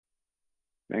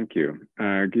Thank you.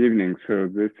 Good evening. So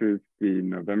this is the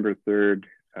November 3rd,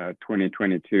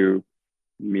 2022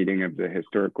 meeting of the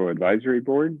Historical Advisory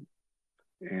Board,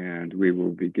 and we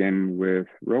will begin with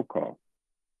roll call.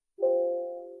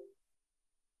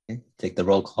 Okay, take the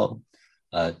roll call.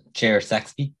 Chair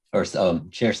Saxby, or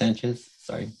Chair Sanchez,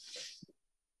 sorry.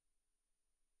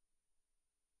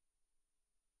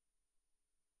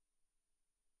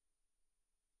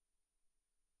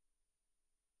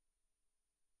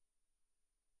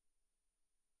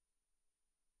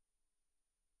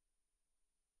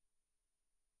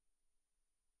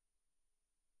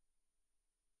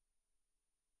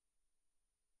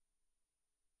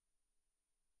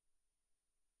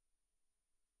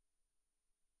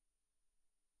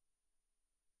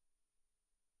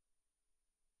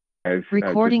 Guys,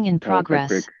 recording in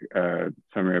progress. A quick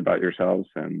summary about yourselves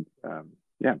and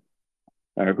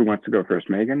who wants to go first?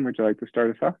 Megan, would you like to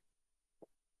start us off?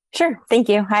 Sure. Thank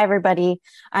you. Hi, everybody.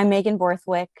 I'm Megan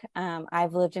Borthwick.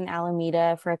 I've lived in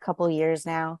Alameda for a couple of years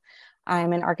now.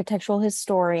 I'm an architectural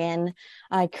historian.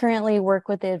 I currently work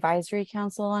with the Advisory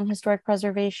Council on Historic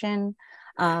Preservation.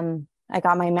 I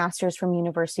got my master's from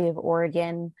University of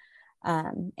Oregon,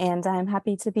 and I'm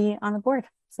happy to be on the board.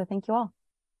 So thank you all.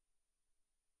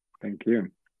 Thank you.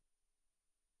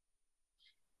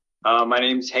 My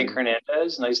name is Hank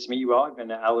Hernandez. Nice to meet you all. I've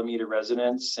been an Alameda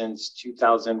resident since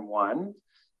 2001.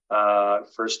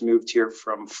 First moved here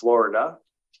from Florida.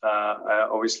 I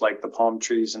always liked the palm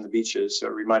trees and the beaches, so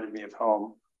it reminded me of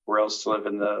home. Where else to live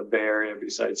in the Bay Area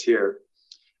besides here?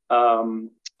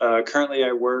 Currently,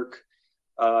 I work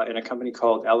in a company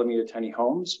called Alameda Tiny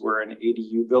Homes. We're an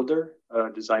ADU builder,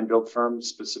 design build firm,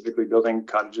 specifically building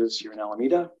cottages here in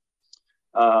Alameda.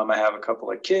 I have a couple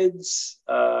of kids.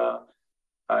 I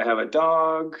have a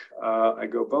dog. I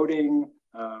go boating.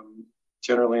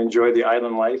 Generally enjoy the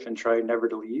island life and try never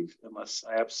to leave unless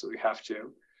I absolutely have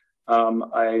to.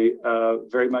 I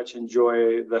very much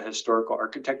enjoy the historical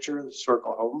architecture,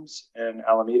 historical homes in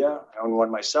Alameda. I own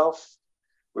one myself,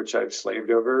 which I've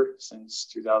slaved over since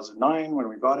 2009 when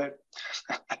we bought it.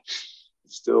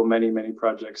 Still many, many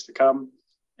projects to come.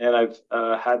 And I've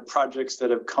had projects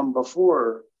that have come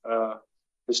before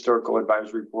Historical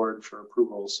Advisory Board for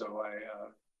approval. So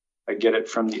I get it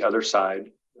from the other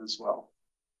side as well.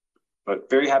 But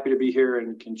very happy to be here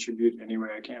and contribute any way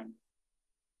I can.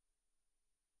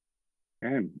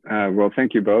 Okay. Well,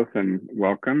 thank you both and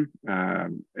welcome.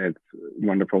 It's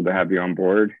wonderful to have you on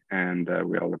board, and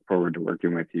we all look forward to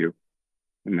working with you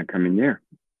in the coming year.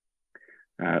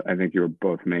 I think you'll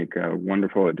both make a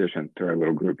wonderful addition to our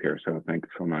little group here, so thanks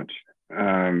so much.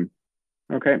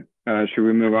 Okay, should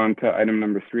we move on to item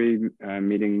number 3,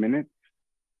 meeting minutes?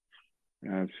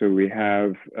 So we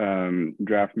have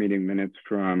draft meeting minutes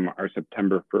from our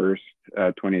September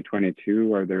 1st,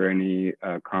 2022. Are there any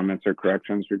comments or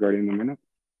corrections regarding the minutes?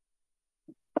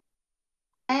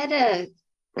 I had a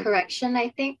correction, I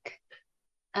think.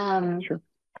 Sure.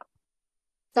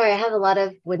 Sorry, I have a lot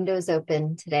of windows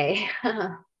open today,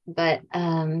 but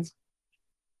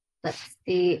let's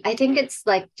see. I think it's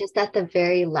like just at the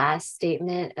very last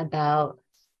statement about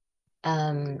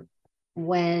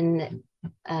when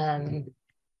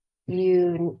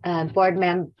board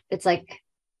member, it's like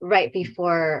right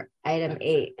before item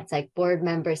 8, it's like board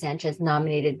member Sanchez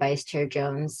nominated Vice Chair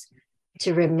Jones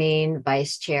to remain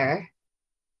Vice Chair,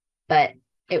 but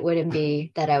it wouldn't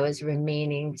be that I was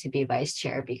remaining to be Vice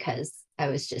Chair because I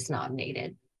was just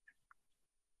nominated.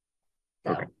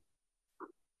 So okay.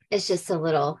 It's just a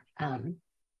little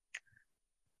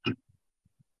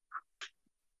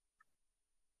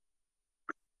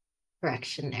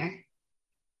correction there.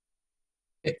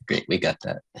 Okay, great, we got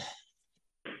that.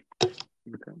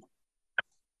 Okay.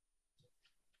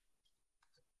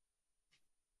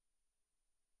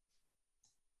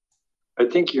 I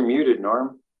think you're muted,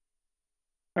 Norm.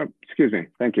 Oh, excuse me.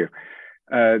 Thank you.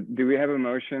 Do we have a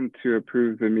motion to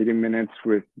approve the meeting minutes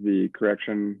with the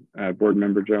correction Board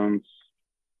Member Jones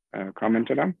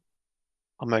commented on?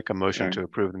 I'll make a motion to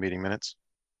approve the meeting minutes.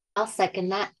 I'll second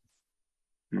that.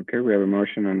 Okay, we have a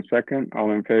motion and a second.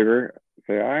 All in favor,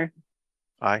 say aye.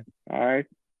 Aye. Aye.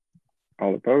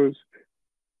 All opposed?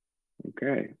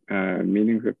 Okay,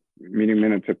 meeting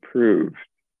minutes approved.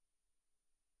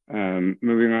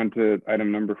 Moving on to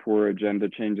item number 4, agenda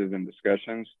changes and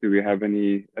discussions. Do we have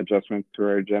any adjustments to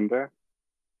our agenda?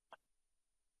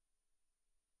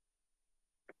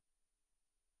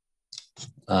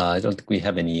 I don't think we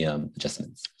have any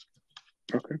adjustments.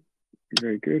 Okay,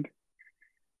 very good.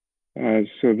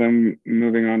 So then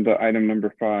moving on to item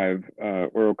number 5,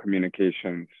 oral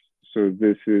communications. So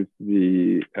this is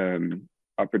the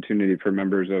opportunity for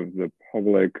members of the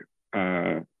public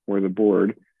or the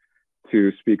board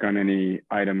to speak on any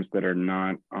items that are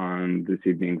not on this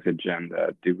evening's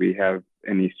agenda? Do we have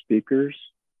any speakers?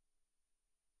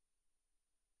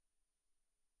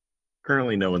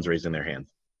 Currently, no one's raising their hand.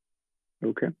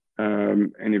 Okay.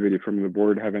 Anybody from the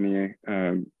board have any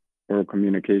oral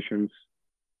communications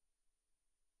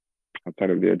outside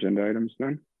of the agenda items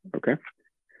then? Okay.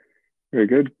 Very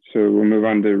good. So we'll move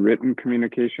on to written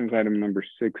communications, item number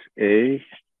 6A.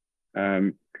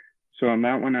 So on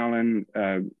that one, Alan,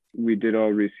 we did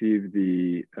all receive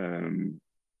the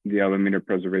Alameda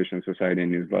Preservation Society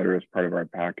newsletter as part of our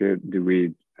packet.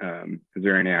 Is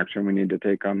there any action we need to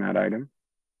take on that item?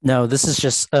 No, this is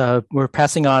just, we're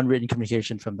passing on written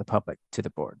communication from the public to the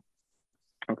board.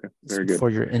 Okay, very good. For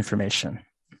your information.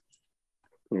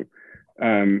 Cool.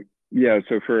 Yeah,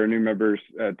 so for our new members,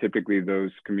 typically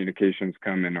those communications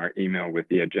come in our email with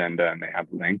the agenda and they have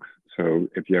links. So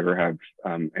if you ever have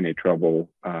any trouble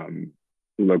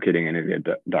locating any of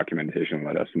the documentation,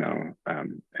 let us know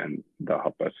and they'll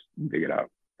help us dig it out.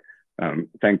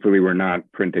 Thankfully, we're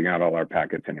not printing out all our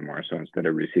packets anymore. So instead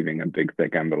of receiving a big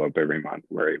thick envelope every month,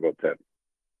 we're able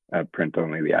to print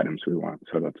only the items we want.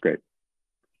 So that's great.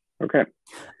 Okay.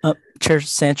 Chair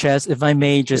Sanchez, if I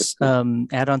may just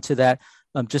add on to that,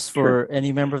 just for Sure.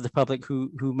 any member of the public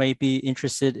who may be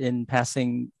interested in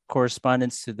passing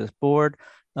correspondence to the board,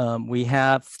 we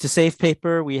have, to save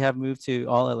paper, we have moved to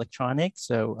all electronic.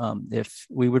 So if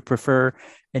we would prefer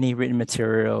any written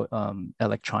material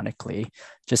electronically,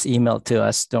 just email it to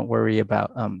us. Don't worry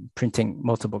about printing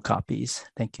multiple copies.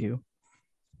 Thank you.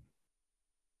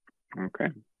 Okay.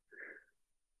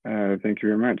 Thank you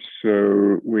very much.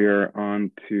 So we are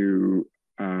on to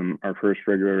our first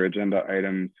regular agenda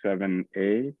item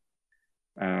 7A,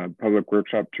 public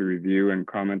workshop to review and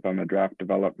comment on the draft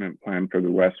development plan for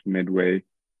the West Midway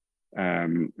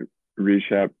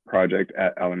Reshap project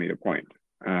at Alameda Point.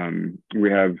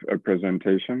 We have a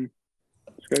presentation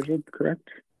scheduled, correct?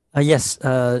 Yes,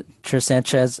 Chair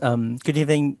Sanchez. Good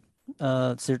evening,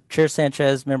 Chair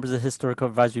Sanchez, members of the Historical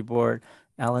Advisory Board,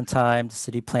 Alan Time, the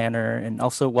city planner, and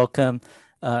also welcome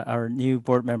our new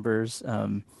board members,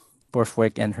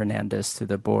 Borthwick and Hernandez, to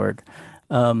the board.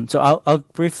 So I'll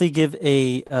briefly give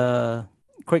a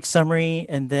quick summary,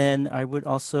 and then I would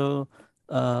also,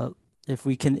 if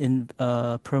we can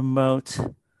promote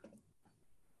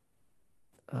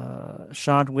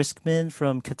Sean Wiskman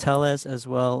from Catellus, as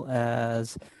well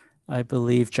as I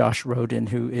believe Josh Roden,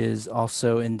 who is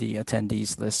also in the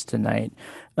attendees list tonight.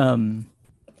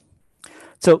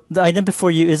 So the item before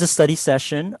you is a study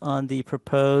session on the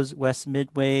proposed West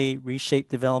Midway Reshape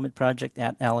Development Project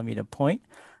at Alameda Point.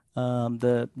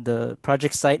 The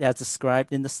project site, as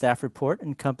described in the staff report,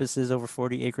 encompasses over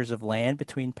 40 acres of land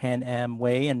between Pan Am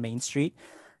Way and Main Street,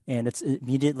 and it's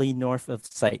immediately north of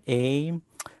Site A.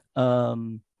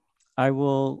 I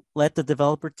will let the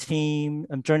developer team,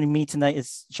 joining me tonight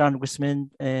is Sean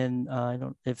Wiskman, and I don't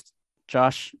know if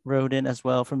Josh Roden as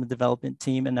well from the development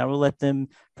team, and I will let them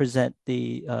present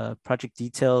the project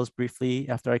details briefly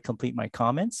after I complete my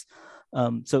comments.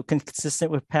 So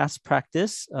consistent with past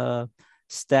practice,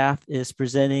 staff is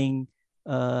presenting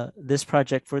this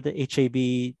project for the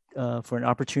HAB for an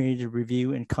opportunity to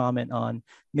review and comment on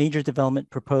major development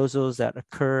proposals that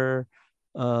occur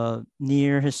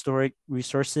near historic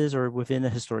resources or within a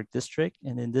historic district.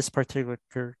 And in this particular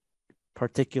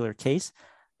case,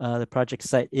 the project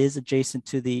site is adjacent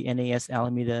to the NAS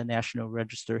Alameda National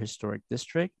Register Historic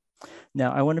District.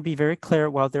 Now, I want to be very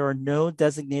clear, while there are no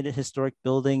designated historic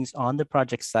buildings on the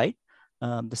project site,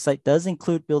 the site does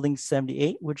include Building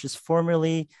 78, which is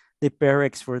formerly the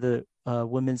barracks for the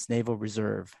Women's Naval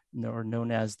Reserve, or known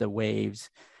as the Waves.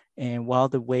 And while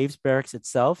the Waves Barracks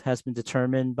itself has been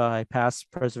determined by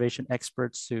past preservation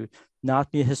experts to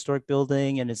not be a historic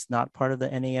building and it's not part of the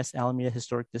NAS Alameda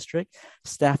Historic District,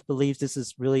 staff believes this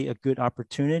is really a good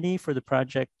opportunity for the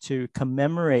project to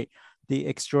commemorate the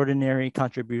extraordinary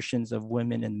contributions of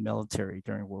women in the military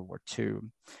during World War II.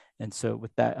 And so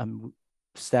with that,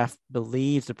 staff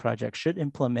believes the project should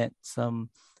implement some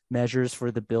measures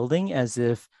for the building as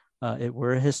if it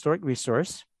were a historic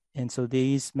resource. And so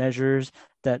these measures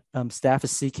that staff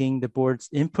is seeking the board's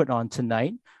input on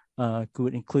tonight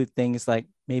could include things like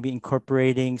maybe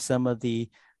incorporating some of the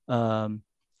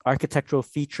architectural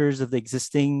features of the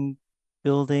existing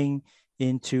building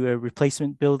into a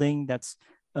replacement building that's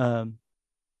on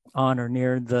or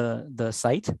near the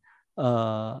site,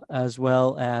 as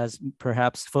well as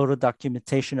perhaps photo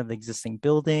documentation of the existing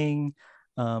building,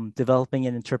 developing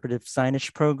an interpretive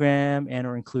signage program, and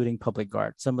or including public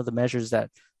art. Some of the measures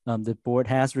that the board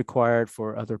has required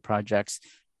for other projects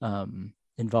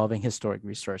involving historic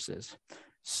resources.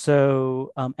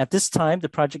 So at this time, the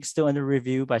project is still under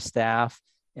review by staff,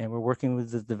 and we're working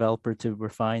with the developer to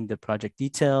refine the project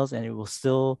details, and it will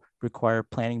still require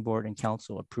planning board and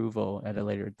council approval at a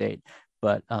later date.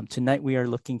 But tonight we are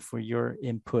looking for your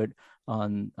input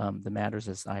on the matters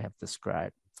as I have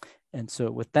described. And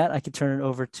so with that, I can turn it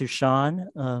over to Sean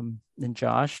and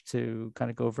Josh to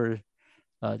kind of go over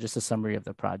just a summary of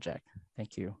the project.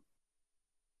 Thank you.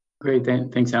 Great,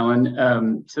 thanks,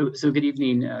 Alan. So good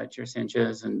evening, Chair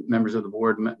Sanchez and members of the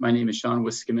board. My name is Sean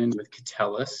Wiskiman with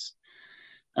Catellus,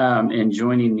 and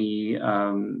joining me,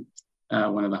 one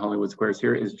of the Hollywood Squares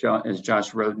here is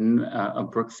Josh Roden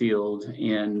of Brookfield,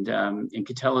 and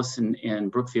Catellus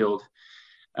and Brookfield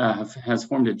has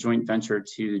formed a joint venture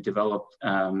to develop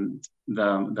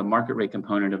the market rate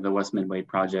component of the West Midway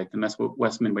project. The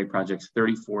West Midway project's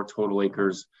 34 total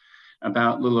acres.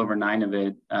 About a little over 9 of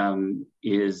it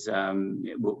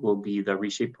will be the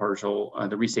reshape partial,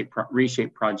 the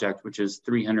reshape project, which is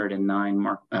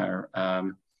 309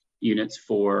 units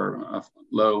for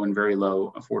low and very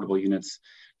low affordable units,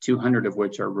 200 of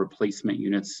which are replacement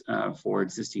units for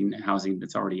existing housing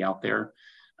that's already out there,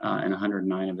 and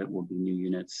 109 of it will be new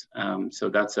units. So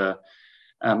that's a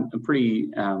pretty,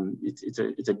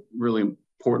 it's a really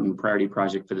important priority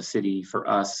project for the city. For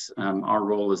us, our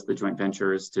role as the joint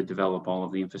venture is to develop all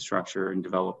of the infrastructure and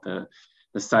develop the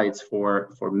sites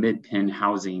for mid-pin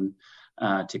housing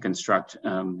to construct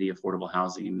the affordable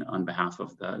housing on behalf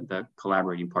of the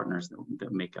collaborating partners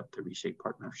that make up the Reshape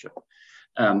partnership.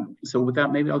 So with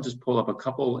that, maybe I'll just pull up a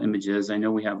couple images. I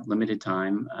know we have limited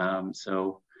time,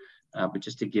 but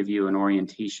just to give you an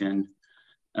orientation,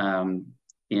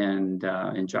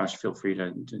 and Josh, feel free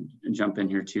to jump in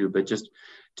here too, but just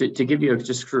to give you a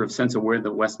just sort of sense of where the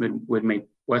West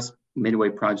Midway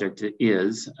project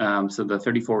is. So the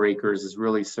 34 acres is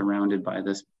really surrounded by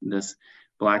this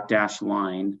black dashed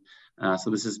line. So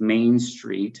this is Main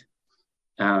Street,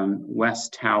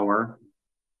 West Tower,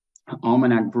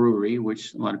 Almanac Brewery,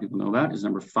 which a lot of people know about, is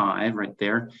number 5 right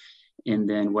there. And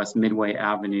then West Midway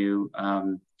Avenue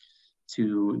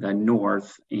to the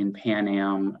north, in Pan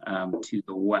Am to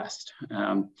the west.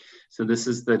 So this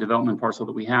is the development parcel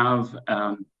that we have.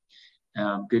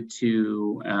 Good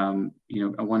to,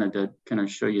 I wanted to kind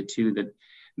of show you too that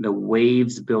the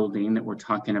Waves building that we're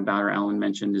talking about, or Alan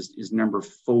mentioned, is number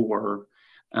 4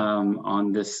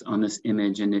 on this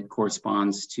image, and it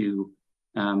corresponds to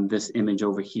this image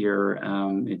over here.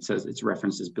 It says it's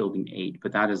referenced as building 8,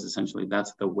 but that is essentially,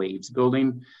 that's the Waves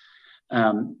building.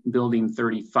 Building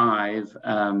 35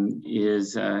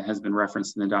 has been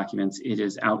referenced in the documents. It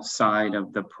is outside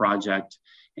of the project,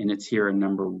 and it's here in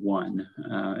number 1,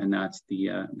 and that's the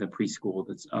preschool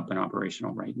that's up and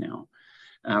operational right now.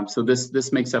 So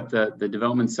this makes up the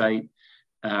development site.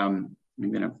 I'm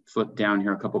going to flip down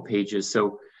here a couple pages.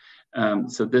 So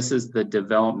this is the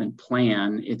development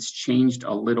plan. It's changed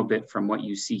a little bit from what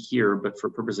you see here, but for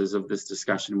purposes of this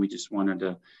discussion, we just wanted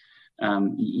to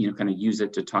kind of use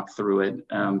it to talk through it.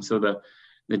 So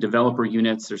the developer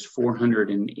units, there's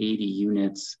 480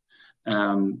 units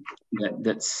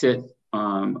that sit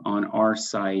on our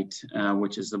site,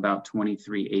 which is about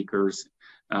 23 acres.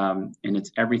 And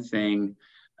it's everything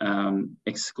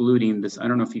excluding this. I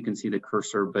don't know if you can see the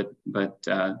cursor, but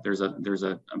there's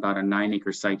about a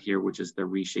 9-acre site here, which is the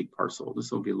Reshape parcel.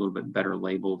 This will be a little bit better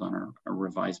labeled on our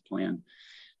revised plan.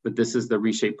 But this is the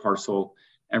Reshape parcel.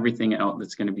 Everything else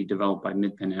that's going to be developed by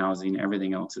Mid-Penn Housing,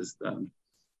 everything else is the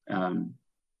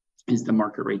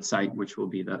market rate site, which will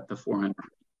be the 400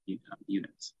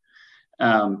 units.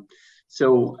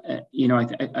 So I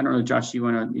don't know, Josh, you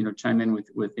want to chime in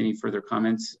with any further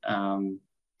comments?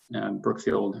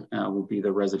 Brookfield will be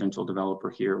the residential developer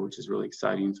here, which is really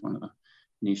exciting. It's one of the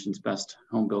nation's best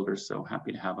home builders, so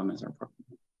happy to have them as our partner.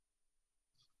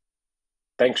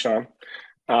 Thanks, Sean.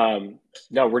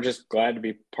 No, we're just glad to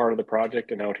be part of the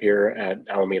project and out here at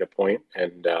Alameda Point.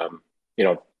 And,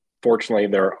 fortunately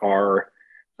there are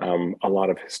a lot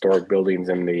of historic buildings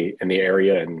in the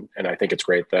area. And I think it's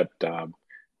great that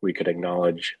we could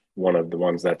acknowledge one of the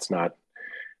ones that's not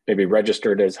maybe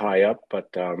registered as high up,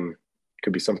 but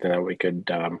could be something that we could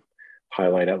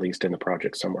highlight at least in the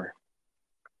project somewhere.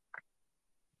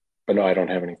 But no, I don't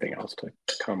have anything else to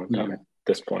comment on at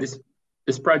this point.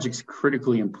 This project's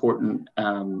critically important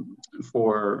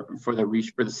for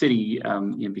the city,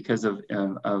 because of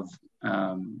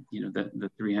the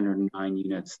 309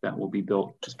 units that will be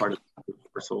built as part of the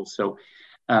parcel. So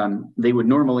they would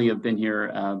normally have been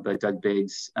here, but Doug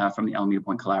Biggs from the Alameda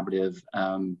Point Collaborative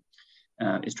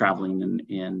is traveling,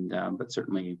 but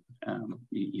certainly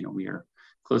we are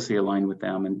closely aligned with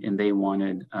them, and they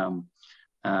wanted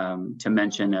to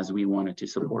mention, as we wanted to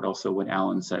support also what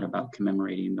Alan said about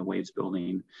commemorating the Waves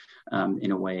building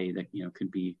in a way that, you know,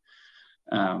 could be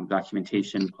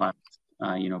documentation, plus,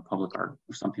 you know, public art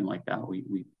or something like that. We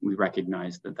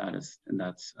recognize that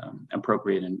that's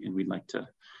appropriate, and we'd like to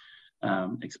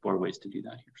explore ways to do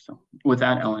that here. So with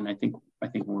that, Ellen, I think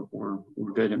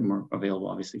we're good, and we're available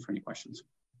obviously for any questions.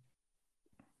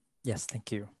 Yes,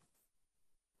 thank you.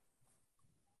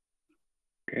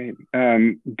 Okay.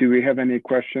 Do we have any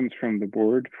questions from the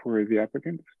board for the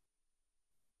applicants?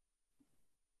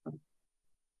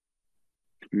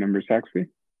 Member Saxby?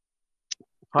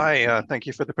 Hi, thank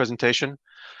you for the presentation.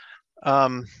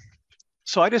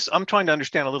 So I'm trying to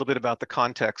understand a little bit about the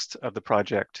context of the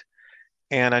project.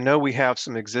 And I know we have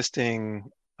some existing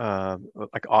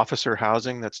like officer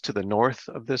housing that's to the north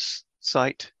of this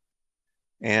site.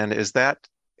 And is that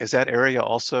area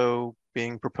also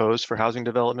being proposed for housing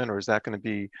development, or is that going to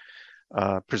be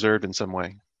preserved in some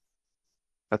way?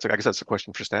 I guess that's a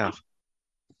question for staff.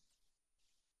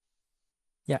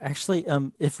 Yeah, actually,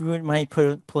 if you wouldn't mind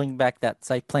pulling back that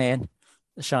site plan,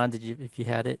 Sean, if you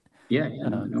had it? Yeah,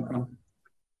 no problem.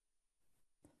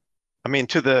 I mean,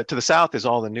 to the south is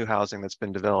all the new housing that's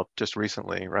been developed just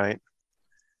recently, right?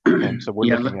 And so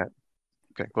we're looking at.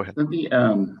 Okay, go ahead. Let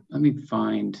me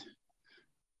find.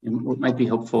 And what might be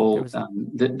helpful,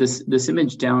 this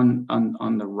image down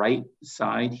on the right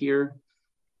side here,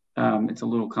 it's a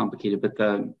little complicated, but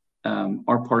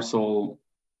our parcel,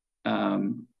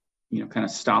 you know, kind of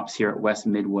stops here at West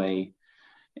Midway,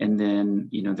 and then,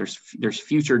 you know, there's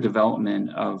future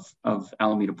development of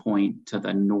Alameda Point to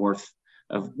the north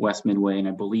of West Midway, and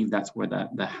I believe that's where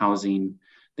the housing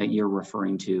that you're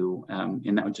referring to,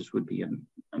 and that would be,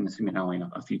 I'm assuming,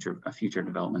 a future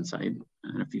development site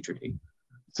at a future date.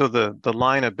 So the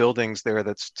line of buildings there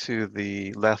that's to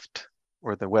the left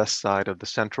or the west side of the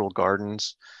Central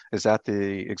Gardens, is that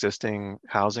the existing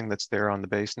housing that's there on the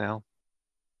base now?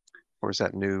 Or is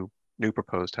that new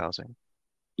proposed housing?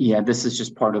 Yeah, this is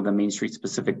just part of the Main Street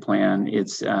specific plan.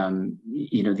 It's,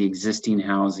 you know, the existing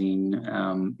housing,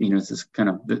 you know, it's this kind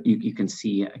of, you can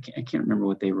see, I can't remember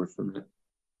what they refer to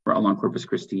along Corpus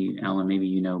Christi, Alan, maybe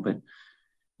you know, but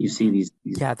you see these.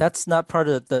 Yeah, that's not part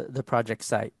of the project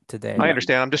site today. I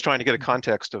understand. I'm just trying to get a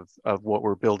context of what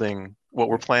we're building, what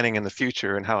we're planning in the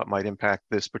future, and how it might impact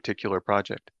this particular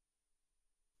project.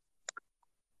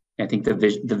 I think the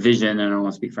vision, and I don't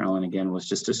want to speak for Alan again, was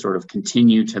just to sort of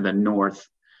continue to the north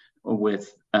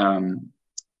with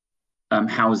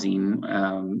housing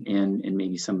and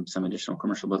maybe some additional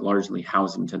commercial, but largely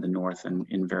housing to the north and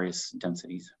in various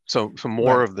densities. So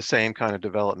more of the same kind of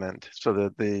development, so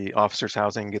that the officers'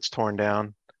 housing gets torn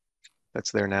down.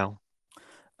 That's there now.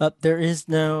 There is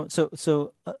no.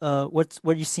 So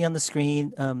what you see on the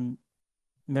screen,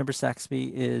 Member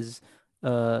Saxby, is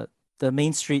the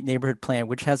Main Street neighborhood plan,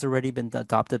 which has already been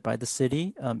adopted by the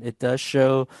city. It does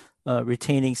show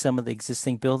retaining some of the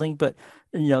existing building, but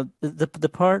you know, the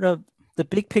part of the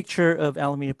big picture of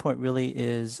Alameda Point really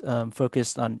is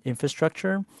focused on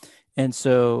infrastructure. And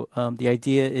so the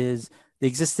idea is the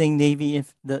existing Navy,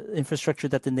 the infrastructure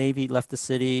that the Navy left the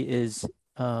city is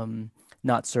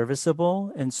not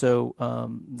serviceable. And so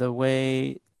the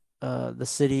way the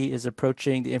city is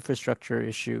approaching the infrastructure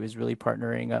issue is really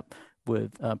partnering up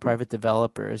with private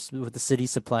developers, with the city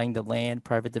supplying the land,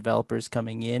 private developers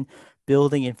coming in,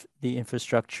 building the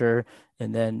infrastructure,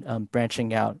 and then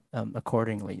branching out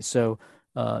accordingly. So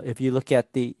if you look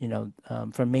at the, you know,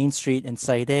 from Main Street and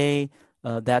Site A,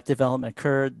 that development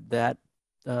occurred, that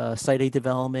Site A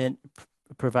development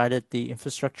provided the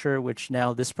infrastructure, which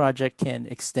now this project can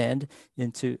extend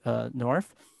into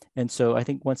north. And so I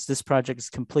think once this project is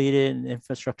completed and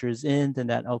infrastructure is in, then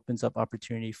that opens up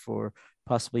opportunity for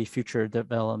possibly future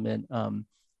development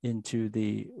into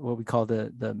what we call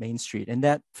the Main Street. And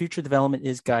that future development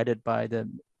is guided by the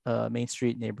Main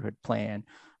Street neighborhood plan.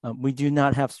 We do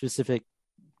not have specific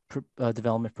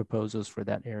development proposals for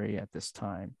that area at this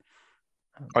time.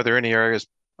 Are there any areas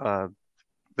that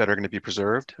are going to be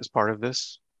preserved as part of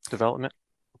this development?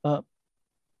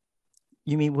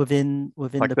 You mean within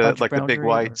like the project like the Big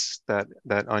Whites, that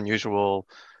unusual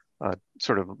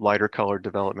sort of lighter colored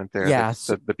development there? Yeah,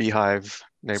 the Beehive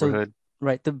neighborhood. So,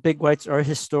 right, the Big Whites are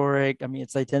historic. I mean,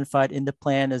 it's identified in the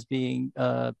plan as being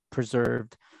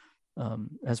preserved,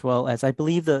 as well as I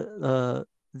believe the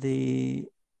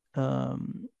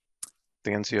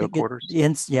NCO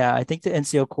quarters. Yeah, I think the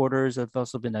NCO quarters have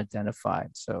also been identified.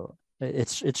 So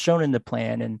it's shown in the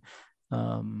plan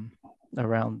and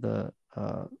around the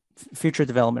future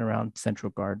development around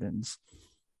Central Gardens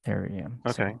area.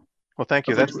 Okay. So, well, thank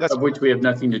you. That's which we have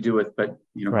nothing to do with, but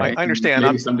you know, right. I understand.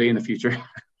 Maybe someday in the future.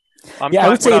 I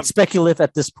would say it's speculative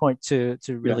at this point to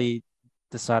really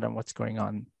decide on what's going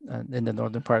on in the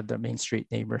northern part of the Main Street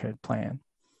neighborhood plan.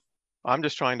 I'm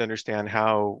just trying to understand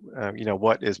how,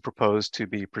 what is proposed to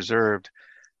be preserved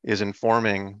is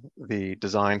informing the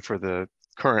design for the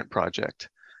current project.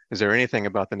 Is there anything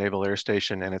about the Naval Air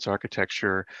Station and its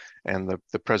architecture and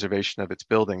the preservation of its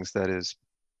buildings that is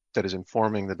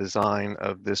informing the design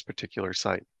of this particular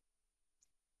site?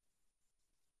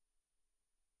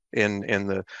 In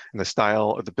the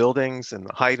style of the buildings and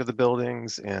the height of the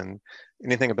buildings and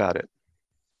anything about it?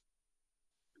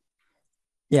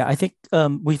 Yeah, I think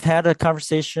we've had a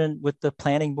conversation with the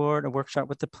planning board, a workshop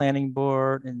with the planning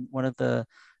board, and one of the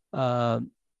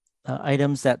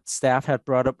items that staff had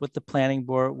brought up with the planning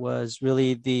board was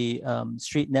really the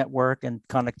street network and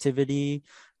connectivity,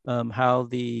 how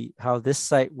this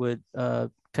site would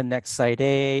connect Site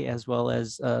A as well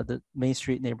as the Main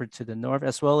Street neighborhood to the north,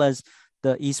 as well as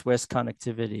the east-west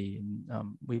connectivity.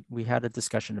 And we had a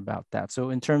discussion about that. So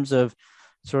in terms of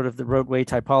sort of the roadway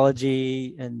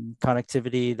typology and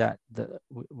connectivity, that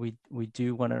we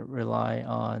do want to rely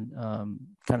on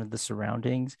kind of the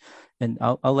surroundings. And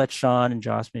I'll let Sean and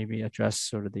Josh maybe address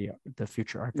sort of the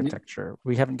future architecture.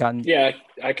 We haven't gotten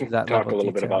I can talk a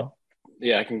little bit about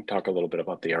I can talk a little bit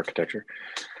about the architecture.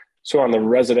 So on the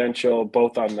residential,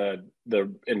 both on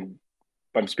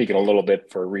I'm speaking a little bit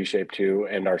for Reshape 2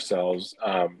 and ourselves.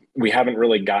 We haven't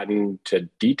really gotten to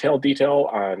detail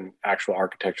on actual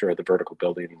architecture of the vertical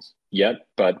buildings yet,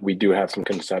 but we do have some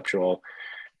conceptual,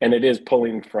 and it is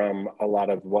pulling from a lot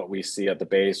of what we see at the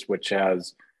base, which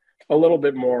has a little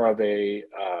bit more of a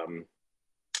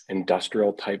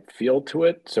industrial type feel to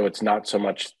it. So it's not so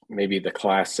much maybe the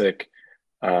classic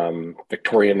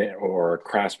Victorian or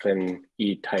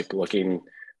craftsman-y type looking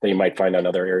that you might find on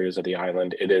other areas of the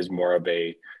island. It is more of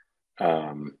a,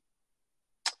 I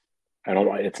don't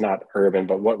know, it's not urban,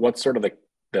 but what's sort of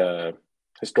the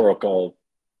historical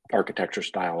architecture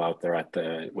style out there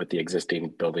with the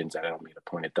existing buildings at Alameda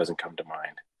Point? It doesn't come to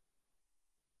mind.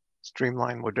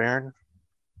 Streamlined, modern.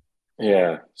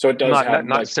 Yeah, so it does not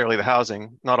necessarily the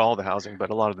housing, not all the housing, but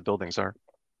a lot of the buildings are.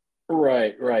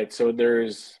 Right. So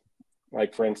there's,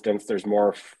 like, for instance, there's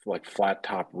more like flat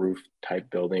top roof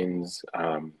type buildings,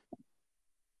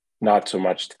 not so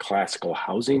much the classical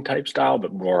housing type style,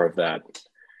 but more of that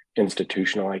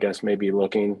institutional, I guess, maybe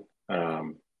looking.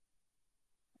 But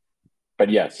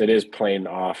yes, it is playing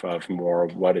off of more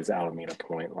of what is Alameda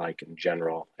Point like in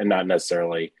general, and not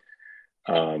necessarily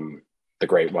the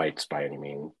Great Whites by any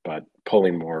means, but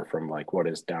pulling more from like what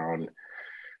is down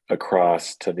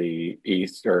across to the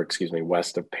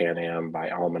west of Pan Am by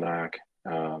Almanac.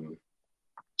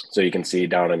 So you can see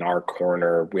down in our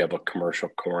corner, we have a commercial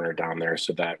corner down there,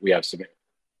 so that we have some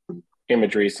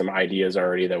imagery, some ideas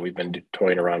already that we've been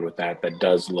toying around with that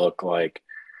does look like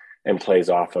and plays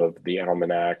off of the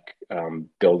Almanac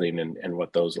building and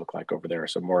what those look like over there.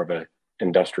 So more of a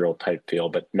industrial type feel,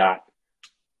 but not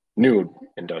new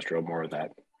industrial, more of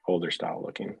that older style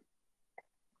looking.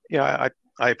 Yeah,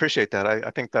 I appreciate that.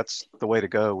 I think that's the way to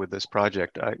go with this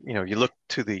project. You look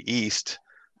to the east,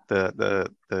 the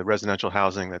residential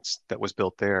housing that was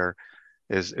built there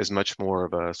is much more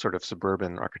of a sort of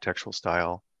suburban architectural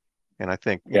style, and I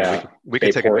think we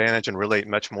could take advantage and relate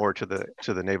much more to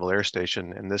the Naval Air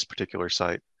Station in this particular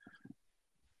site.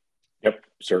 Yep,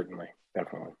 certainly,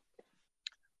 definitely.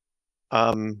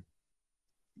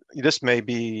 This may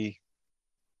be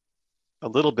a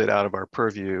little bit out of our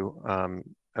purview,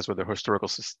 as with the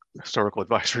historical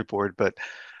advisory board, but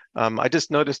I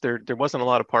just noticed there wasn't a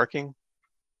lot of parking.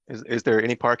 Is there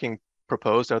any parking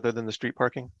proposed other than the street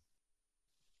parking?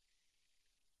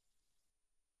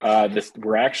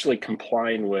 We're actually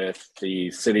complying with,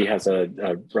 the city has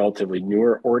a relatively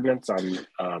newer ordinance on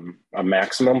a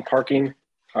maximum parking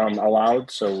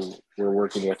allowed. So we're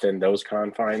working within those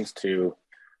confines to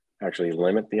actually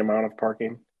limit the amount of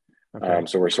parking. Okay.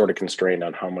 So we're sort of constrained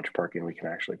on how much parking we can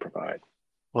actually provide.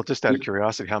 Well, just out of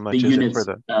curiosity, how much is it for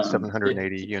the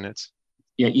 780 units?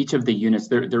 Yeah, each of the units,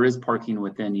 there is parking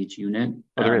within each unit.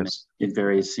 Oh, there is. It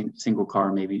varies, single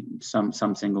car, maybe some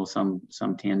single, some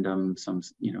tandem, some,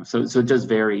 so it does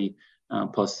vary.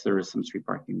 Plus there is some street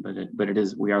parking, but it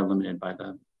is, we are limited by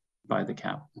the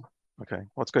cap. Okay,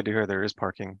 well, it's good to hear there is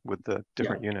parking with the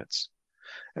different units.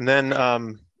 And then,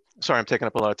 sorry, I'm taking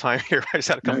up a lot of time here. I just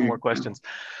had a couple more questions.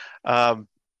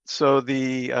 So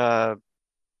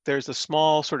there's a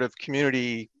small sort of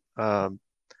community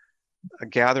a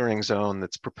gathering zone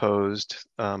that's proposed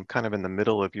kind of in the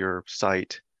middle of your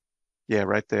site. Yeah,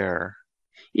 right there.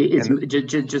 It's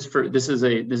just for this is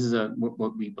a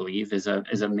what we believe is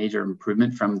a major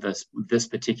improvement from this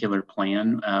particular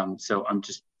plan. So I'm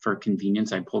just for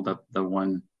convenience, I pulled up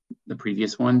the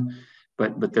previous one,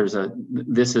 but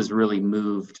this has really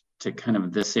moved to kind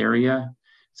of this area.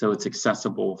 So it's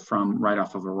accessible from right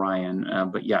off of Orion.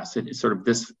 But yes, it is sort of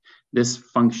this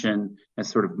function has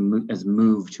sort of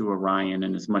moved to Orion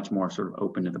and is much more sort of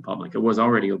open to the public. It was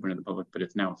already open to the public, but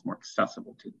it's more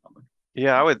accessible to the public.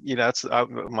 Yeah, I would, that's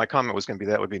my comment was going to be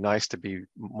that would be nice to be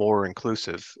more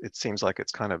inclusive. It seems like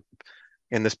it's kind of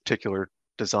in this particular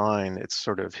design, it's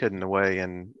sort of hidden away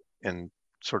and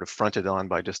sort of fronted on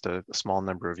by just a small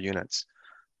number of units.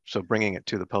 So bringing it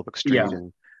to the public street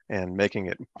and making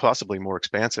it possibly more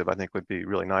expansive, I think would be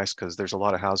really nice, because there's a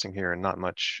lot of housing here and not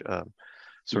much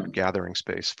sort of gathering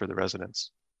space for the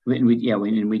residents.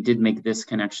 We did make this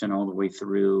connection all the way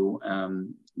through,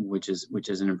 which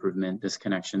is an improvement. This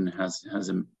connection has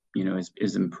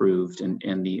is improved,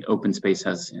 and the open space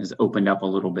has opened up a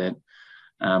little bit,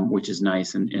 which is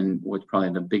nice. And what's probably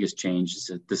the biggest change is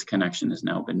that this connection has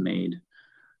now been made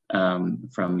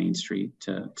from Main Street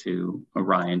to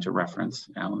Orion, to reference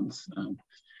Alan's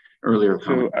earlier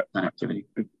connectivity.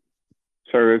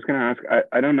 Sorry, I was going to ask,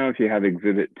 I don't know if you have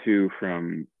Exhibit 2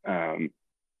 from,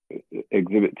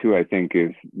 Exhibit 2, I think,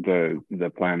 is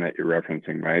the plan that you're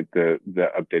referencing, right? The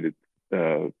updated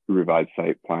revised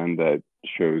site plan that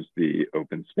shows the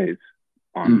open space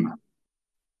on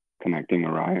connecting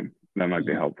Orion. That might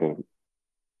be helpful.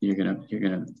 You're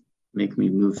gonna make me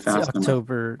move fast.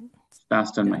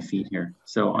 Fast on my feet here.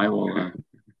 So I will. Let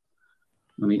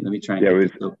me try.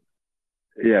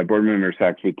 And Board Member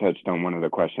Saxby touched on one of the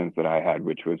questions that I had,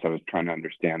 which was I was trying to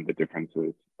understand the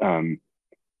differences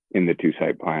in the two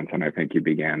site plans, and I think you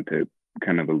began to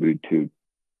kind of allude to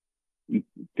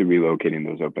relocating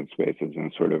those open spaces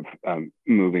and sort of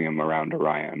moving them around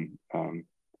Orion,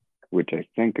 which I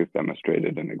think is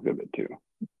demonstrated in Exhibit 2.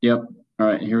 Yep. All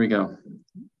right, here we go.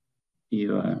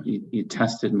 You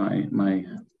tested my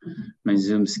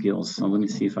Zoom skills, so let me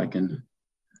see if I can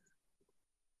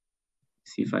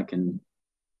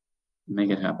make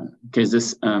it happen. Okay, is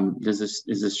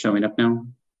this showing up now?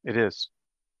 It is.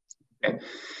 Okay.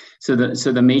 So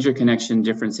the major connection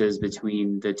differences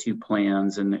between the two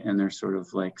plans, and they're sort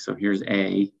of like, so here's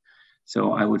A.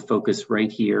 So I would focus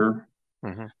right here,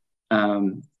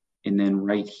 and then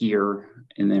right here,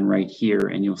 and then right here,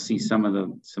 and you'll see some of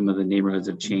the neighborhoods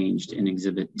have changed in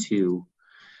Exhibit 2.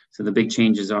 So the big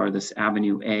changes are this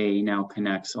Avenue A now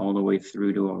connects all the way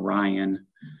through to Orion.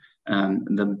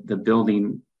 The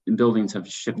buildings have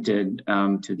shifted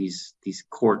to these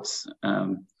courts,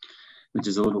 which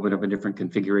is a little bit of a different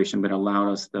configuration, but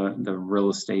allowed us the real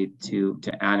estate to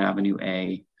add Avenue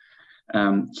A.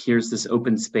 Here's this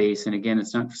open space, and again,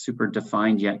 it's not super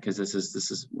defined yet because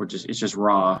it's just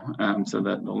raw. So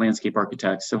the landscape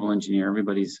architect, civil engineer,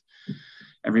 everybody's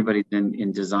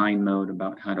in design mode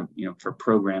about how to, for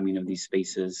programming of these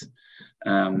spaces.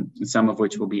 Some of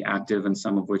which will be active and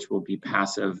some of which will be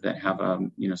passive, that have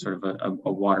sort of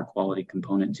a water quality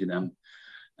component to them.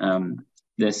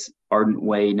 This Ardent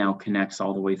Way now connects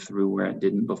all the way through where it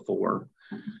didn't before.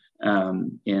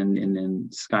 And then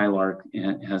Skylark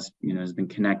has been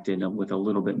connected with a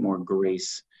little bit more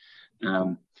grace.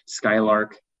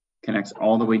 Skylark connects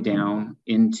all the way down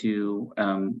into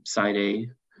Side A.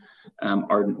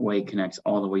 Ardent Way connects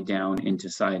all the way down into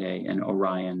Side A, and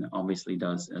Orion obviously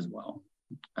does as well.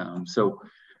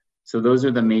 So those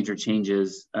are the major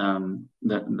changes.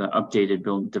 The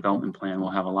updated development plan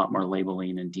will have a lot more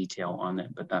labeling and detail on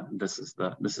it, but this is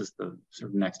the sort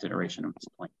of next iteration of this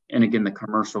plan. And again, the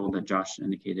commercial that Josh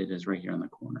indicated is right here on the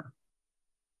corner.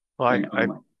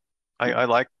 Well, I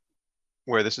like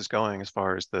where this is going as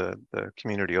far as the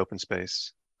community open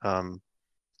space, and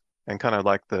kind of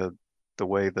like the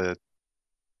way the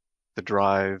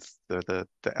drive, the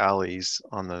alleys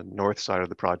on the north side of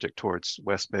the project towards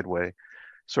West Midway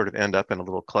sort of end up in a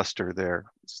little cluster there,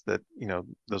 so that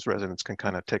those residents can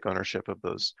kind of take ownership of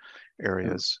those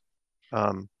areas.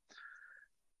 So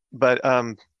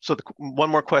one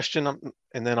more question,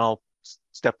 and then I'll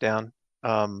step down.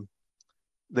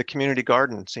 The community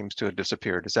garden seems to have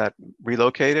disappeared. Is that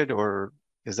relocated, or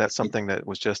is that something that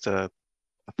was just a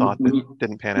thought that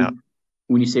didn't pan out?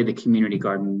 When you say the community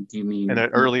garden, do you mean in the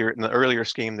earlier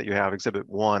scheme that you have, Exhibit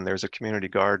 1? There's a community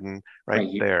garden right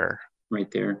there.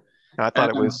 Right there. I thought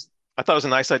it was a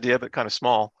nice idea, but kind of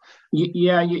small.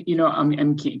 Yeah,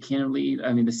 I'm candidly,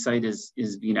 the site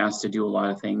is being asked to do a lot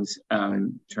of things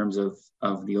in terms of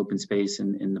the open space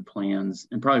and the plans.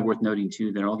 And probably worth noting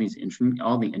too that all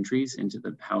the entries into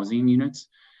the housing units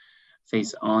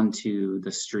face onto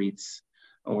the streets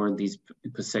or these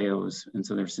paseos, and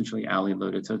so they're essentially alley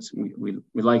loaded. So we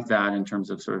like that in terms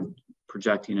of sort of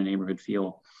projecting a neighborhood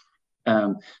feel.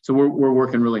 So we're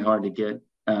working really hard to get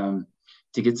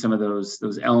to get some of those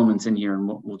elements in here, and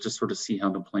we'll just sort of see how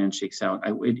the plan shakes out.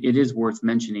 It is worth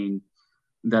mentioning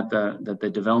that the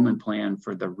development plan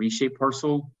for the reshape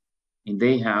parcel, and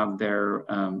they have their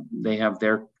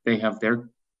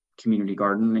community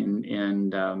garden,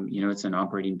 and you know, it's an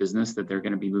operating business that they're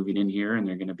going to be moving in here, and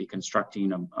they're going to be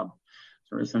constructing a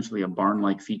sort of essentially a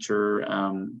barn-like feature,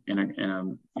 and you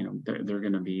know, they're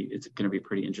going to be, it's going to be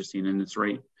pretty interesting, and it's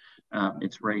right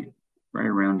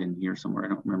around in here somewhere. I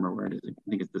don't remember where it is. I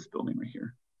think it's this building right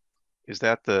here. Is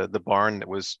that the barn that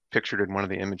was pictured in one of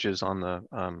the images on the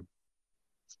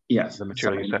yes, the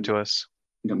material you sent to us?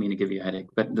 I don't mean to give you a headache,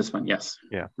 but this one, yes.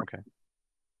 Yeah. Okay.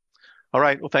 All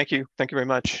right. Well, thank you. Thank you very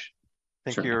much.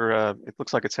 I think Sure. it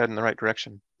looks like it's heading in the right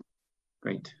direction.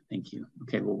 Great. Thank you.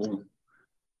 Okay. Well, we'll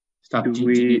stop. Do Do you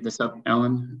we- need this up,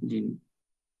 Alan? Yeah,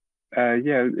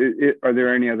 are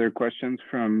there any other questions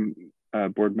from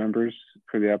board members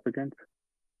for the applicant?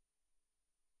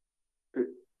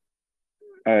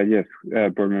 Yes,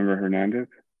 board member Hernandez.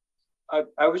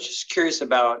 I was just curious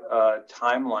about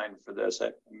timeline for this.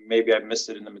 Maybe I missed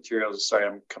it in the materials. Sorry,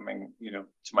 I'm coming, you know,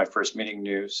 to my first meeting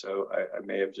new, so I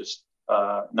may have just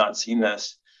not seen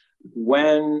this.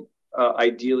 When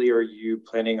ideally are you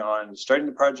planning on starting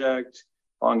the project?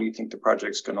 How long do you think the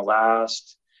project's going to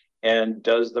last? And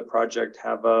does the project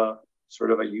have a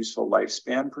sort of a useful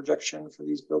lifespan projection for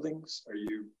these buildings? Are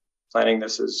you planning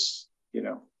this as, you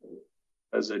know,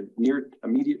 as a near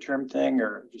immediate term thing,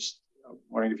 or just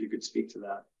wondering if you could speak to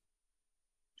that?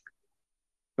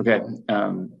 Okay,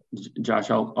 Josh,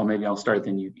 I'll start.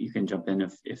 Then you can jump in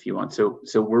if you want. So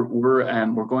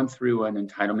we're going through an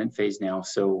entitlement phase now.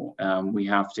 So we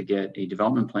have to get a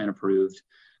development plan approved,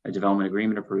 a development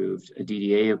agreement approved, a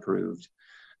DDA approved,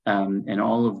 and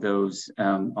all of those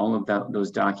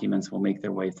documents will make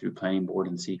their way through Planning Board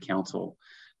and City Council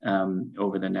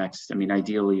over the next. I mean,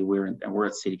 ideally, we're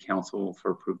at City Council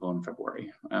for approval in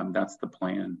February. That's the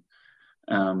plan.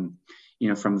 You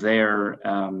know, from there,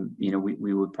 you know,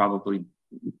 we would probably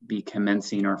be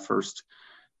commencing our first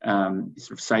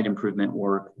sort of site improvement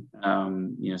work,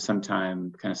 you know,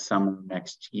 sometime kind of summer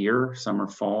next year, summer,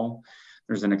 fall.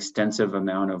 There's an extensive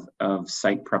amount of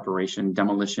site preparation,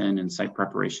 demolition and site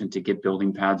preparation to get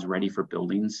building pads ready for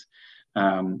buildings.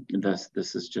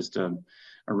 This is just a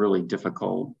really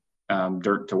difficult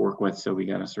dirt to work with. So we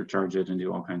got to surcharge it and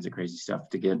do all kinds of crazy stuff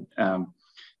to get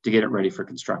it ready for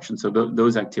construction. So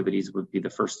those activities would be the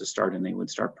first to start, and they would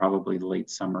start probably late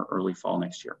summer, early fall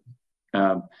next year.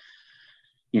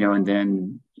 You know, and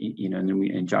then, you know,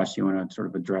 and Josh, you want to sort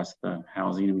of address the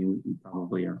housing? I mean, we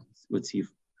probably would see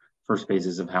first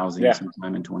phases of housing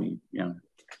sometime in 20.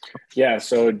 Yeah.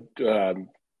 So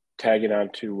tagging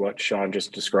on to what Sean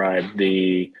just described,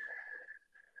 a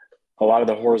lot of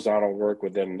the horizontal work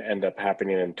would then end up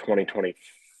happening in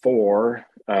 2024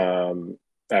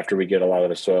 after we get a lot of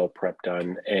the soil prep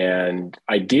done. And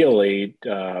ideally,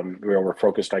 we're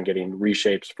focused on getting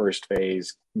Reshape's first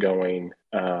phase going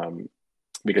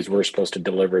because we're supposed to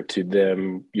deliver to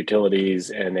them utilities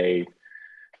and a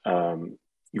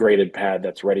graded pad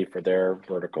that's ready for their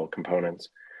vertical components,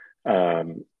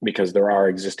 because there are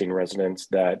existing residents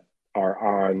that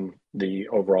are on the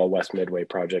overall West Midway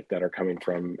project that are coming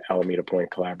from Alameda Point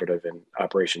Collaborative and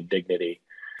Operation Dignity.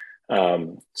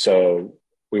 So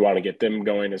we want to get them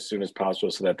going as soon as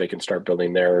possible so that they can start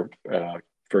building their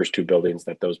first two buildings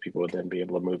that those people would then be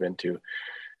able to move into.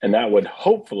 And that would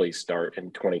hopefully start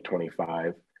in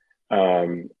 2025.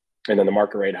 And then the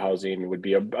market rate housing would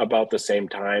be about the same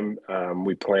time.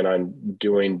 We plan on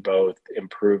doing both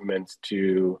improvements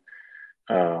to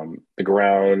the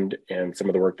ground and some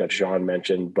of the work that Sean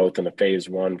mentioned, both in the phase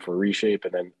one for Reshape,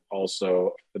 and then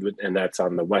also, and that's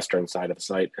on the western side of the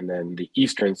site, and then the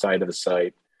eastern side of the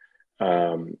site,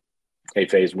 a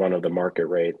phase one of the market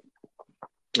rate.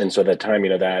 And so the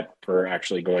timing of that for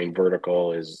actually going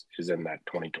vertical is in that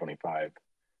 2025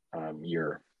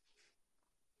 year.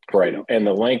 Right. And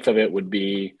the length of it would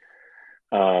be,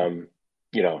 you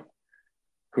know,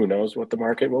 who knows what the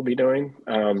market will be doing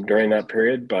during that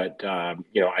period. But,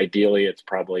 you know, ideally, it's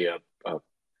probably a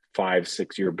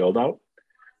 5-6 year build out.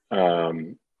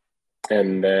 And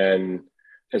then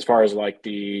as far as like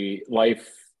the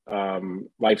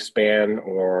lifespan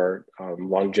or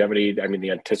longevity, I mean,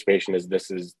 the anticipation is this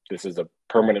is a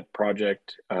permanent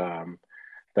project that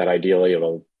ideally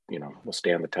it'll, you know, will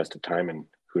stand the test of time, and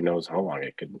who knows how long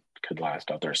it could last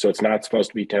out there. So it's not supposed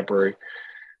to be temporary.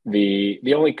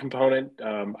 The only component,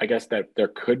 I guess, that there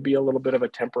could be a little bit of a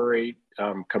temporary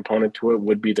component to it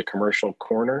would be the commercial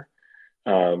corner.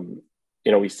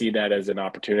 You know, we see that as an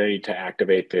opportunity to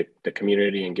activate the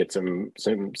community and get some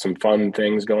fun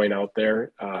things going out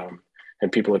there.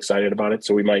 and people excited about it.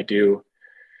 So we might do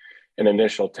an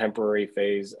initial temporary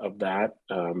phase of that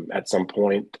at some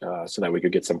point so that we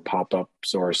could get some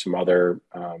pop-ups or some other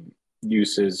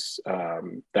uses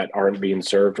that aren't being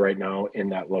served right now in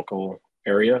that local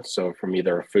area. So from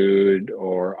either food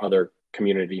or other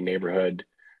community neighborhood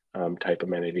type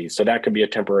amenities. So that could be a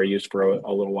temporary use for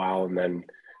a little while and then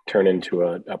turn into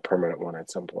a permanent one at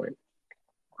some point.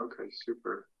 Okay,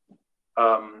 super.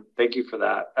 Thank you for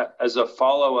that. As a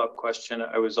follow-up question,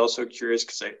 I was also curious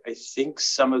because I think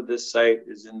some of this site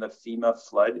is in the FEMA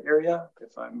flood area,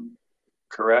 if I'm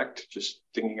correct, just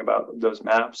thinking about those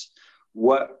maps.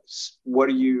 How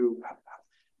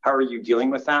are you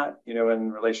dealing with that, you know,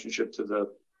 in relationship to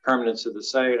the permanence of the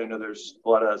site? I know there's a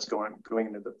lot of that's going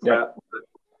into the prep, but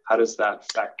how does that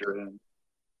factor in?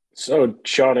 So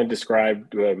Sean had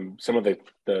described some of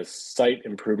the site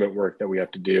improvement work that we have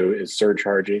to do is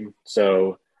surcharging.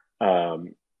 So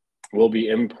we'll be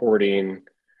importing,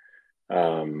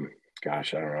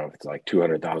 gosh, I don't know if it's like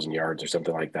 200,000 yards or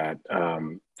something like that.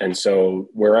 And so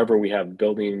wherever we have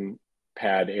building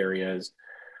pad areas,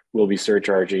 we'll be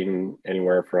surcharging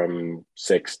anywhere from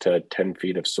 6 to 10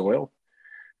 feet of soil.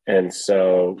 And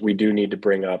so we do need to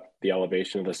bring up the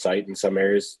elevation of the site in some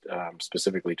areas,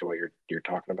 specifically to what you're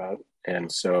talking about.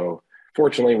 And so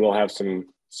fortunately, we'll have some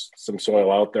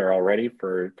soil out there already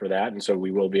for that. And so we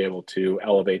will be able to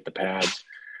elevate the pads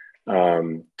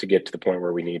to get to the point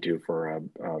where we need to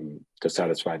to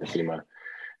satisfy the FEMA.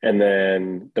 And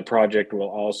then the project will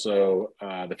also,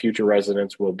 the future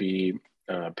residents will be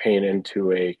paying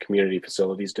into a community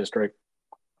facilities district.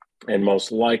 And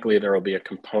most likely there will be a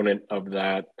component of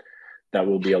that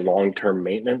will be a long-term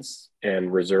maintenance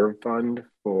and reserve fund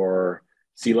for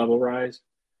sea level rise.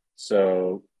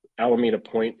 So Alameda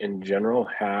Point in general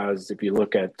has, if you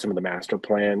look at some of the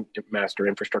master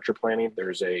infrastructure planning,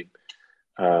 there's a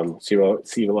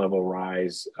sea level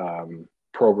rise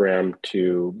program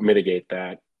to mitigate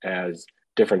that as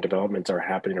different developments are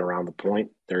happening around the point.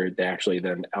 They actually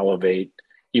then elevate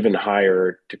even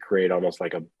higher to create almost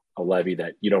like a levee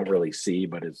that you don't really see,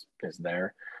 but is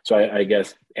there. So I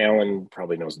guess Alan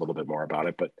probably knows a little bit more about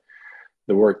it, but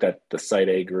the work that the Site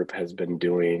A group has been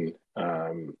doing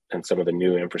and some of the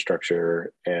new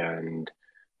infrastructure and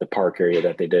the park area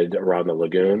that they did around the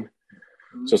lagoon.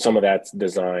 So some of that's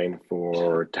designed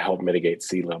to help mitigate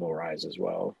sea level rise as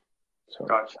well. So.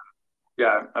 Gotcha.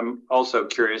 Yeah, I'm also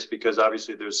curious because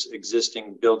obviously there's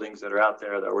existing buildings that are out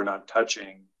there that we're not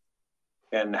touching,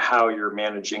 and how you're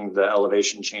managing the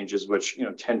elevation changes, which,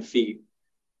 10 feet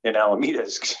in Alameda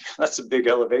that's a big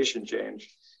elevation change.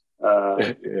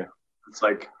 Yeah. It's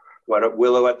like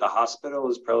Willow at the hospital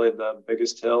is probably the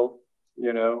biggest hill,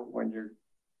 when you're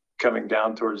coming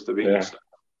down towards the beach. Yeah. So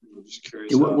I'm just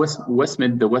curious.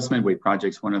 The West Midway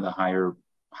project's one of the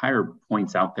higher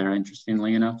points out there,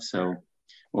 interestingly enough. So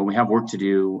well, we have work to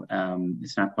do.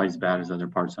 It's not quite as bad as other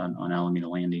parts on Alameda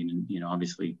Landing. And,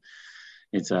 obviously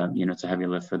it's a heavy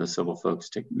lift for the civil folks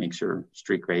to make sure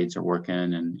street grades are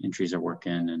working and entries are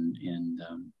working. And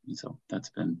so that's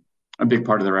been a big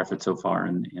part of their effort so far.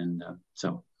 And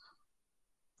so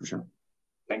for sure.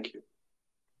 Thank you.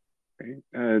 Okay.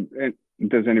 And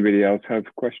does anybody else have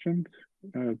questions?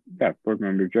 Board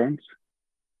Member Jones.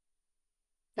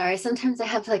 Sorry, sometimes I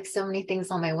have like so many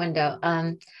things on my window.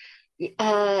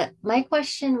 My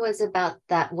question was about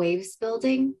that Waves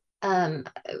building.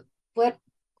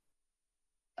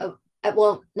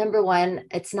 Well, number one,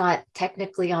 it's not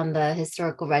technically on the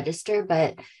historical register,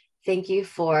 but thank you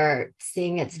for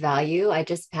seeing its value. I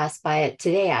just passed by it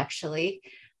today, actually.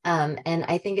 And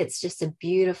I think it's just a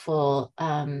beautiful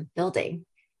building.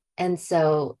 And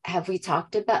so have we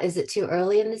talked about, is it too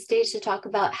early in the stage to talk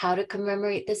about how to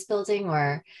commemorate this building,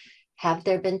 or have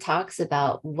there been talks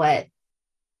about what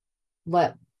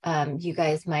you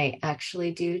guys might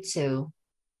actually do to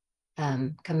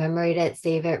commemorate it,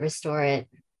 save it, restore it?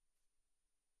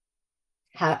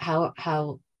 How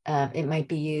it might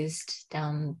be used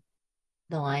down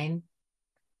the line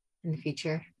in the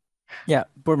future? Yeah,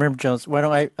 Board Member Jones, why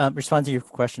don't I respond to your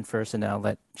question first, and then I'll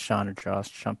let Sean or Josh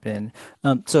jump in.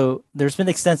 So there's been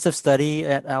extensive study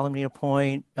at Alameda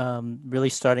Point, really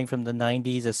starting from the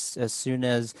 90s, as soon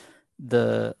as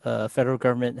the federal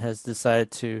government has decided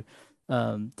to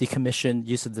decommission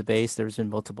use of the base. There's been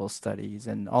multiple studies,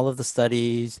 and all of the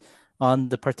studies on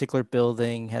the particular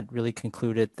building had really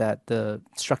concluded that the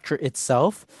structure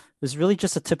itself was really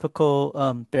just a typical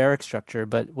barrack structure.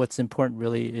 But what's important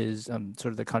really is sort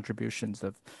of the contributions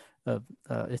of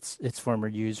its former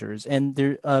users.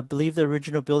 And I believe the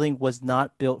original building was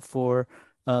not built for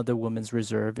the Women's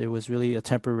Reserve. It was really a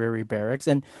temporary barracks.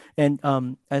 And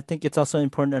I think it's also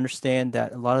important to understand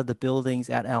that a lot of the buildings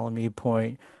at Alameda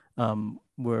Point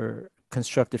were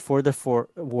constructed for the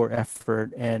war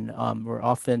effort and were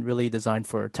often really designed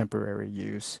for temporary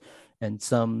use. And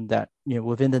some that,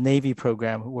 within the Navy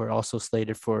program were also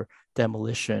slated for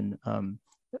demolition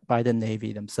by the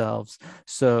Navy themselves.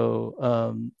 So,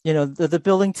 the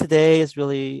building today is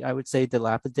really, I would say,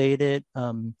 dilapidated.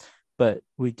 But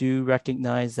we do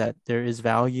recognize that there is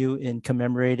value in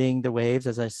commemorating the waves,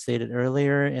 as I stated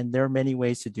earlier, and there are many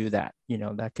ways to do that.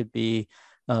 That could be,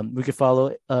 we could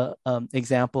follow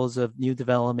examples of new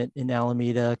development in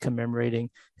Alameda commemorating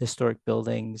historic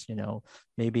buildings,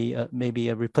 maybe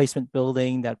a replacement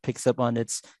building that picks up on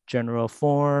its general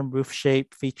form, roof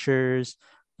shape, features,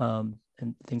 and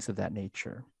things of that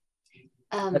nature.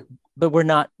 But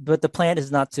the plan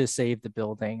is not to save the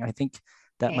building. I think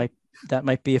that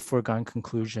might be a foregone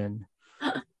conclusion.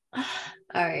 All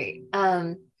right.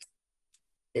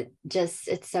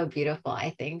 It's so beautiful,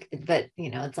 I think, but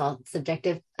it's all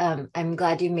subjective. I'm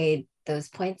glad you made those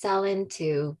points, Alan,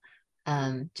 to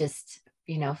just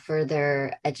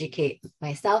further educate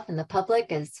myself and the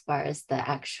public as far as the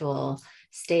actual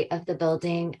state of the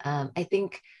building. I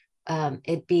think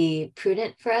it'd be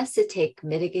prudent for us to take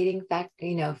mitigating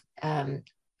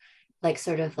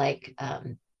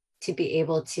to be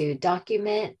able to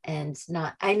document and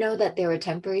not, I know that they were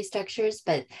temporary structures,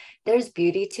 but there's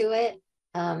beauty to it,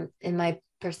 in my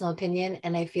personal opinion.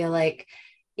 And I feel like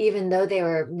even though they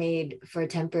were made for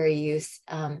temporary use,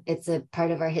 it's a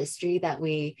part of our history that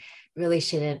we really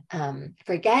shouldn't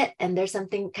forget. And there's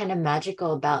something kind of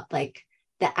magical about like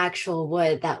the actual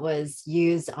wood that was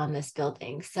used on this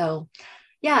building. So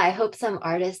yeah, I hope some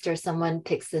artist or someone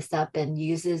picks this up and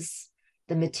uses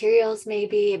the materials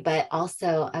maybe, but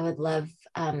also I would love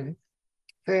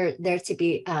for there to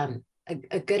be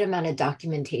a good amount of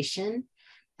documentation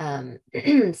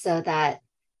so that,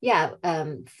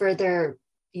 further,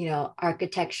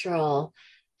 architectural,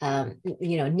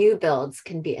 new builds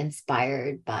can be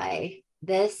inspired by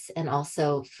this, and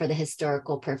also for the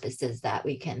historical purposes that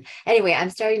we can. Anyway, I'm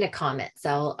starting to comment,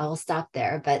 so I'll stop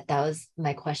there, but that was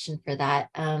my question for that.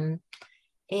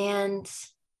 And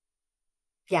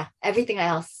yeah, everything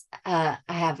else I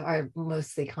have are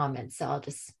mostly comments, so I'll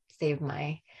just save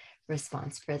my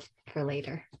response for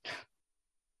later.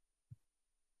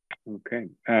 Okay.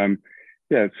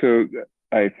 So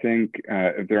I think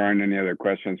if there aren't any other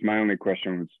questions, my only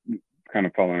question was kind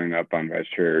of following up on Vice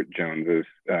Chair Jones's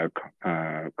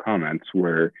comments,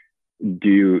 where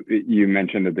you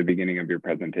mentioned at the beginning of your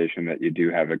presentation that you do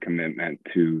have a commitment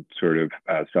to sort of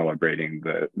celebrating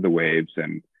the waves,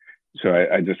 and so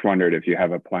I just wondered if you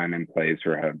have a plan in place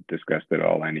or have discussed at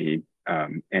all any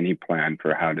plan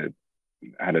for how to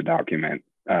document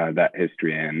that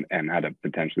history and how to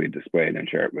potentially display it and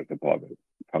share it with the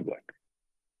public.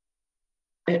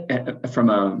 From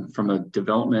a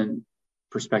development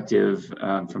perspective,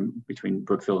 from between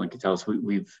Brookfield and Catellis,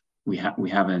 we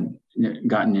haven't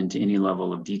gotten into any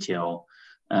level of detail.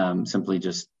 Simply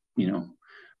just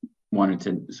wanted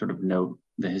to sort of note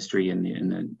the history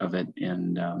of it,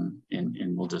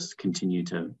 and we'll just continue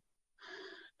to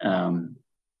kind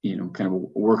of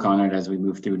work on it as we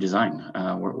move through design.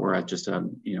 We're at just a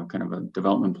kind of a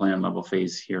development plan level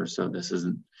phase here, so this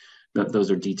isn't.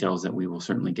 Those are details that we will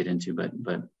certainly get into, but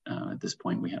at this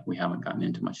point we haven't gotten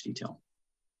into much detail.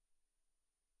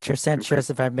 Chair Sanchez,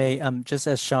 if I may, just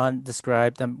as Sean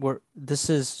described, this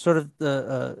is sort of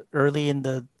the early in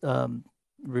the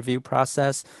review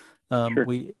process. Sure.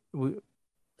 We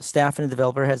staff and the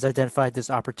developer has identified this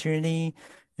opportunity,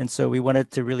 and so we wanted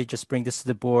to really just bring this to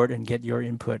the board and get your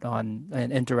input on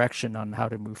and direction on how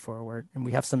to move forward. And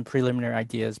we have some preliminary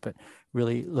ideas, but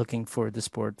really looking for this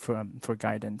board for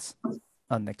guidance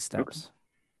on next steps.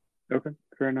 Okay,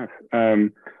 fair enough.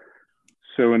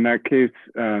 So in that case,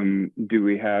 do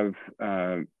we have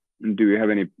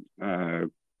any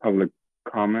public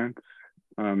comments?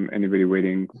 Anybody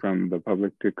waiting from the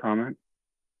public to comment?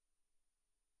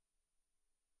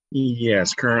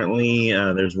 Yes, currently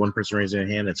there's one person raising a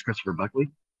hand. It's Christopher Buckley.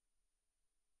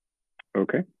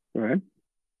 Okay, go ahead.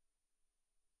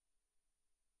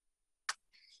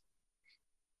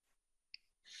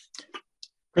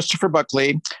 Christopher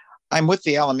Buckley. I'm with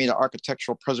the Alameda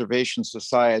Architectural Preservation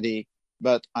Society,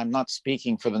 but I'm not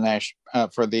speaking for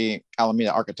the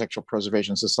Alameda Architectural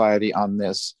Preservation Society on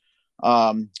this.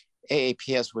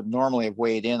 AAPS would normally have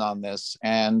weighed in on this,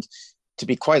 and to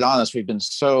be quite honest, we've been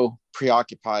so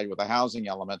preoccupied with the housing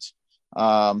element.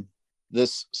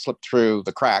 This slipped through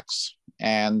the cracks,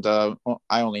 and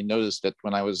I only noticed it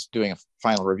when I was doing a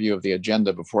final review of the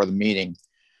agenda before the meeting.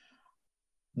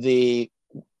 the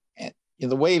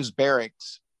Waves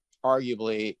Barracks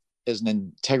arguably is an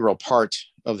integral part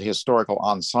of the historical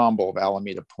ensemble of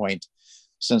Alameda Point,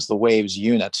 since the Waves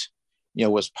unit,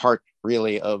 was part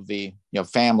really of the,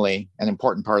 family, an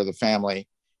important part of the family,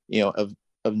 of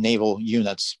naval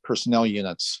units, personnel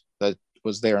units that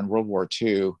was there in World War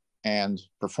II and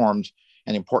performed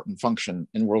an important function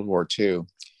in World War II.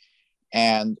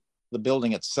 And the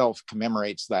building itself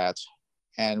commemorates that.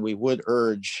 And we would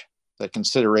urge that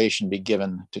consideration be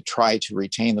given to try to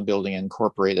retain the building and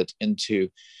incorporate it into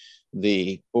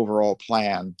the overall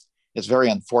plan. It's very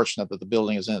unfortunate that the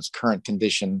building is in its current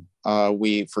condition.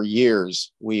 For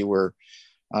years, we were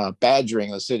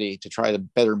badgering the city to try to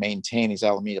better maintain these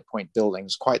Alameda Point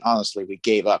buildings. Quite honestly, we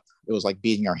gave up. It was like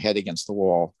beating our head against the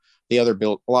wall. A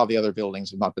lot of the other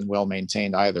buildings have not been well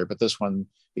maintained either, but this one,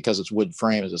 because it's wood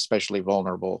frame, is especially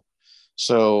vulnerable.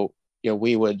 So,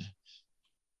 we would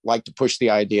like to push the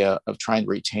idea of trying to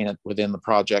retain it within the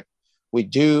project. We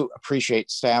do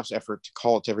appreciate staff's effort to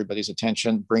call it to everybody's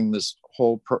attention, bring this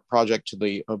whole project to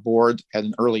the board at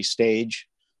an early stage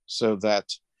so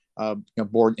that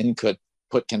board input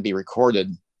can be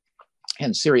recorded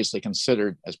and seriously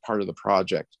considered as part of the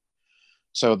project.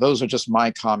 So those are just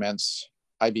my comments.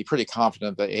 I'd be pretty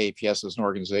confident that AAPS as an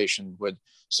organization would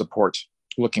support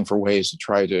looking for ways to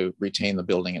try to retain the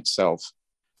building itself.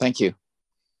 Thank you.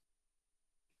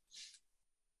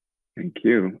 Thank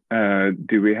you.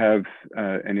 Do we have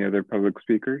any other public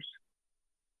speakers?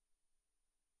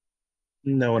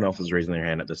 No one else is raising their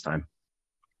hand at this time.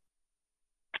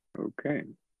 Okay.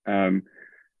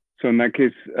 So in that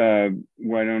case,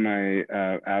 why don't I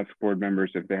ask board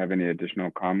members if they have any additional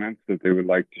comments that they would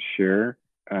like to share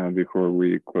before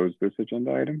we close this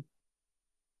agenda item?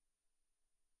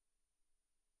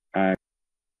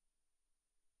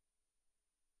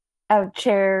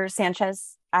 Chair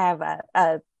Sanchez, I have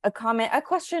a comment, a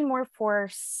question more for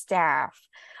staff.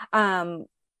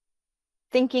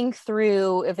 Thinking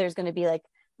through if there's going to be like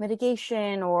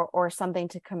mitigation or something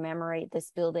to commemorate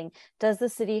this building, does the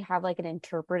city have like an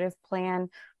interpretive plan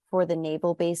for the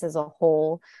naval base as a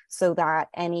whole, so that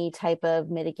any type of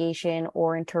mitigation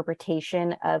or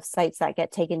interpretation of sites that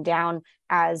get taken down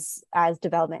as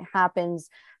development happens,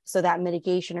 so that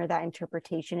mitigation or that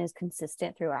interpretation is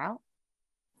consistent throughout?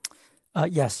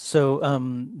 Yes. So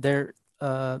there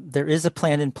is a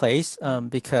plan in place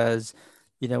because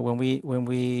when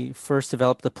we first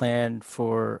developed the plan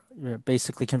for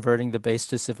basically converting the base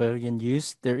to civilian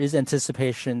use, there is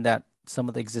anticipation that some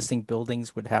of the existing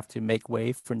buildings would have to make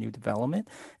way for new development.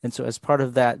 And so as part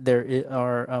of that, there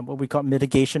are what we call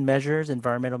mitigation measures,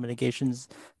 environmental mitigations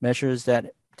measures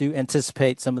that do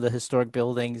anticipate some of the historic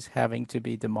buildings having to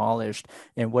be demolished.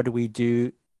 And what do we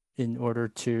do in order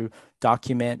to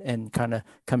document and kind of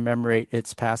commemorate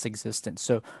its past existence?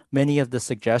 So many of the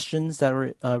suggestions that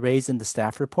were raised in the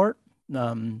staff report,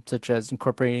 such as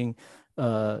incorporating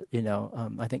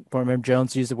I think Board Member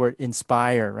Jones used the word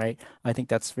inspire, right? I think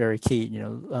that's very key,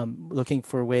 looking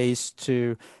for ways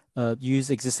to use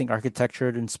existing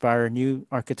architecture to inspire new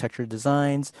architecture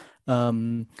designs,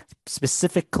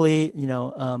 specifically,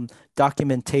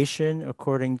 documentation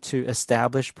according to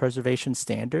established preservation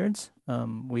standards.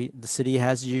 The city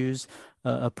has used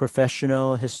a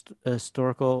professional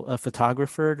historical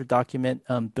photographer to document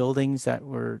buildings that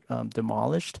were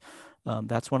demolished.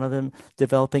 That's one of them.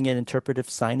 Developing an interpretive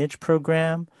signage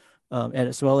program, and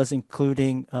as well as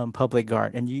including public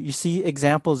art. And you see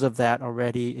examples of that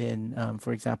already in,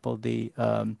 for example, the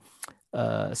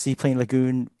Seaplane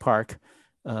Lagoon Park.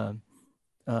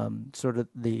 Sort of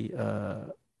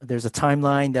there's a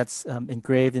timeline that's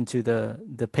engraved into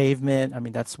the pavement. I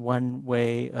mean, that's one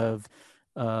way of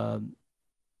kind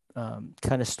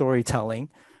of storytelling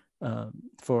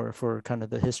for kind of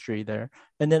the history there.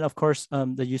 And then, of course,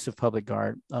 the use of public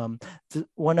art.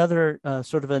 One other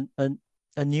sort of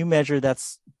a new measure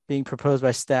that's being proposed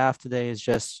by staff today is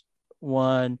just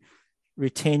one,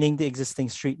 retaining the existing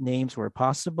street names where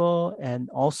possible, and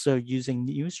also using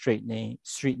new street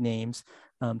names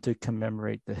to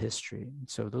commemorate the history.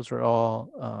 So those are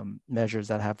all measures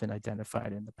that have been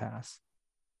identified in the past.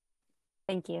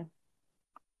 Thank you.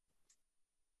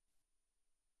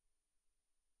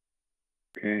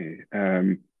 Okay.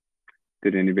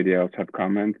 Did anybody else have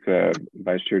comments?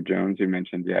 Vice Chair Jones, you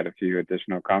mentioned you had a few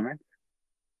additional comments.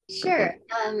 Sure.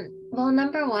 Well,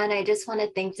 number one, I just want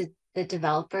to thank the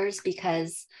developers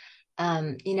because,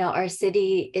 our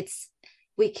city,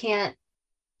 we can't,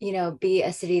 be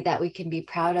a city that we can be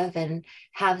proud of and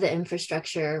have the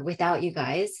infrastructure without you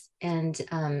guys. And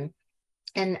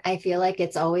I feel like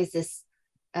it's always this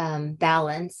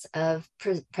balance of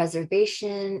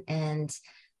preservation and,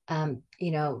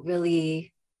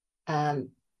 really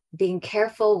being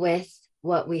careful with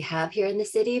what we have here in the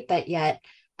city, but yet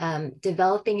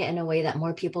developing it in a way that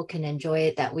more people can enjoy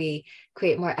it, that we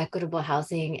create more equitable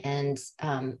housing and,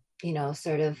 you know,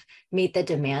 sort of meet the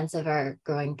demands of our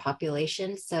growing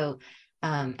population. So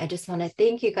I just want to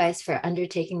thank you guys for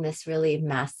undertaking this really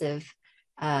massive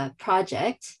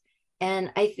project.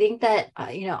 And I think that,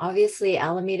 you know, obviously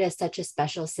Alameda is such a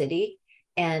special city,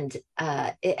 and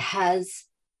it has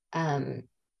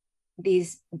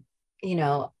these, you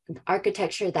know,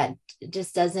 architecture that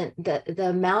just doesn't, the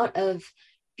amount of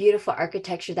beautiful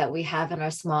architecture that we have in our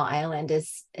small island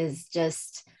is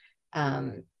just,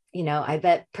 you know, I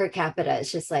bet per capita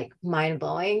it's just like mind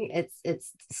blowing.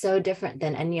 It's so different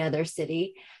than any other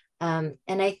city. And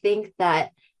I think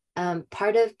that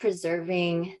part of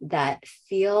preserving that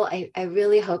feel, I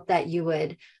really hope that you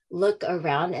would look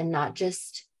around and not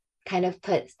just kind of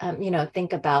put, you know,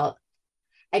 think about,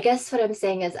 I guess what I'm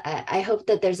saying is I hope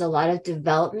that there's a lot of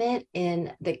development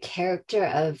in the character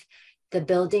of the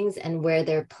buildings and where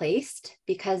they're placed,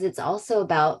 because it's also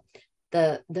about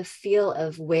the feel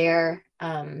of where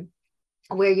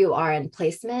you are in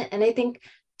placement. And I think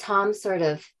Tom sort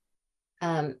of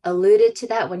alluded to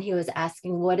that when he was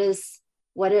asking what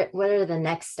are the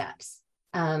next steps,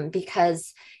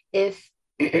 because if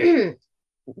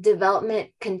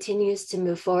development continues to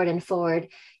move forward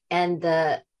and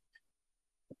the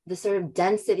sort of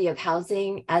density of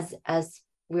housing as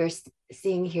we're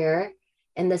seeing here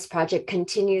in this project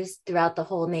continues throughout the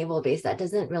whole naval base, that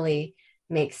doesn't really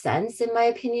make sense in my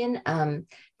opinion.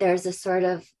 There's a sort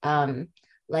of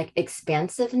like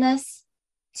expansiveness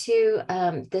to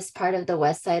this part of the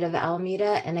west side of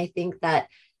Alameda, and I think that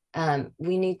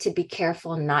we need to be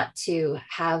careful not to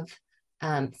have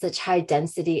such high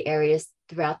density areas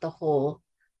throughout the whole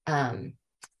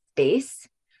base.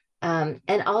 And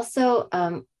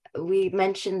also we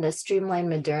mentioned the streamlined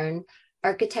modern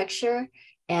architecture,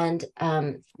 and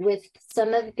with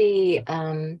some of the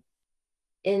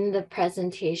in the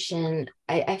presentation,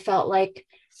 I felt like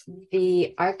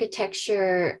the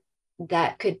architecture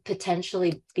that could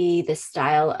potentially be the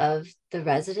style of the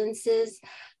residences,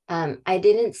 I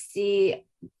didn't see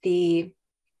the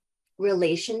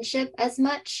relationship as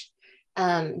much.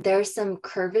 There's some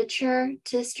curvature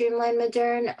to streamlined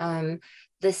modern.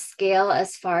 The scale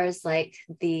as far as like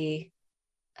the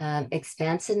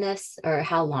expansiveness or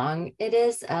how long it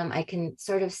is, I can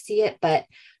sort of see it, but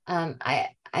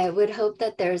I would hope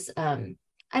that there's, I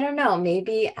don't know,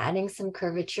 maybe adding some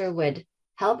curvature would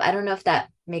help. I don't know if that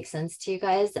makes sense to you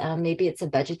guys. Maybe it's a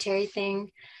budgetary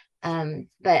thing,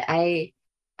 but I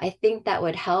think that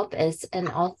would help. And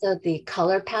also the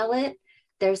color palette.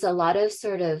 There's a lot of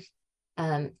sort of,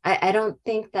 I don't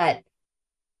think that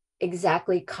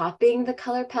exactly copying the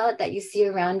color palette that you see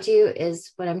around you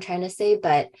is what I'm trying to say,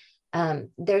 but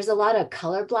there's a lot of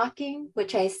color blocking,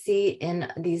 which I see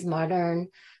in these modern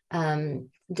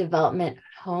development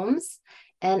homes.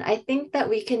 And I think that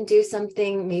we can do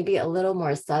something maybe a little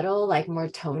more subtle, like more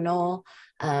tonal,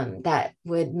 that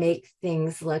would make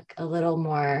things look a little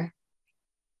more,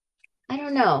 I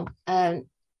don't know,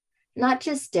 not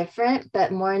just different,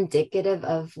 but more indicative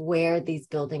of where these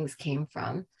buildings came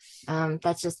from.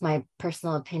 That's just my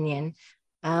personal opinion.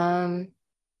 I'm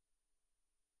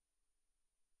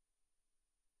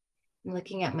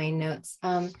looking at my notes.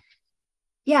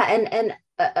 Yeah, and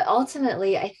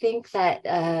ultimately, I think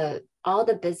that all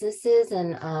the businesses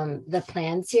and the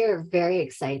plans here are very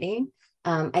exciting.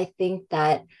 I think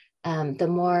that the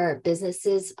more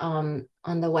businesses on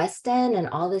the West End and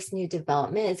all this new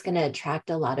development is going to attract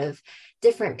a lot of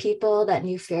different people. That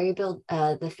new ferry build,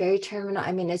 the ferry terminal.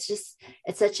 I mean, it's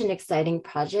such an exciting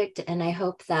project, and I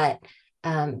hope that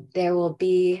there will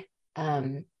be,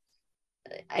 I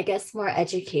guess, more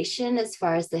education as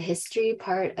far as the history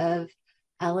part of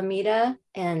Alameda,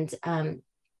 and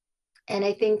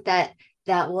I think that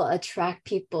will attract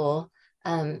people,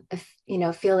 you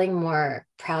know, feeling more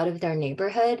proud of their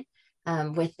neighborhood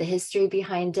with the history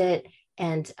behind it,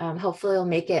 and hopefully it'll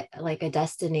make it like a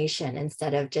destination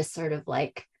instead of just sort of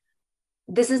like,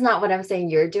 this is not what I'm saying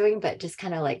you're doing, but just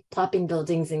kind of like plopping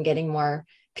buildings and getting more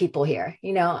people here.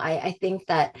 You know, I think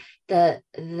that the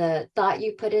thought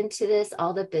you put into this,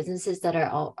 all the businesses that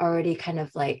are already kind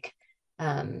of like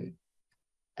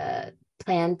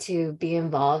plan to be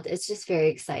involved, it's just very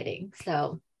exciting.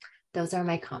 So those are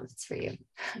my comments for you.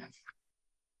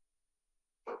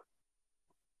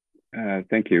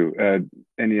 Thank you.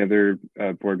 Any other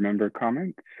board member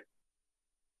comments?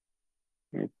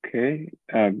 Okay.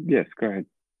 Yes, go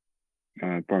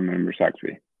ahead. Board member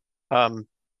Saxby.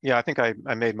 Yeah, I think I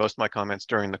made most of my comments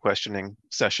during the questioning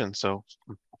session, so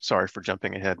I'm sorry for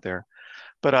jumping ahead there.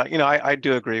 But I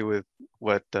do agree with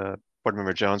what Board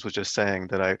Member Jones was just saying,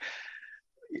 that a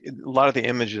lot of the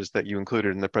images that you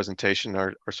included in the presentation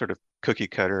are sort of cookie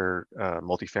cutter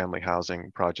multifamily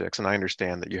housing projects. And I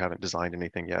understand that you haven't designed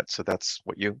anything yet, so that's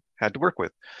what you had to work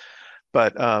with.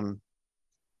 But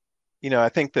I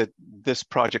think that this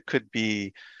project could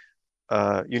be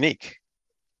unique,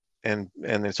 and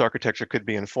its architecture could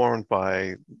be informed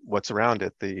by what's around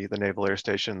it, the Naval Air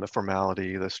Station, the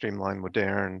formality, the streamlined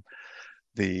modern,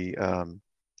 the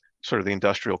sort of the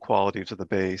industrial qualities of the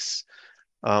base.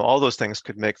 All those things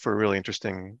could make for a really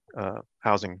interesting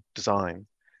housing design.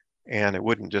 And it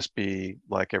wouldn't just be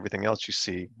like everything else you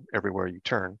see everywhere you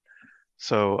turn.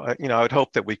 So, I would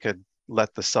hope that we could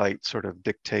let the site sort of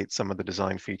dictate some of the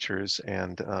design features.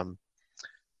 And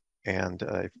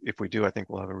if we do, I think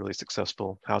we'll have a really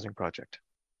successful housing project.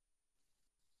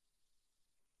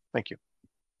 Thank you.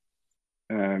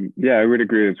 Yeah, I would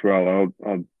agree as well.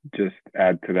 I'll just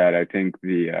add to that. I think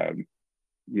the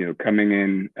coming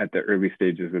in at the early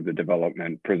stages of the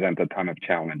development present a ton of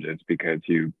challenges, because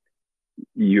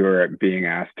you're being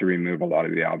asked to remove a lot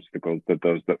of the obstacles that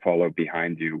those that follow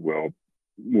behind you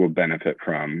will benefit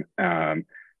from. And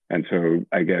so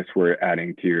I guess we're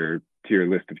adding to your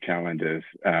list of challenges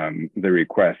the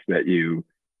request that you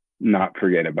not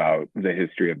forget about the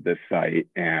history of this site,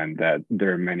 and that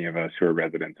there are many of us who are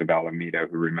residents of Alameda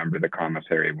who remember the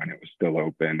commissary when it was still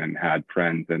open, and had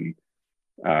friends and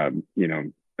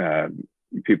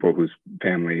people whose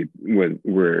family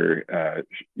were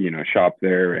shopped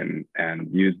there and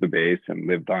used the base and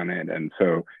lived on it. And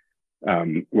so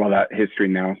while that history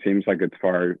now seems like it's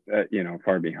far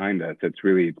behind us, it's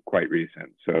really quite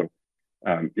recent. So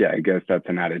I guess that's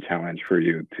an added challenge for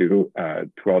you to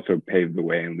also pave the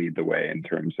way and lead the way in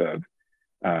terms of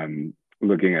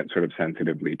looking at sort of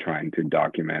sensitively trying to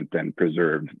document and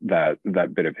preserve that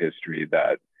bit of history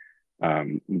that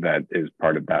is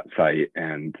part of that site,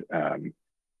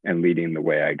 and leading the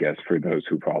way, I guess, for those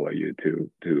who follow you to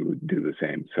do the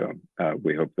same. So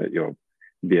we hope that you'll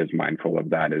be as mindful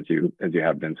of that as you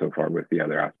have been so far with the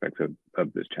other aspects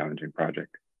of this challenging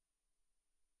project.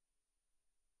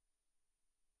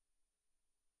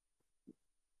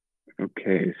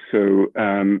 Okay, so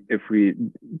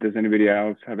does anybody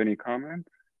else have any comments?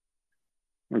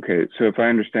 Okay, so if I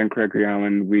understand correctly,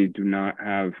 Alan, we do not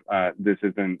have, this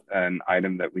isn't an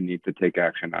item that we need to take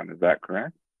action on, is that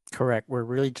correct? Correct. We're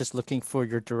really just looking for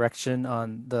your direction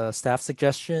on the staff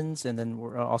suggestions. And then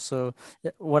we're also,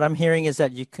 what I'm hearing is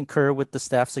that you concur with the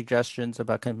staff suggestions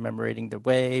about commemorating the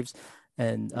waves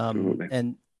and,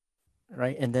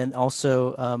 right. And then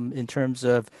also in terms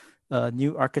of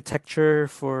new architecture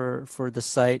for the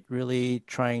site, really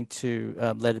trying to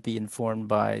let it be informed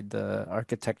by the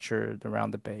architecture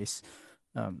around the base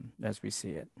as we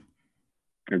see it.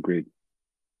 Agreed.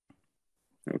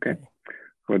 Okay.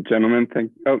 Well, gentlemen,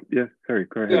 yes, sorry,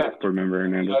 go ahead, yeah, Board Member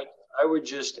Hernandez. I would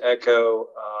just echo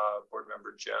Board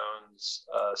Member Jones'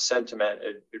 sentiment.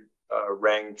 It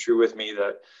rang true with me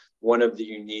that one of the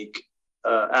unique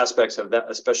aspects of that,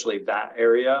 especially that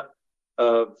area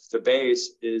of the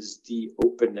base, is the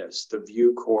openness, the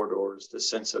view corridors, the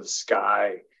sense of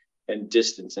sky and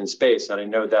distance and space. And I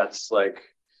know that's like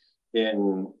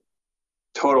in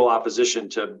total opposition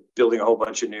to building a whole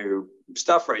bunch of new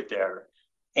stuff right there.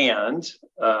 And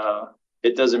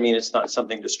it doesn't mean it's not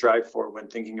something to strive for when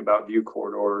thinking about view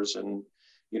corridors and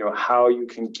how you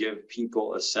can give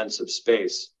people a sense of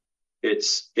space.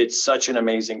 It's such an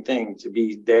amazing thing to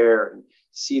be there and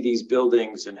see these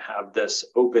buildings and have this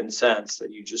open sense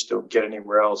that you just don't get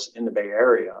anywhere else in the Bay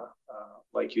Area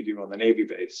like you do on the Navy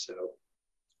base. So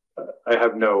I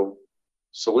have no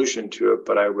solution to it,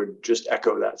 but I would just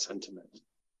echo that sentiment.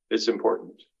 It's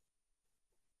important.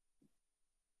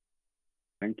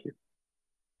 Thank you.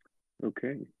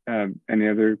 Okay. Any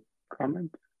other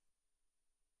comments?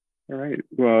 All right.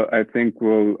 Well, I think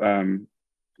we'll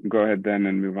go ahead then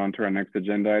and move on to our next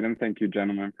agenda item. Thank you,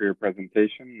 gentlemen, for your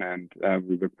presentation, and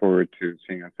we look forward to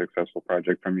seeing a successful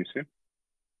project from you soon.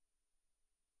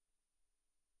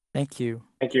 Thank you.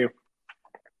 Thank you.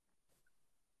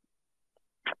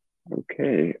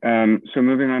 Okay, so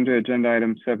moving on to agenda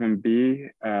item 7B,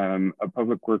 a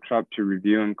public workshop to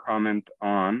review and comment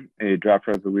on a draft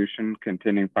resolution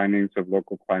containing findings of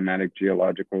local climatic,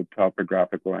 geological,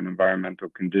 topographical, and environmental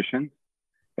conditions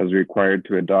as required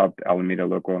to adopt Alameda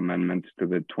local amendments to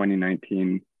the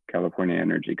 2019 California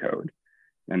Energy Code.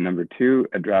 And number 2,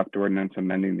 a draft ordinance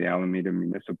amending the Alameda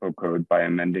Municipal Code by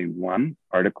amending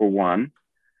Article 1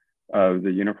 of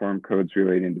the Uniform Codes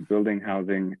Relating to Building,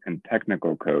 Housing, and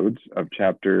Technical Codes of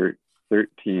Chapter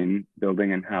 13,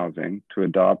 Building and Housing, to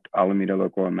adopt Alameda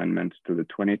local amendments to the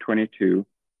 2022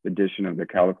 addition of the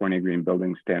California Green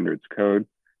Building Standards Code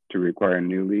to require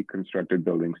newly constructed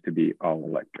buildings to be all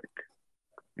electric.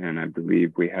 And I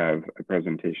believe we have a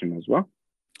presentation as well.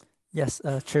 Yes,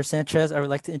 Chair Sanchez, I would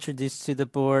like to introduce to the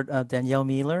board Danielle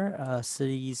Mueller,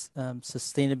 City's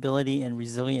Sustainability and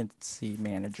Resiliency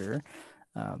Manager.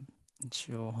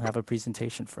 She'll have a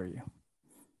presentation for you.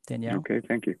 Danielle. Okay,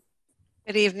 thank you.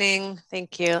 Good evening.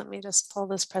 Thank you. Let me just pull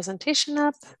this presentation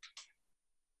up.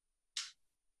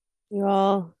 You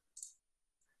all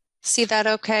see that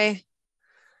okay?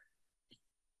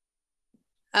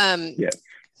 Yes.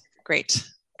 Great.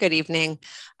 Good evening.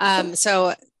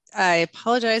 So I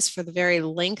apologize for the very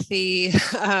lengthy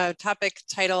topic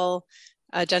title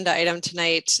agenda item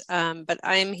tonight, but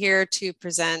I'm here to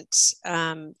present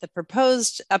the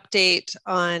proposed update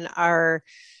on our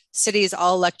city's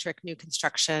all-electric new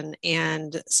construction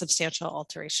and substantial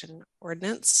alteration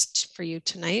ordinance for you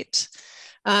tonight.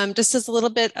 Just as a little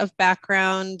bit of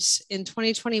background, in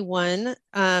 2021,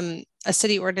 a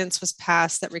city ordinance was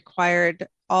passed that required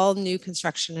all new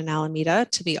construction in Alameda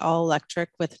to be all electric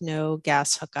with no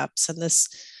gas hookups. And this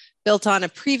built on a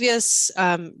previous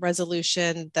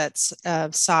resolution that's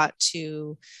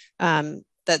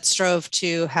that strove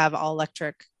to have all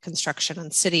electric construction on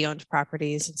city-owned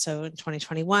properties. And so in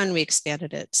 2021, we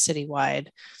expanded it citywide.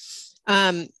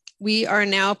 We are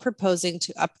now proposing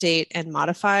to update and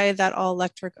modify that all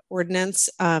electric ordinance.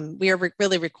 We are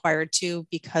really required to,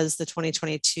 because the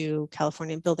 2022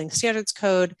 California Building Standards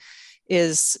Code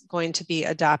is going to be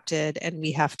adopted, and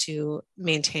we have to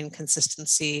maintain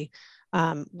consistency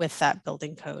with that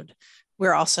building code.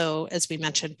 We're also, as we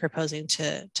mentioned, proposing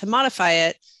to modify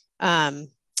it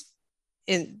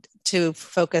to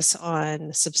focus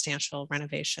on substantial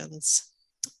renovations.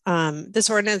 This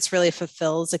ordinance really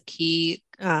fulfills a key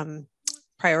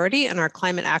priority in our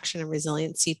climate action and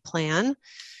resiliency plan,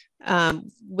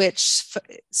 which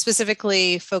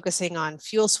specifically focusing on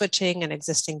fuel switching in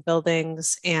existing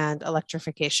buildings and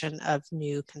electrification of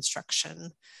new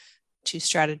construction, 2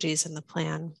 strategies in the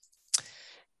plan.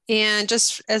 And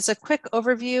just as a quick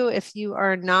overview, if you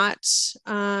are not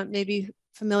maybe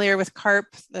familiar with CARP,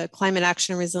 the Climate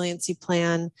Action and Resiliency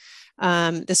Plan,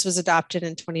 this was adopted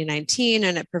in 2019,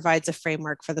 and it provides a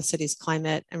framework for the city's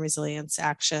climate and resilience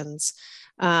actions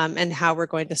and how we're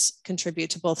going to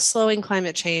contribute to both slowing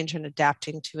climate change and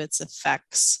adapting to its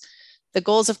effects. The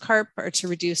goals of CARP are to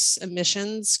reduce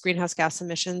emissions, greenhouse gas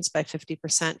emissions, by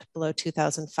 50% below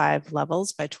 2005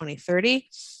 levels by 2030,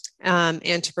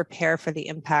 and to prepare for the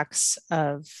impacts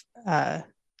of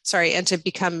and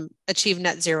to achieve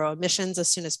net zero emissions as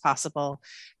soon as possible,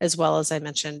 as well as I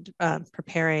mentioned,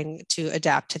 preparing to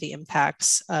adapt to the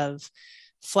impacts of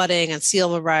flooding and sea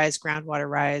level rise, groundwater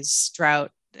rise,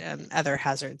 drought, and other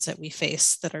hazards that we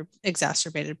face that are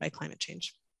exacerbated by climate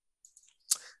change.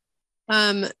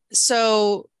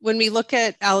 So when we look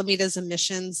at Alameda's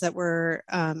emissions that were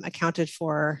accounted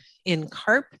for in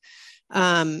CARP,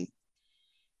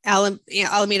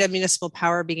 Alameda Municipal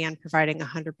Power began providing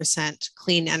 100%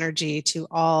 clean energy to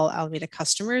all Alameda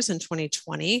customers in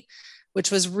 2020, which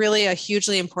was really a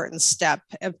hugely important step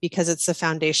because it's the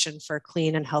foundation for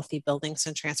clean and healthy buildings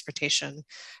and transportation.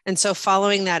 And so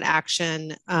following that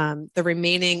action, the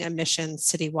remaining emissions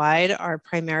citywide are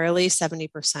primarily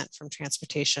 70% from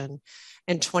transportation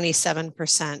and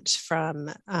 27% from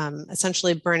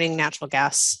essentially burning natural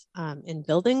gas in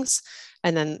buildings.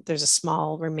 And then there's a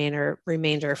small remainder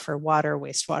for water,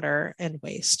 wastewater, and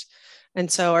waste.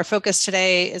 And so our focus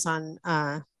today is on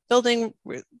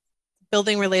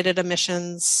building-related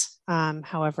emissions.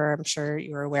 However, I'm sure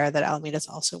you're aware that Alameda is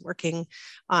also working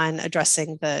on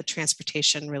addressing the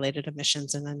transportation-related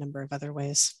emissions in a number of other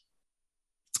ways.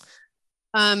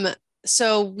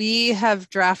 So we have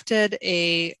drafted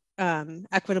a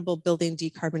equitable building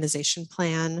decarbonization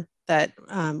plan that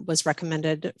was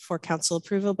recommended for council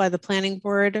approval by the planning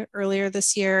board earlier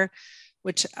this year,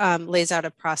 which lays out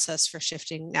a process for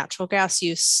shifting natural gas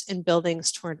use in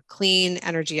buildings toward clean,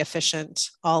 energy efficient,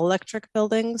 all electric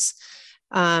buildings,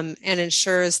 and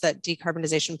ensures that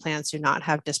decarbonization plans do not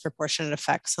have disproportionate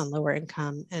effects on lower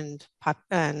income and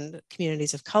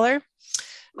communities of color.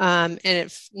 And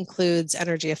it includes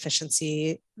energy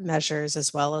efficiency measures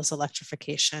as well as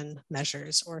electrification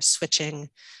measures or switching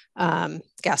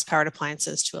gas-powered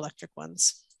appliances to electric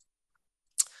ones.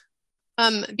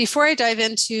 Before I dive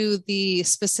into the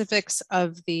specifics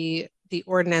of the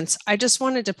ordinance, I just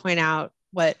wanted to point out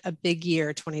what a big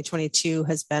year 2022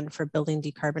 has been for building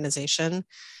decarbonization.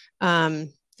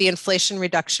 The Inflation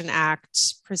Reduction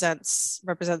Act represents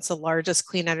the largest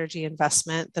clean energy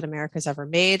investment that America's ever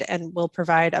made and will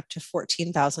provide up to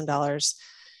 $14,000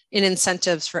 in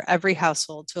incentives for every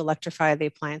household to electrify the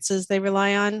appliances they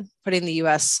rely on, putting the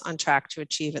US on track to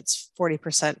achieve its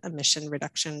 40% emission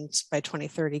reductions by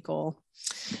 2030 goal.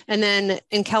 And then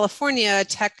in California,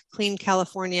 Tech Clean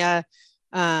California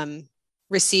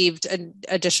received an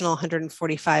additional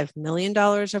 $145 million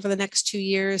over the next 2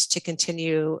 years to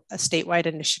continue a statewide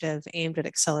initiative aimed at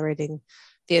accelerating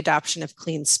the adoption of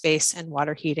clean space and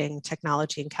water heating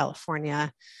technology in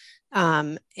California.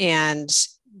 And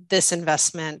this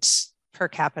investment per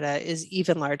capita is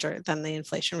even larger than the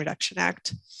Inflation Reduction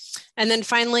Act. And then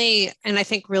finally, and I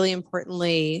think really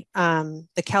importantly,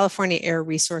 the California Air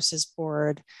Resources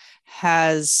Board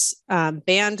has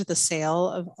banned the sale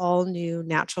of all new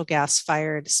natural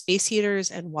gas-fired space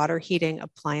heaters and water heating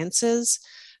appliances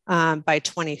by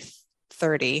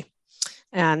 2030.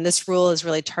 And this rule is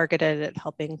really targeted at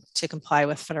helping to comply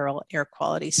with federal air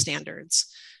quality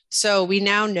standards. So we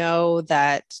now know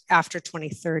that after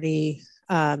 2030,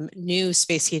 new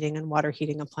space heating and water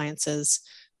heating appliances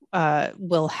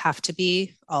will have to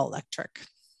be all electric.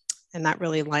 And that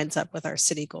really lines up with our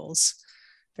city goals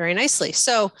very nicely.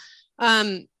 So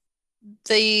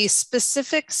the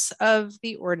specifics of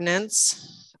the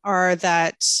ordinance are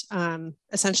that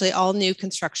essentially all new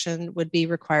construction would be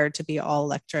required to be all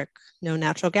electric, no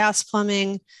natural gas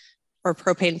plumbing or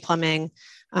propane plumbing,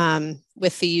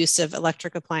 with the use of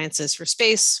electric appliances for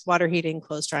space, water heating,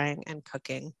 clothes drying, and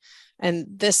cooking. And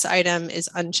this item is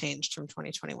unchanged from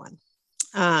 2021.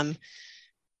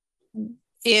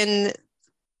 In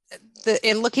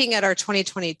looking at our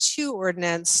 2022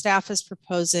 ordinance, staff is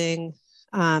proposing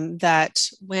that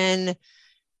when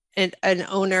an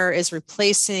owner is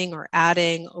replacing or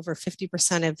adding over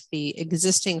 50% of the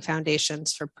existing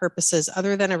foundations for purposes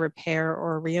other than a repair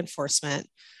or a reinforcement,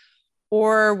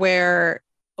 or where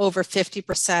over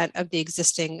 50% of the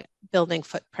existing building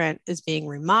footprint is being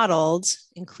remodeled,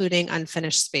 including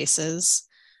unfinished spaces,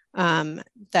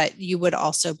 that you would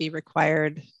also be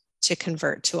required to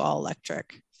convert to all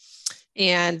electric.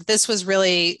 And this was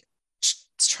really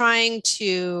trying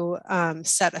to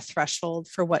set a threshold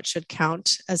for what should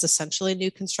count as essentially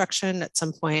new construction. At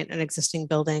some point, an existing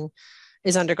building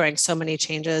is undergoing so many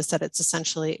changes that it's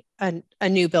essentially a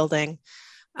new building.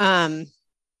 And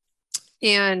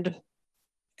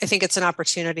I think it's an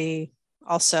opportunity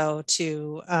also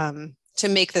to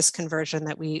make this conversion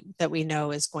that we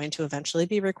know is going to eventually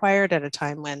be required at a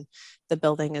time when the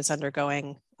building is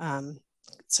undergoing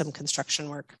some construction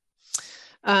work.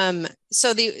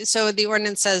 So the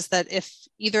ordinance says that if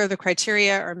either of the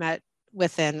criteria are met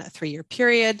within a 3-year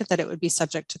period, that it would be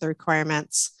subject to the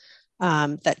requirements,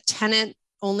 that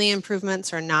tenant-only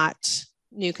improvements are not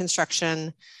new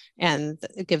construction, and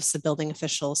it gives the building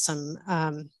official some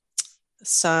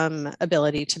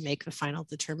ability to make the final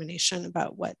determination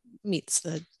about what meets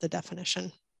the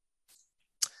definition.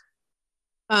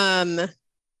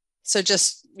 So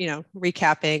just,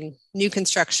 recapping, new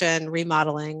construction,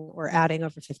 remodeling, or adding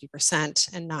over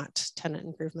 50% and not tenant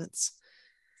improvements.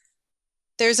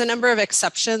 There's a number of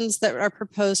exceptions that are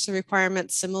proposed to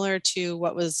requirements similar to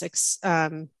what was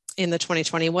in the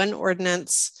 2021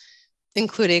 ordinance,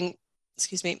 including,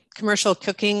 commercial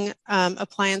cooking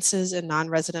appliances in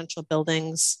non-residential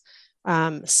buildings,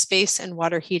 space and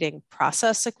water heating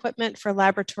process equipment for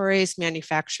laboratories,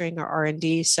 manufacturing, or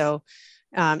R&D. So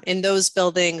in those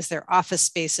buildings, their office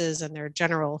spaces and their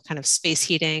general kind of space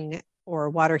heating or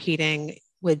water heating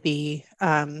would be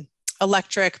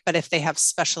electric, but if they have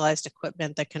specialized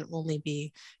equipment that can only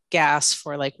be gas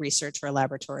for like research or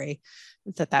laboratory,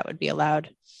 that would be allowed.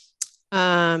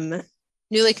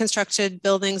 Newly constructed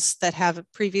buildings that have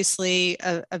previously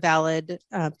a valid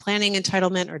planning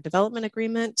entitlement or development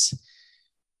agreement.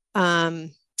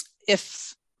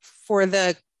 If for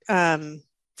the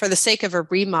sake of a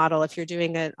remodel, if you're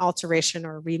doing an alteration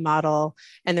or a remodel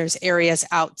and there's areas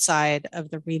outside of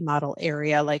the remodel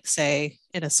area, like say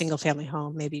in a single family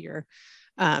home, maybe you're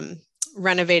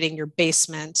renovating your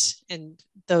basement, and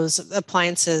those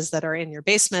appliances that are in your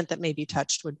basement that may be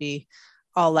touched would be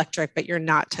all electric, but you're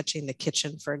not touching the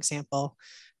kitchen, for example,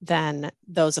 then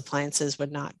those appliances would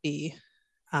not be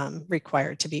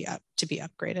required to be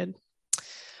upgraded.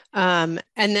 And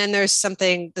then there's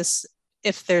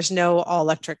if there's no all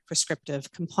electric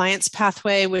prescriptive compliance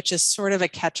pathway, which is sort of a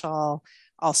catch-all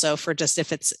also for just if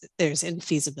there's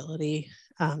infeasibility,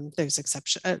 there's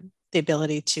the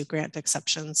ability to grant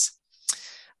exceptions.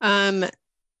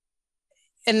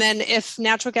 And then if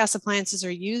natural gas appliances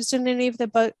are used in any of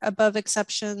the above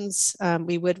exceptions,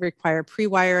 we would require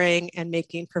pre-wiring and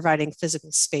providing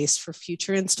physical space for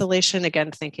future installation.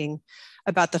 Again, thinking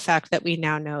about the fact that we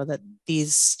now know that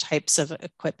these types of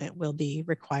equipment will be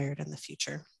required in the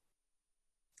future.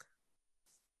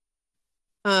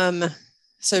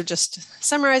 So just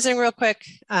summarizing real quick,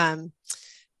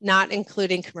 not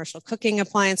including commercial cooking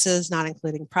appliances, not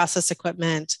including process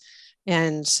equipment,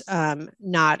 and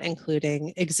not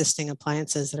including existing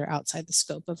appliances that are outside the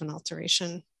scope of an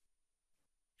alteration.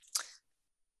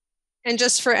 And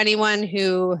just for anyone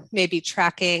who may be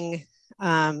tracking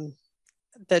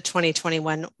the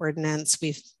 2021 ordinance,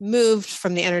 we've moved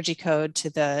from the Energy Code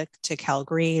to Cal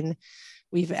Green.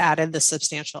 We've added the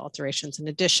substantial alterations and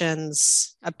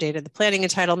additions, updated the planning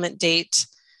entitlement date.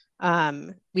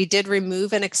 We did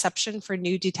remove an exception for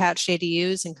new detached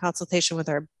ADUs in consultation with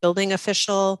our building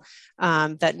official,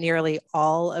 that nearly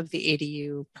all of the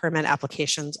ADU permit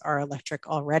applications are electric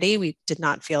already. We did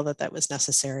not feel that that was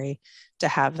necessary to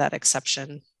have that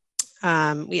exception.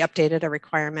 We updated a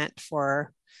requirement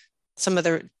for some of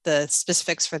the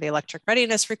specifics for the electric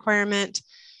readiness requirement,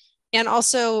 and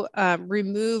also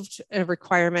removed a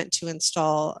requirement to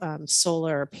install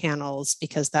solar panels,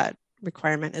 because that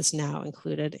requirement is now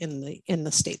included in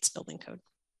the state's building code.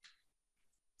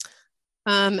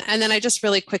 And then I just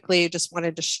really quickly just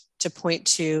wanted to point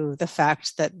to the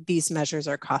fact that these measures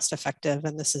are cost effective.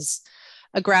 And this is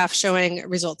a graph showing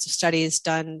results of studies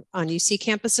done on UC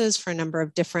campuses for a number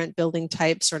of different building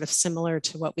types, sort of similar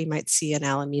to what we might see in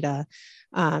Alameda,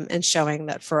 and showing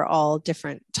that for all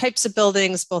different types of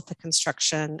buildings, both the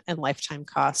construction and lifetime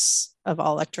costs of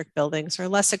all electric buildings are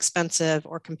less expensive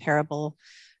or comparable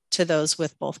to those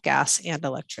with both gas and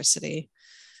electricity.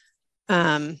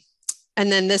 And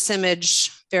then this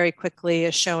image very quickly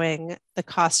is showing the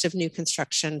cost of new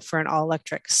construction for an all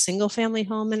electric single family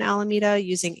home in Alameda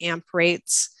using AMP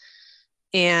rates.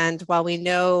 And while we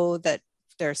know that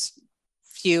there's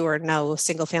few or no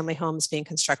single family homes being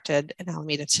constructed in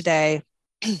Alameda today,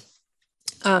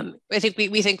 I think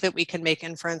we think that we can make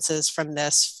inferences from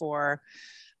this for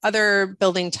other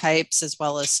building types, as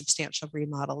well as substantial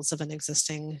remodels of an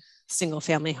existing single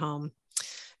family home.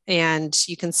 And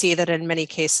you can see that in many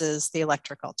cases, the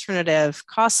electric alternative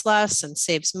costs less and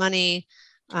saves money.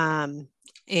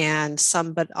 And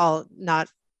some, but all not,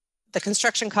 the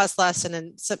construction costs less. And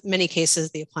in many cases,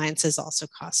 the appliances also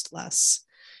cost less.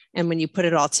 And when you put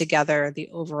it all together, the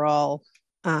overall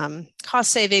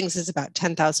cost savings is about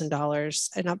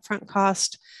 $10,000 in upfront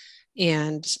cost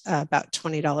and about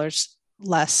 $20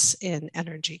 less in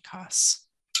energy costs.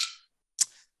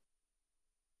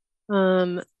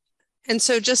 And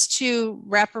so just to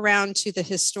wrap around to the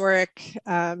historic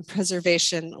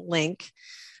preservation link,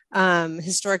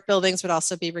 historic buildings would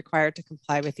also be required to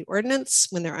comply with the ordinance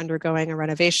when they're undergoing a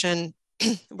renovation.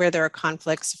 Where there are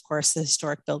conflicts, of course, the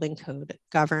historic building code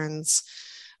governs.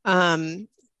 And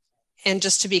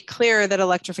just to be clear, that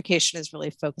electrification is really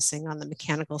focusing on the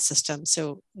mechanical system.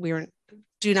 So we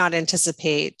do not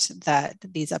anticipate that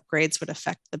these upgrades would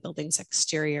affect the building's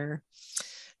exterior.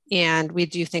 And we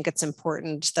do think it's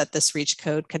important that this REACH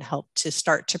code can help to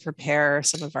start to prepare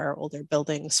some of our older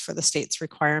buildings for the state's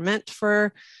requirement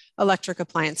for electric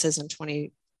appliances in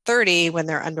 2030 when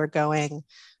they're undergoing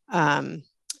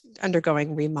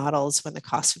remodels, when the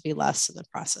cost would be less and the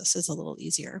process is a little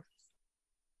easier.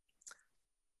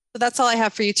 So that's all I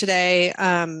have for you today.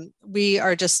 We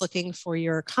are just looking for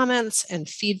your comments and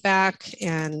feedback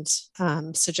and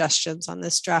suggestions on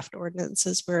this draft ordinance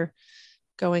as we're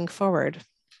going forward.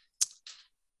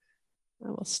 I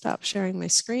will stop sharing my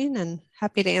screen and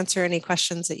happy to answer any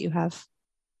questions that you have.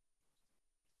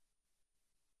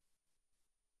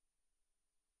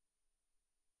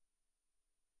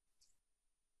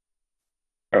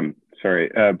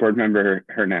 Sorry, Board Member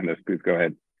Hernandez, please go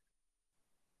ahead.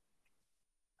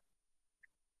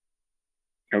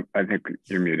 Oh, I think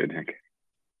you're muted, Hank.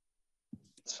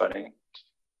 It's funny.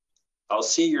 I'll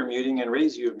see you're muting and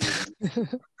raise you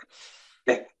muting.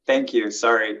 Thank you.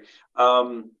 Sorry.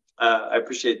 I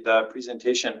appreciate the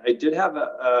presentation. I did have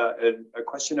a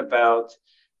question about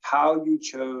how you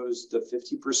chose the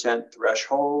 50%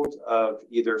 threshold of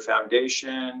either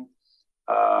foundation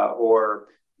or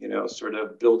sort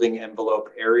of building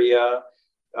envelope area.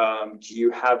 Do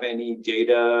you have any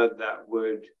data that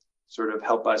would sort of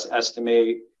help us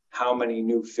estimate how many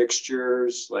new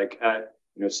fixtures, like at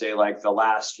say like the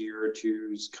last year or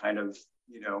two's kind of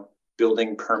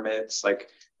building permits, like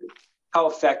how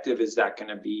effective is that going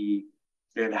to be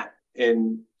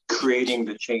in creating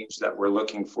the change that we're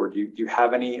looking for? Do you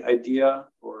have any idea,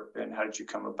 and how did you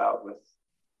come about with?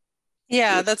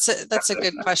 Yeah, that's a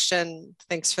good question.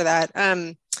 Thanks for that.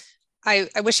 I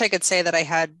wish I could say that I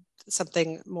had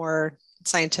something more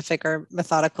scientific or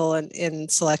methodical in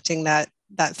selecting that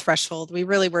threshold. We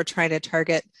really were trying to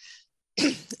target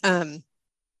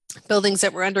buildings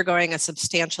that were undergoing a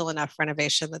substantial enough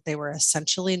renovation that they were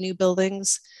essentially new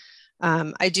buildings.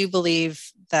 I do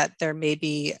believe that there may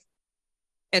be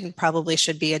and probably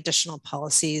should be additional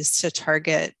policies to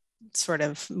target sort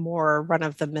of more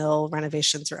run-of-the-mill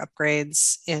renovations or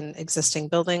upgrades in existing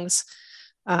buildings.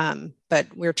 But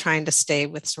we're trying to stay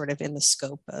with sort of in the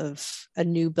scope of a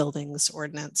new buildings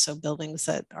ordinance, so buildings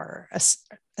that are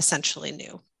essentially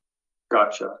new.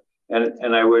 Gotcha.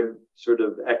 And I would sort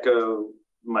of echo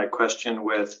my question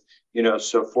with,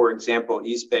 so for example,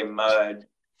 East Bay Mud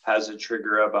has a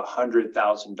trigger of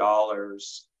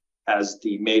 $100,000 as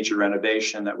the major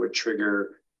renovation that would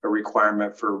trigger a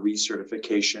requirement for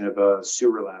recertification of a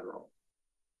sewer lateral,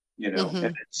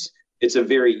 and it's a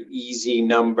very easy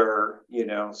number,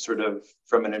 sort of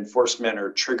from an enforcement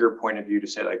or trigger point of view to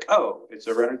say like, oh, it's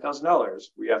over $100,000.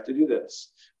 We have to do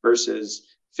this versus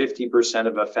 50%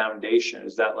 of a foundation.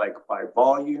 Is that like by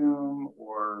volume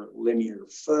or linear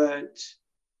foot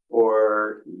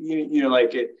or,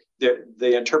 like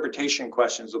the interpretation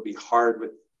questions will be hard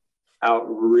without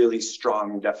really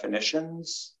strong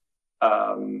definitions.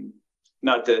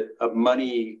 Not that a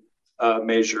money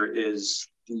measure is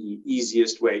the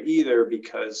easiest way either,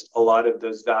 because a lot of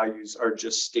those values are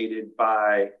just stated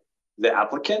by the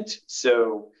applicant.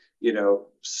 So,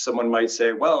 someone might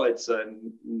say, well, it's a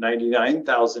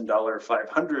 $99,000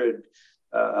 500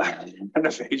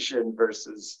 renovation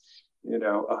versus,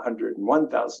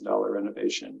 $101,000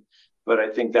 renovation. But I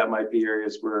think that might be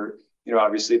areas where,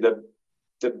 obviously the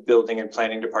building and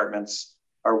planning departments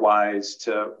are wise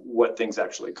to what things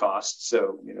actually cost.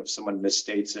 So, if someone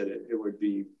misstates it, it would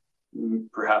be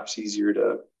perhaps easier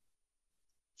to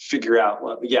figure out,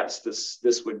 well, yes,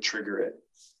 this would trigger it.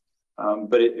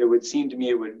 But it would seem to me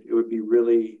it would be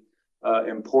really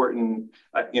important.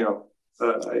 I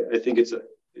think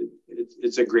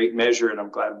it's a great measure, and I'm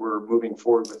glad we're moving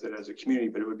forward with it as a community.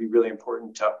 But it would be really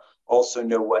important to also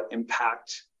know what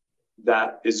impact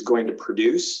that is going to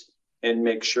produce and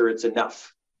make sure it's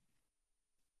enough.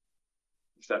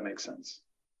 If that makes sense.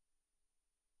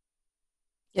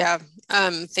 Yeah.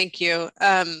 Thank you.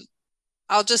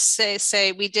 I'll just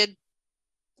say we did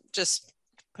just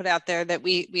put out there that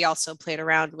we also played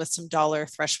around with some dollar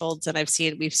thresholds, and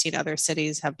we've seen other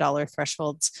cities have dollar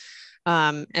thresholds.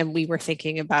 And we were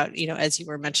thinking about, as you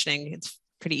were mentioning, it's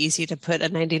pretty easy to put a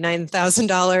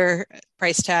 $99,000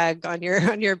 price tag on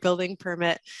your building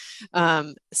permit.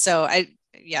 So I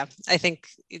think,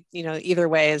 either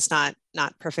way is not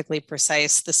perfectly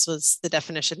precise. This was the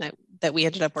definition that we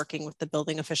ended up working with the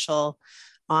building official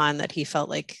on, that he felt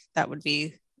like that would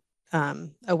be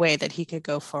a way that he could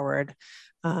go forward.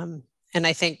 And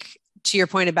I think to your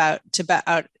point about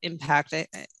impact, I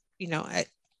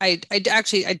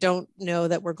don't know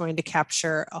that we're going to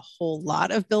capture a whole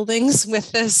lot of buildings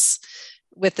with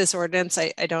this ordinance.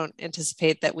 I don't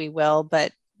anticipate that we will,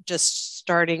 but just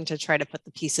starting to try to put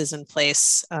the pieces in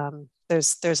place.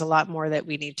 There's a lot more that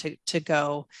we need to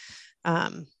go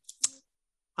on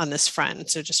this front.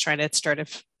 So just trying to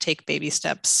take baby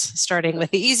steps, starting with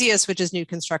the easiest, which is new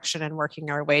construction, and working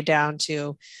our way down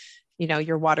to,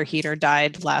 your water heater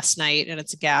died last night and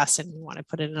it's a gas and you want to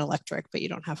put it in electric, but you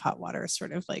don't have hot water. It's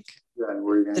sort of like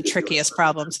the trickiest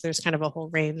problem. So there's kind of a whole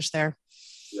range there.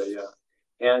 Yeah.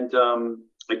 And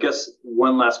I guess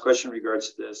one last question in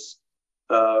regards to this.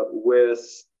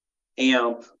 With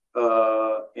AMP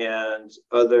and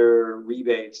other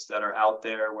rebates that are out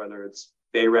there, whether it's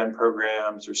BayREN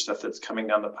programs or stuff that's coming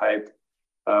down the pipe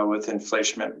with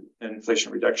Inflation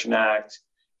Reduction Act,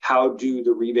 how do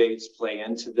the rebates play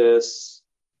into this?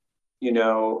 As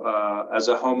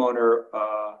a homeowner,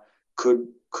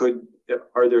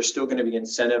 are there still going to be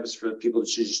incentives for people to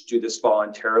just do this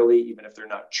voluntarily, even if they're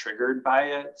not triggered by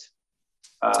it?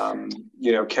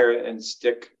 Carrot and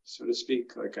stick, so to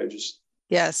speak.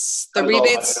 Yes, the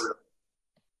rebates.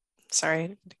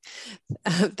 Sorry,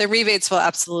 the rebates will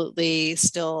absolutely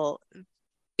still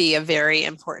be a very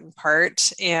important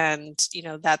part, and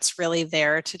that's really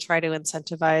there to try to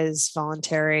incentivize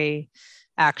voluntary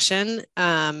action,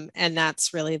 and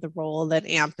that's really the role that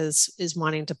AMP is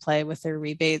wanting to play with their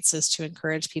rebates, is to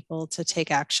encourage people to take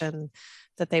action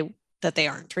that they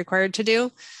aren't required to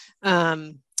do.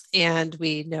 And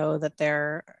we know that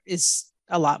there is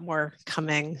a lot more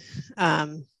coming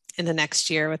in the next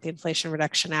year with the Inflation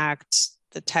Reduction Act,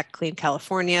 the Tech Clean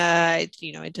California.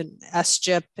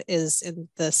 SGIP is in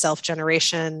the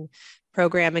self-generation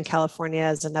program in California,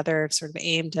 is another sort of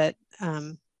aimed at.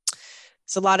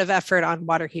 It's a lot of effort on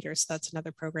water heaters. That's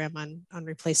another program on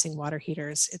replacing water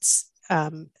heaters. It's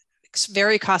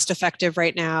very cost effective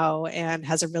right now and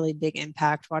has a really big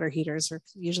impact. Water heaters are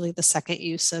usually the second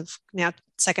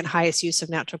highest use of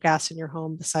natural gas in your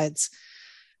home besides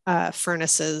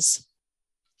furnaces.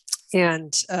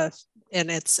 And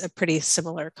it's a pretty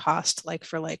similar cost, like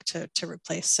for like, to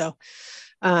replace. So,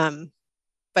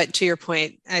 but to your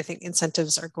point, I think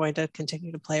incentives are going to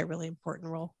continue to play a really important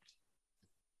role.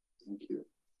 Thank you.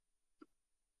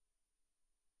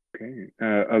 Okay,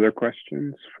 other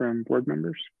questions from board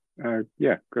members?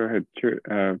 Yeah, go ahead,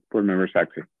 Board Member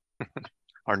Saxe.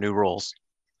 Our new roles.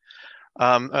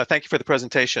 Thank you for the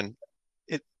presentation.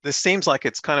 This seems like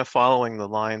it's kind of following the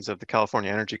lines of the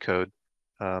California Energy Code,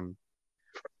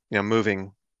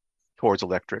 moving towards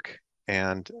electric.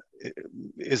 And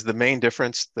is the main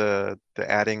difference the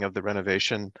adding of the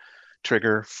renovation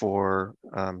trigger for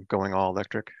going all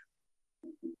electric?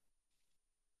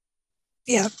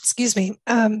 Yeah, excuse me.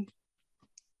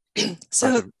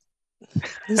 So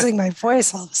losing my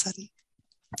voice all of a sudden.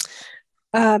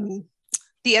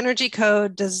 The Energy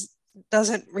Code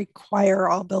doesn't require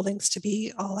all buildings to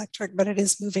be all electric, but it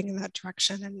is moving in that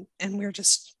direction, and we're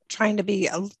just trying to be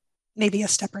maybe a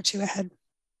step or two ahead.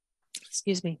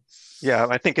 Excuse me. Yeah,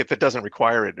 I think if it doesn't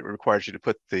require it, it requires you to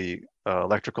put the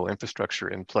electrical infrastructure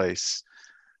in place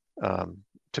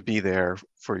to be there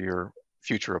for your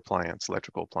future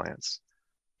electrical appliance.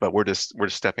 But we're just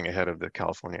stepping ahead of the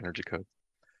California Energy Code.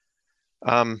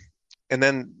 And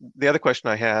then the other question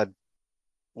I had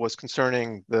was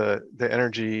concerning the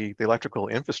electrical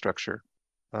infrastructure.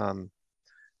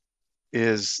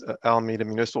 Is Alameda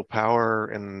Municipal Power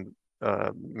and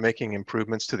making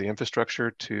improvements to the infrastructure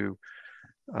to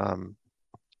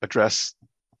address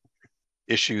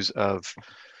issues of,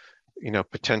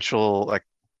 potential like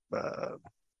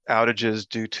outages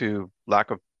due to lack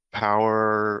of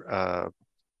power,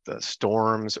 the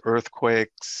storms,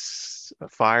 earthquakes,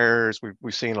 fires?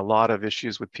 We've seen a lot of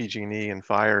issues with PG&E and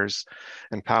fires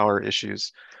and power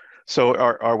issues. So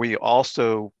are we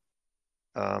also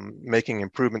making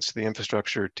improvements to the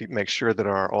infrastructure to make sure that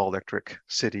our all-electric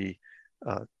city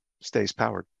stays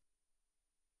powered?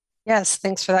 Yes,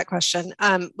 thanks for that question.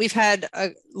 We've had a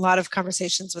lot of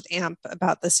conversations with AMP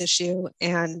about this issue,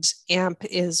 and AMP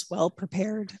is well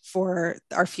prepared for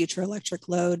our future electric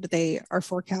load. They are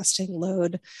forecasting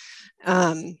load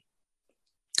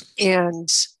and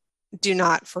do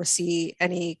not foresee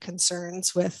any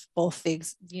concerns with both the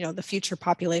future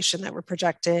population that we're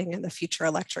projecting and the future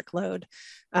electric load.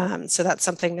 So that's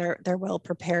something they're well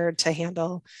prepared to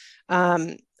handle.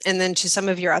 And then to some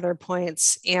of your other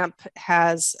points, AMP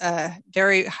has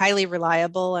very highly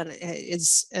reliable and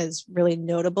is really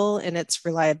notable in its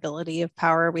reliability of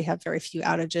power. We have very few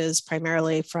outages,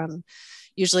 primarily from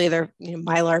usually either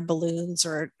Mylar balloons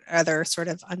or other sort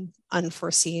of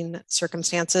unforeseen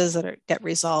circumstances that get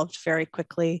resolved very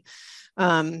quickly.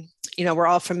 We're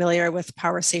all familiar with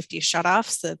power safety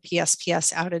shutoffs, the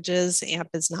PSPS outages. AMP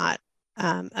is not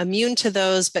immune to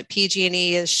those, but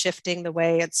PG&E is shifting the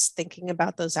way it's thinking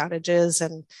about those outages.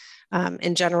 And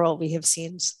in general, we have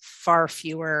seen far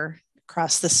fewer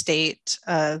across the state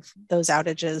of those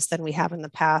outages than we have in the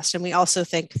past. And we also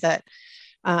think that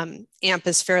AMP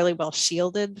is fairly well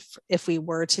shielded if we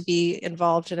were to be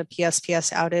involved in a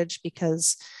PSPS outage,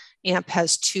 because AMP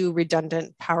has two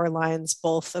redundant power lines,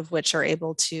 both of which are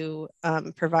able to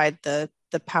provide the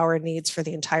power needs for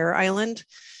the entire island.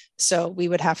 So we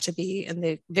would have to be in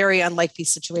the very unlikely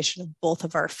situation of both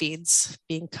of our feeds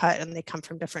being cut, and they come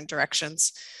from different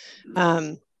directions.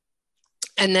 And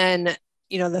then,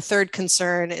 the third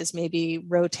concern is maybe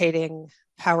rotating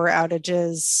power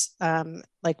outages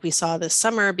like we saw this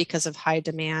summer because of high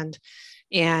demand.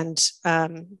 And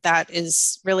that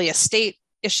is really a state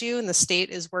issue, and the state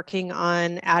is working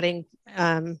on adding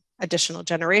additional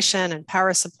generation and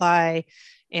power supply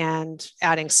and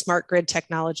adding smart grid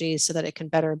technology so that it can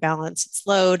better balance its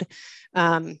load.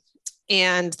 And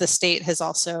the state has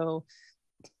also,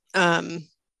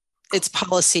 its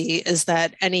policy is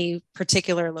that any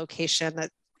particular location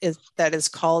that is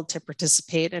called to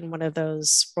participate in one of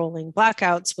those rolling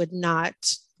blackouts would not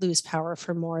lose power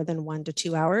for more than 1 to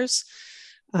 2 hours.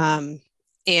 And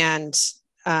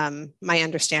my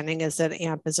understanding is that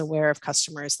AMP is aware of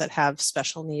customers that have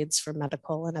special needs for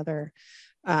medical and other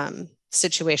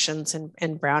situations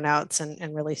and brownouts,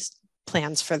 and really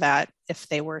plans for that if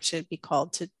they were to be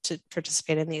called to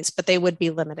participate in these, but they would be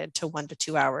limited to 1 to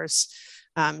 2 hours,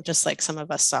 just like some of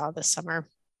us saw this summer.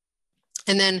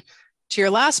 And then to your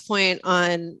last point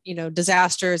on,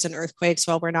 disasters and earthquakes,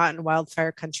 while we're not in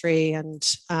wildfire country, and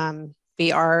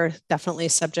we are definitely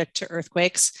subject to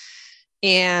earthquakes,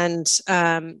 and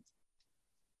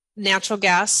natural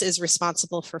gas is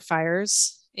responsible for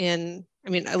fires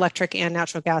electric and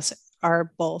natural gas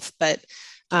are both, but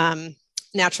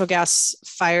natural gas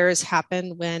fires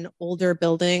happen when older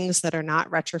buildings that are not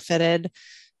retrofitted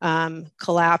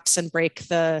collapse and break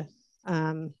the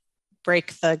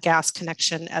break the gas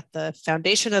connection at the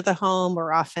foundation of the home,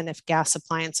 or often if gas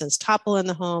appliances topple in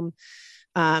the home,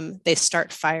 they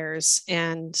start fires.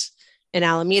 And in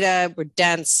Alameda, we're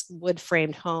dense,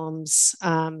 wood-framed homes.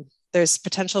 There's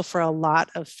potential for a lot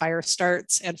of fire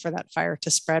starts and for that fire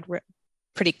to spread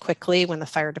pretty quickly when the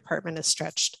fire department is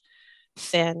stretched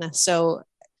thin. So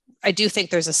I do think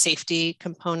there's a safety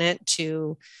component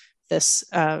to this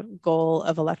goal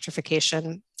of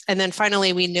electrification. And then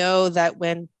finally, we know that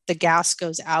when the gas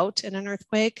goes out in an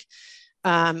earthquake,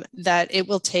 that it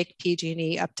will take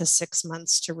PG&E up to 6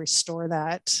 months to restore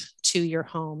that to your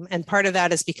home. And part of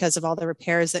that is because of all the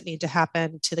repairs that need to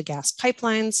happen to the gas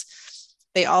pipelines.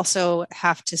 They also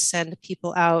have to send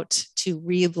people out to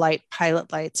relight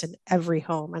pilot lights in every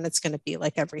home, and it's going to be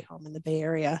like every home in the Bay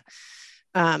Area.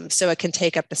 So it can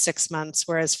take up to 6 months,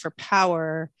 whereas for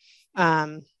power,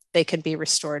 they can be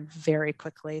restored very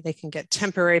quickly. They can get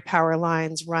temporary power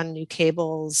lines, run new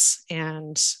cables,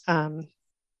 and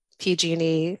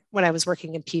PG&E, when I was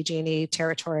working in PG&E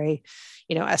territory,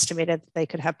 estimated that they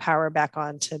could have power back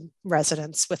on to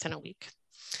residents within a week.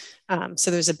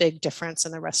 So there's a big difference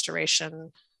in the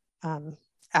restoration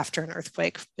after an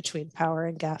earthquake between power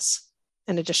and gas,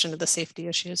 in addition to the safety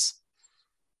issues.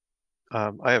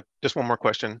 I have just one more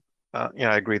question. I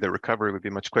agree that recovery would be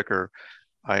much quicker.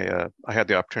 I had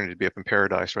the opportunity to be up in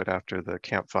Paradise right after the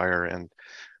Camp Fire, and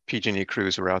PG&E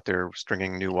crews were out there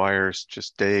stringing new wires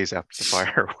just days after the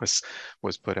fire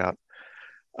was put out.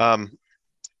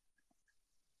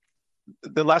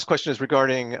 The last question is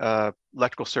regarding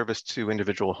electrical service to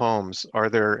individual homes. Are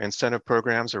there incentive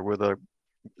programs, or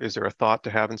is there a thought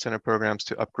to have incentive programs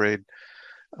to upgrade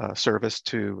service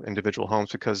to individual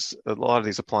homes? Because a lot of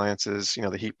these appliances,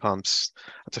 the heat pumps,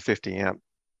 it's a 50 amp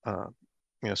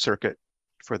circuit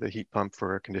for the heat pump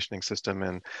for a conditioning system,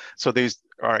 and so these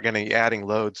are going to be adding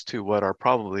loads to what are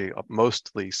probably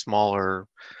mostly smaller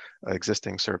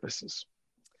existing services.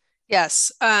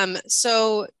 Yes.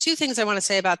 So two things I want to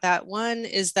say about that. One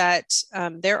is that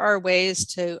there are ways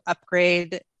to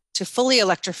upgrade to fully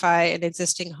electrify an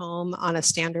existing home on a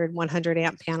standard 100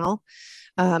 amp panel.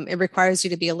 It requires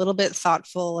you to be a little bit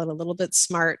thoughtful and a little bit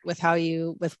smart with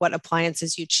with what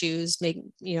appliances you choose,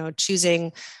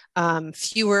 choosing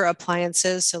fewer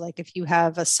appliances. So like if you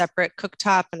have a separate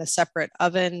cooktop and a separate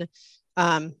oven,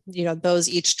 those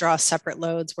each draw separate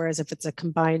loads. Whereas if it's a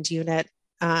combined unit,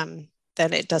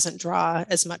 then it doesn't draw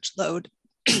as much load.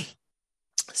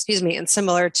 Excuse me. And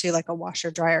similar to like a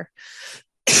washer dryer.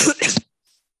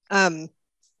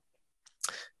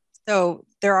 So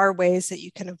there are ways that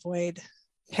you can avoid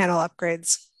panel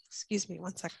upgrades. Excuse me,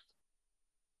 one second.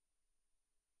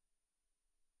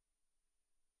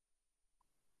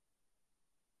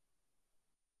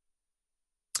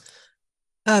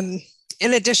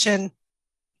 In addition,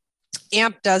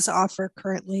 AMP does offer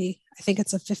currently, I think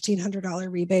it's a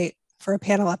 $1,500 rebate for a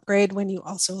panel upgrade when you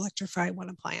also electrify one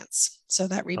appliance. So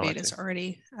that rebate is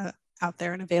already out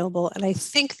there and available. And I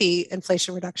think the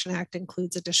Inflation Reduction Act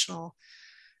includes additional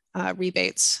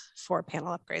rebates for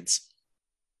panel upgrades.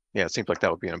 Yeah, it seems like that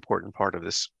would be an important part of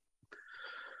this.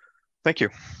 Thank you.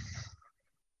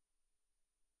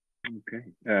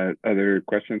 Okay. Other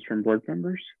questions from board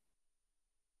members?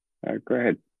 Go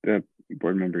ahead,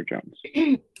 Board Member Jones.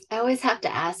 I always have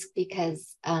to ask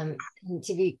because, to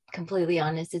be completely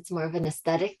honest, it's more of an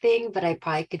aesthetic thing, but I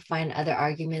probably could find other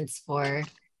arguments for,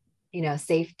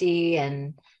 safety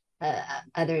and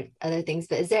other things.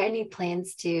 But is there any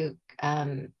plans to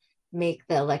make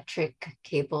the electric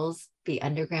cables be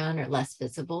underground or less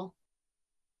visible?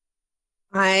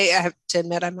 I have to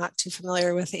admit, I'm not too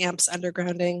familiar with AMP's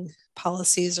undergrounding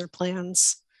policies or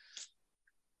plans.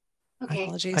 Okay.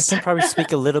 Apologies. I can probably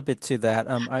speak a little bit to that.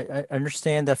 I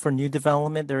understand that for new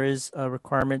development, there is a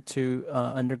requirement to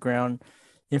underground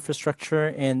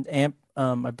infrastructure, and AMP,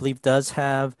 I believe, does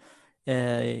have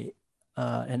an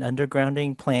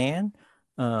undergrounding plan,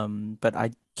 but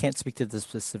I can't speak to the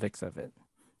specifics of it.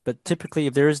 But typically,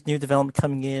 if there is new development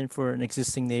coming in for an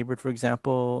existing neighborhood, for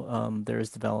example, there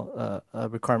is a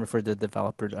requirement for the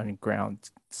developer to underground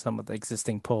some of the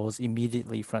existing poles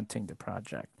immediately fronting the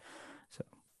project. So.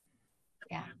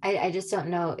 Yeah, I just don't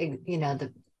know,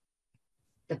 the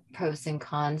pros and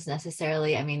cons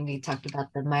necessarily. I mean, we talked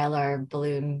about the Mylar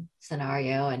balloon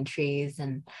scenario and trees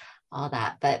and all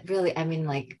that, but really, I mean,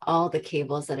 like all the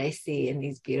cables that I see in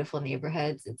these beautiful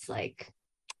neighborhoods, it's like,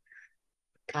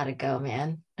 gotta go,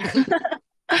 man.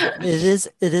 It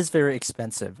is very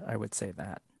expensive, I would say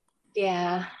that.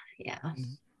 Yeah.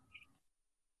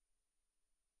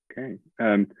 Okay.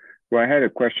 Well, I had a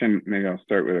question. Maybe I'll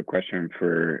start with a question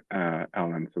for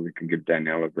Alan, so we can give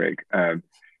Danielle a break.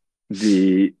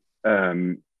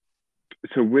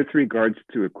 so with regards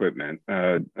to equipment,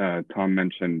 Tom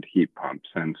mentioned heat pumps.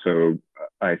 And so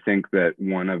I think that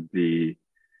one of the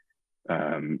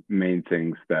main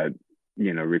things that,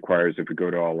 requires if we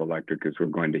go to all electric is we're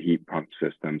going to heat pump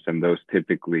systems, and those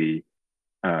typically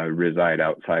reside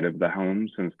outside of the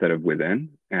homes instead of within.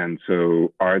 And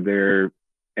so are there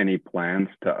any plans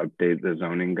to update the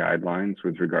zoning guidelines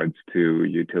with regards to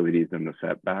utilities and the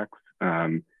setbacks?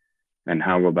 And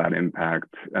how will that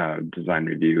impact design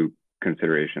review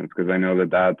considerations? Because I know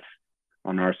that that's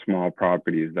on our small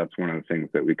properties, that's one of the things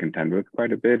that we contend with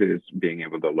quite a bit, is being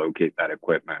able to locate that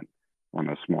equipment on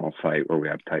a small site where we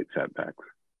have tight setbacks.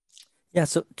 Yeah,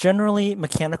 so generally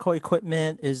mechanical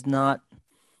equipment is not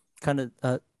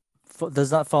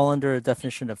does not fall under a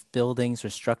definition of buildings or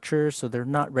structures, so they're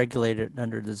not regulated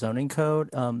under the zoning code.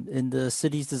 In the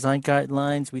city's design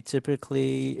guidelines, we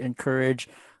typically encourage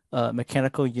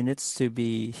mechanical units to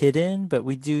be hidden, but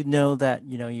we do know that,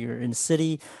 you're in a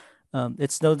city,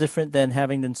 it's no different than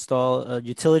having to install a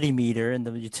utility meter, and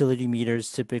the utility meter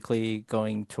is typically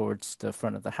going towards the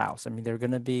front of the house. I mean, they're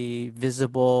going to be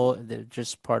visible. They're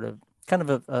just part of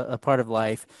a part of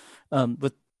life.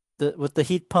 With the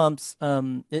heat pumps,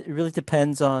 it really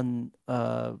depends on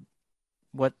how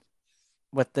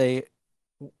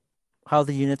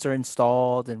the units are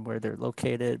installed and where they're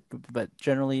located. But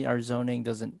generally, our zoning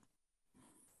doesn't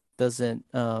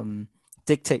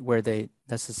dictate where they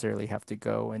necessarily have to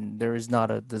go, and there is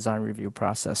not a design review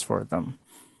process for them.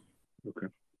 Okay,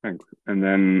 thanks. And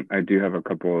then I do have a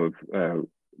couple of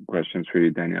questions for you,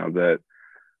 Danielle.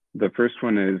 The first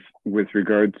one is with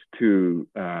regards to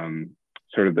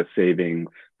sort of the savings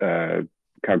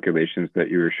calculations that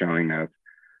you were showing us.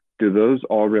 Do those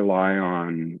all rely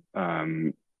on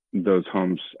those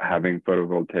homes having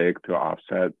photovoltaic to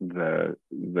offset the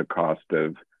cost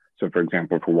of? So for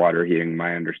example, for water heating,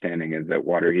 my understanding is that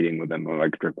water heating with an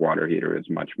electric water heater is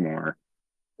much more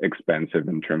expensive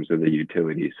in terms of the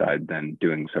utility side than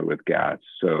doing so with gas.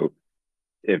 So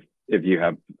if you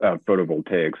have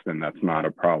photovoltaics, then that's not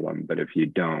a problem. But if you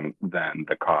don't, then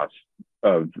the cost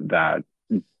of that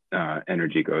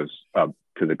energy goes up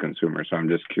to the consumer. So I'm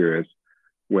just curious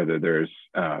whether there's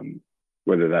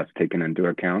whether that's taken into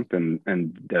account, and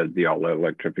does the all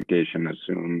electrification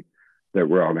assume that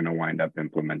we're all going to wind up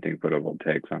implementing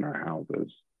photovoltaics on our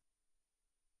houses?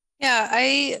 Yeah,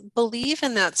 I believe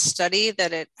in that study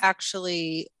that it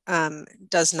actually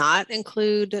does not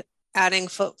include adding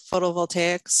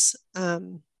photovoltaics,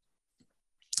 and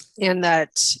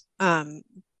that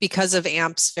because of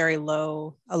AMP's very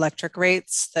low electric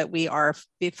rates, that we are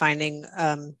finding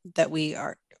that we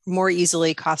are more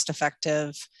easily cost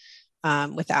effective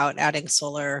without adding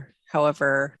solar.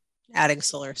 However, adding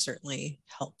solar certainly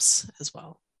helps as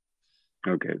well.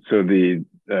 Okay, so the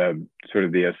sort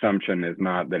of the assumption is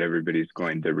not that everybody's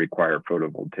going to require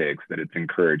photovoltaics, that it's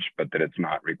encouraged, but that it's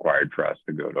not required for us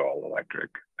to go to all electric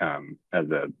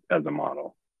as a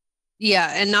model.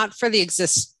 Yeah, and not for the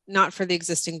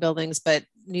existing buildings, but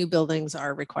new buildings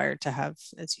are required to have,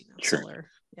 as you know, Sure. solar.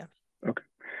 Yeah. Okay,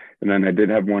 and then I did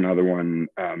have one other one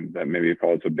that maybe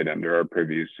falls a bit under our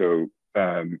purview. So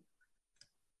how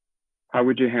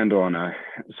would you handle on a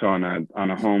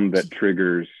home that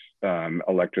triggers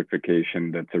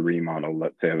electrification that's a remodel,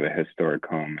 let's say of a historic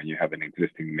home, and you have an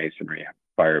existing masonry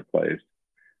fireplace?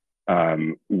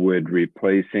 Would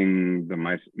replacing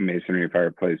the masonry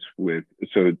fireplace with,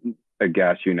 so a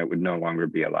gas unit would no longer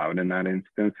be allowed in that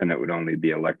instance, and it would only be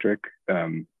electric,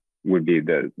 would be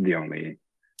the only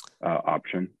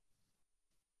option?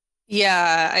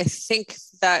 Yeah, I think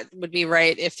that would be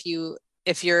right.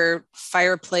 If your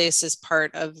fireplace is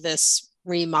part of this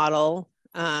remodel,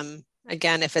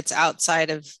 again, if it's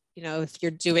outside of, if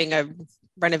you're doing a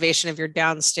renovation of your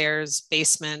downstairs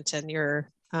basement and your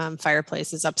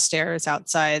fireplace is upstairs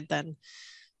outside, then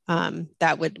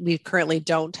we currently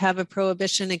don't have a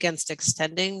prohibition against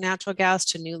extending natural gas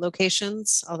to new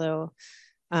locations, although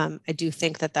I do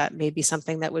think that may be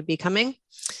something that would be coming.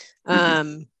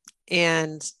 Mm-hmm.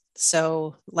 And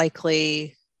so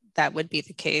likely that would be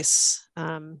the case,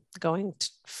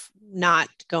 not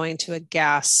going to a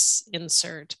gas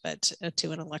insert, but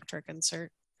to an electric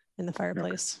insert in the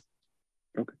fireplace.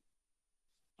 Okay.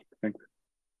 Thanks.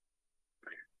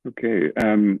 Okay.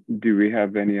 Do we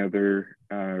have any other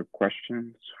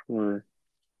questions for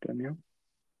Danielle?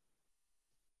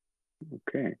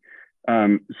 Okay.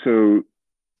 So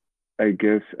I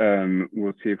guess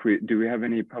we'll see if do we have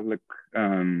any public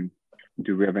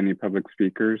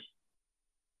speakers?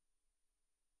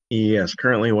 Yes,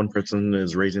 currently one person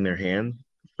is raising their hand.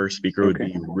 First speaker would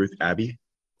be Ruth Abbey.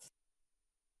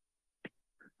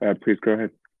 Please go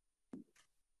ahead.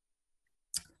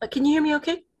 Can you hear me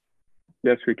okay?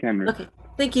 Yes, we can. Ruth. Okay,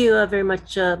 thank you very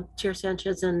much, Chair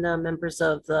Sanchez and members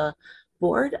of the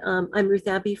board. I'm Ruth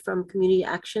Abbey from Community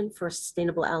Action for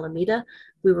Sustainable Alameda.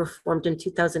 We were formed in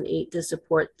 2008 to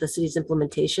support the city's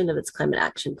implementation of its climate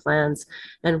action plans.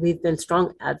 And we've been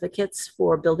strong advocates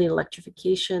for building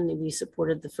electrification. We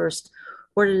supported the first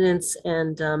ordinance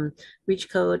and REACH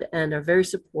code and are very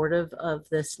supportive of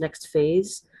this next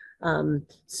phase.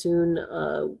 Soon,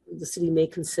 the city may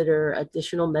consider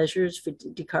additional measures for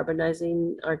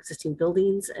decarbonizing our existing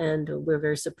buildings, and we're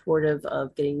very supportive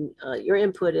of getting your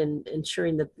input and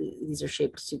ensuring that these are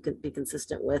shaped to be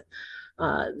consistent with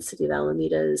the city of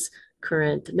Alameda's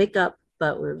current makeup.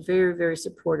 But we're very, very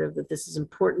supportive that this is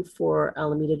important for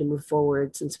Alameda to move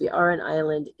forward. Since we are an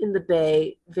island in the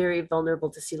bay, very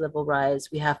vulnerable to sea level rise,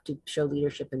 we have to show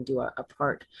leadership and do our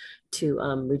part to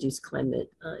reduce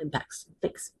climate impacts.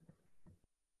 Thanks.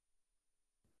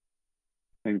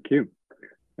 Thank you.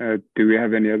 Do we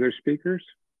have any other speakers?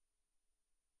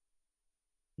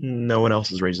 No one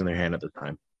else is raising their hand at this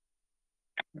time.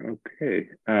 Okay,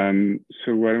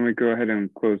 so why don't we go ahead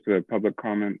and close the public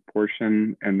comment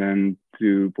portion, and then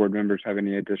do board members have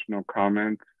any additional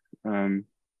comments that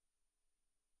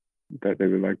they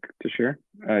would like to share?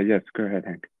 Yes, go ahead,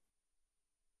 Hank.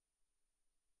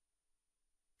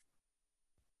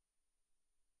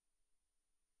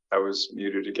 I was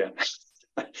muted again.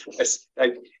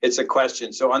 It's a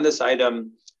question. So on this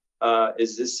item,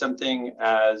 is this something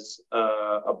as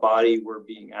a body we're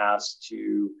being asked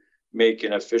to make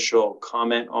an official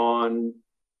comment on?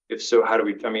 If so, how do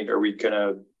we, I mean, are we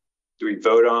gonna, do we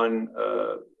vote on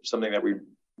something that we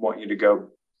want you to go,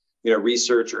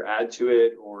 research or add to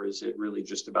it? Or is it really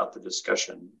just about the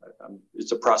discussion?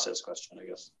 It's a process question, I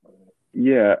guess.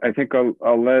 Yeah, I think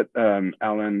I'll let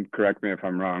Alan correct me if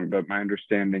I'm wrong, but my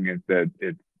understanding is that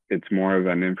it's more of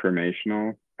an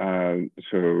informational,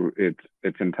 so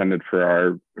it's intended for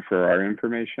our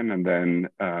information, and then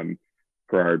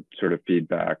for our sort of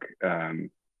feedback, to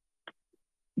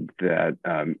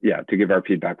give our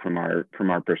feedback from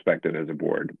our perspective as a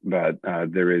board. But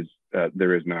there is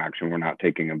no action. We're not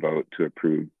taking a vote to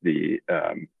approve the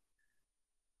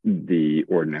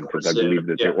ordinances. I believe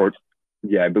that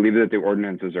I believe that the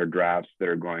ordinances are drafts that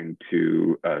are going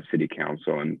to City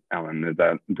Council. And Alan,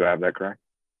 do I have that correct?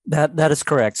 That is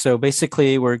correct. So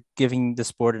basically, we're giving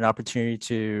this board an opportunity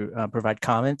to provide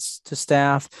comments to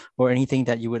staff or anything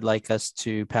that you would like us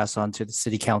to pass on to the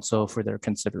City Council for their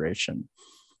consideration.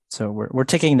 So we're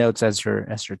taking notes as you're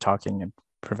talking and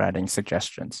providing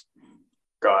suggestions.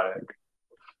 Got it.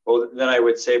 Well, then I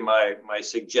would say my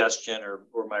suggestion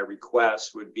or my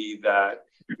request would be that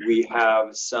we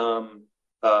have some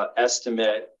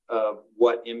estimate of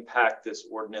what impact this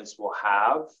ordinance will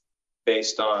have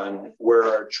based on where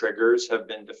our triggers have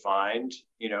been defined,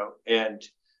 and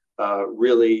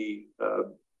really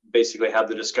basically have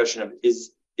the discussion of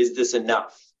is this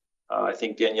enough? I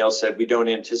think Danielle said we don't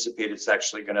anticipate it's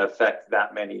actually going to affect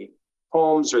that many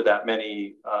homes or that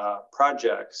many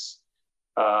projects.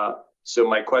 So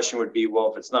my question would be,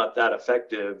 well, if it's not that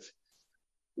effective,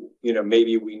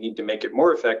 maybe we need to make it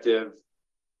more effective,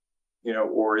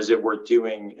 or is it worth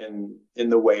doing in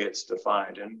the way it's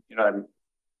defined? And,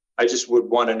 I just would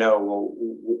want to know, well,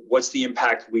 what's the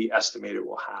impact we estimate it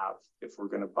will have if we're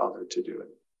going to bother to do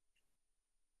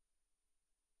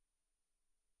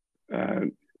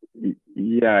it?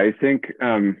 Yeah, I think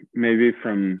maybe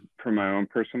from my own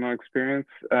personal experience,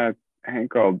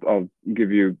 Hank, I'll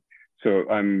give you. So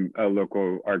I'm a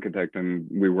local architect, and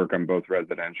we work on both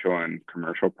residential and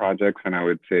commercial projects. And I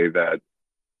would say that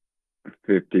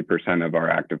 50% of our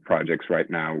active projects right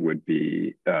now would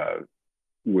be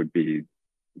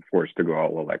forced to go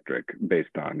all electric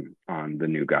based on the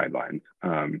new guidelines.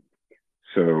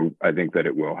 So I think that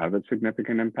it will have a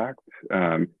significant impact.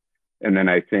 And then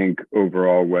I think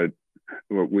overall what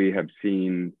we have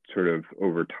seen sort of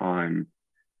over time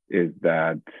is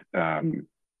that,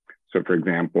 so for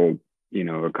example,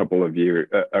 a couple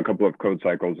of code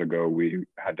cycles ago, we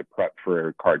had to prep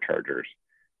for car chargers.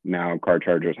 Now car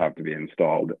chargers have to be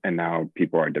installed, and now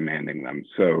people are demanding them.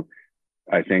 So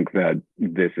I think that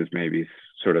this is maybe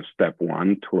sort of step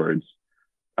one towards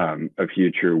a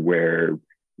future where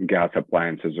gas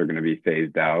appliances are going to be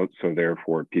phased out. So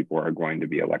therefore, people are going to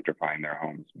be electrifying their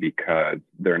homes because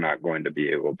they're not going to be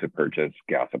able to purchase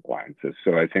gas appliances.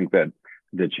 So I think that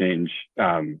the change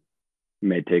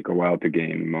may take a while to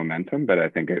gain momentum, but I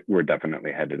think we're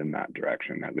definitely headed in that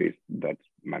direction. At least that's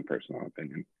my personal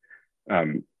opinion.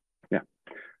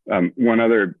 One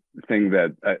other thing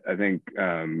that I think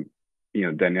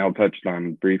Danielle touched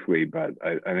on briefly, but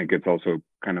I think it's also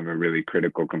kind of a really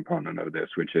critical component of this,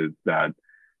 which is that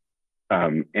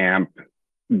AMP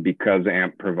because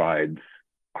AMP provides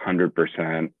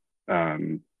 100%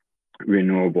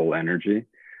 renewable energy,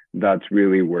 that's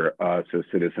really where us as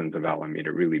citizens of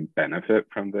Alameda really benefit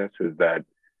from this, is that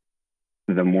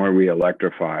the more we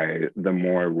electrify, the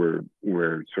more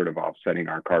we're sort of offsetting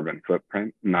our carbon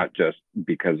footprint, not just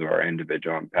because of our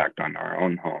individual impact on our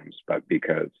own homes, but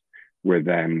because we're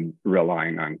then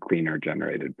relying on cleaner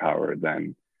generated power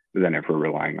than if we're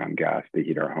relying on gas to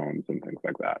heat our homes and things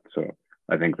like that. So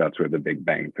I think that's where the big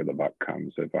bang for the buck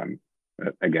comes. If I'm,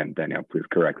 again, Danielle, please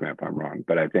correct me if I'm wrong,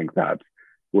 but I think that's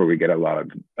where we get a lot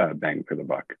of bang for the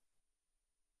buck.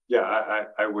 Yeah,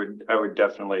 I would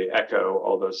definitely echo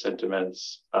all those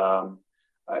sentiments.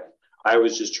 I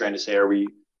was just trying to say, are we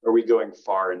going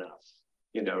far enough?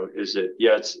 You know, is it?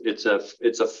 Yeah, it's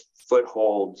a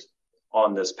foothold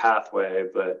on this pathway,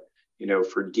 but you know,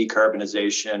 for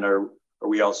decarbonization,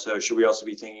 should we also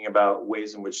be thinking about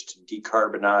ways in which to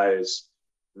decarbonize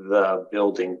the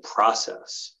building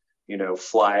process? You know,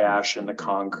 fly ash in the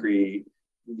concrete,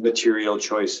 material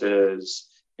choices,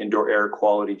 indoor air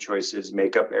quality choices,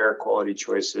 makeup air quality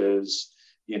choices,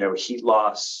 you know, heat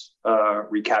loss,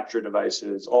 recapture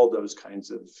devices, all those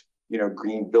kinds of, you know,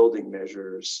 green building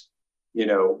measures. You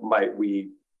know, might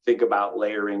we think about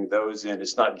layering those in?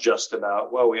 It's not just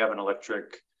about, well, we have an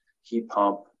electric heat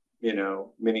pump, you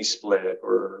know, mini split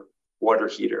or water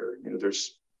heater. You know,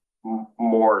 there's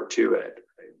more to it.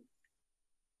 Right?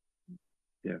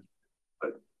 Yeah.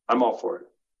 But I'm all for it.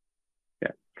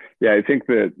 Yeah, I think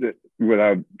that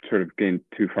without sort of getting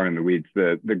too far in the weeds,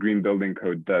 the Green Building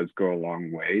Code does go a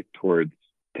long way towards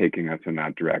taking us in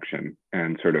that direction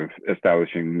and sort of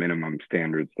establishing minimum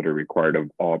standards that are required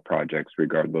of all projects,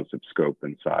 regardless of scope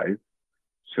and size.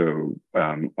 So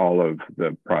all of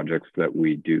the projects that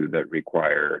we do that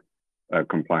require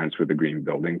compliance with the Green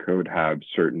Building Code have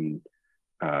certain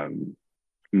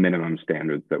minimum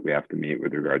standards that we have to meet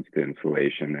with regards to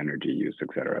insulation, energy use, et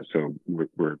cetera. So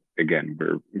we're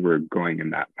going in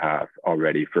that path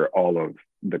already for all of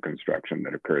the construction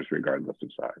that occurs regardless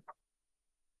of size.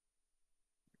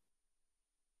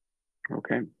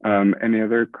 Okay, any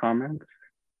other comments?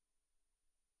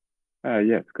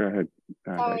 Yes, go ahead.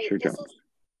 Sorry,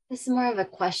 this is more of a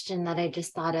question that I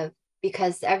just thought of,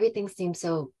 because everything seems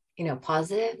so, you know,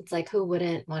 positive. It's like, who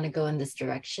wouldn't want to go in this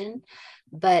direction?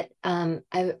 But I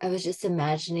was just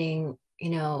imagining,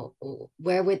 you know,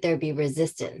 where would there be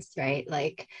resistance, right?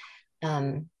 Like,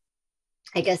 I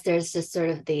guess there's just sort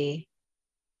of the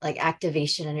like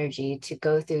activation energy to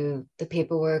go through the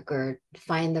paperwork or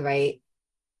find the right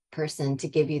person to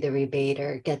give you the rebate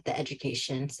or get the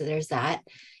education. So there's that.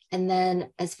 And then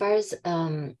as far as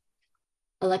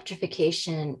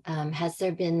electrification, has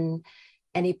there been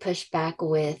any pushback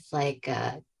with like,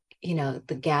 you know,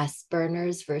 the gas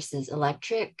burners versus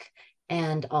electric,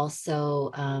 and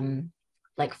also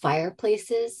like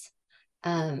fireplaces?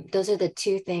 Those are the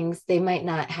two things. They might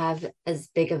not have as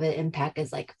big of an impact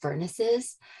as like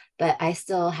furnaces, but I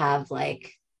still have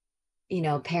like, you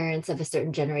know, parents of a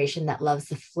certain generation that loves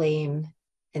the flame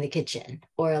in the kitchen,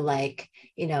 or like,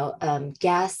 you know,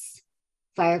 gas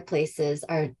fireplaces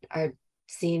are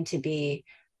seen to be,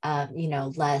 you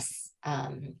know, less,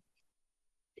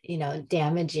 you know,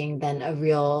 damaging than a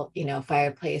real, you know,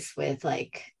 fireplace with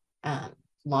like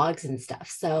logs and stuff.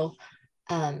 So,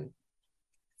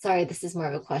 sorry, this is more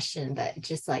of a question, but it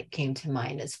just like came to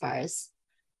mind as far as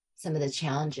some of the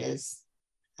challenges.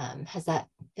 Has that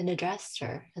been addressed,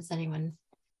 or has anyone?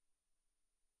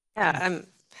 Yeah, I'm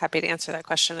happy to answer that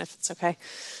question if it's okay.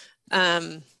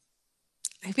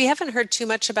 We haven't heard too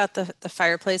much about the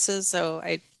fireplaces, so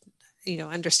I, you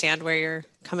know, understand where you're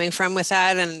coming from with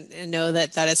that, and know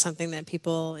that that is something that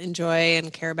people enjoy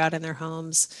and care about in their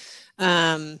homes.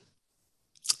 And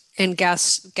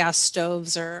gas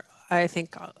stoves are, I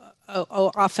think,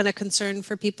 often a concern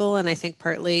for people, and I think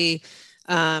partly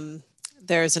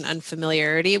there's an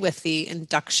unfamiliarity with the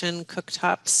induction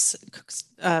cooktops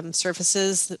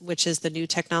surfaces, which is the new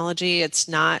technology. It's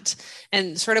not,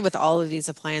 and sort of with all of these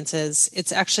appliances,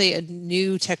 it's actually a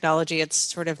new technology. It's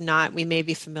sort of not, we may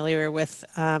be familiar with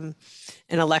an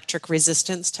electric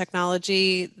resistance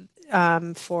technology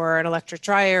for an electric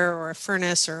dryer or a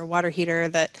furnace or a water heater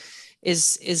that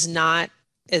is not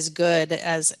as good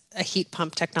as a heat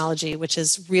pump technology, which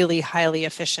is really highly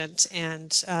efficient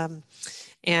and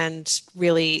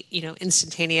really, you know,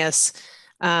 instantaneous.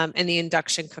 And the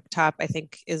induction cooktop, I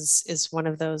think, is one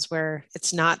of those where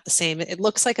it's not the same. It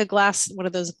looks like one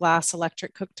of those glass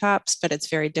electric cooktops, but it's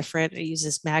very different. It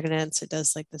uses magnets. It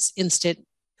does like this instant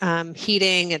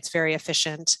heating. It's very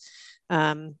efficient.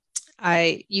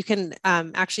 you can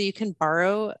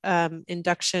borrow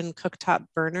induction cooktop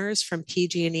burners from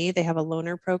PG&E. They have a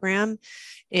loaner program,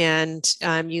 and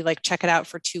you like check it out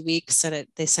for 2 weeks, and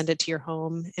they send it to your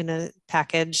home in a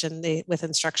package and with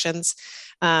instructions.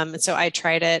 And so I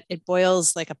tried it. It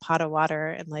boils like a pot of water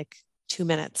in like 2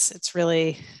 minutes. It's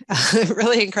really,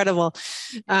 really incredible.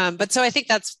 But so I think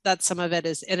that's some of it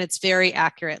is, and it's very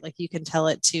accurate. Like you can tell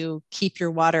it to keep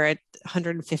your water at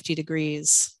 150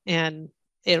 degrees, and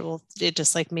it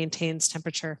just like maintains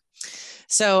temperature.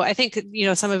 So I think,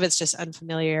 some of it's just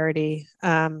unfamiliarity.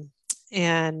 And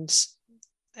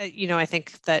I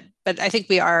think but I think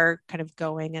we are kind of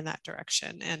going in that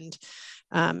direction.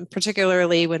 And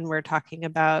particularly when we're talking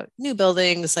about new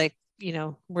buildings, like,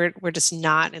 we're just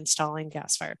not installing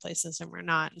gas fireplaces, and we're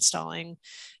not installing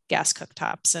gas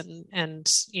cooktops,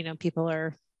 and people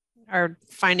are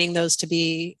finding those to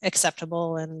be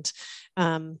acceptable and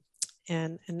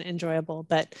enjoyable.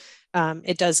 But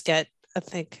it does get, I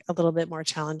think, a little bit more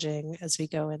challenging as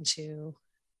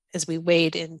we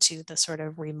wade into the sort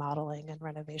of remodeling and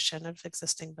renovation of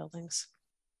existing buildings.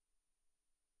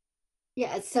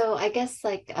 Yeah, so I guess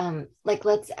like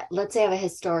let's say I have a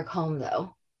historic home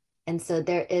though, and so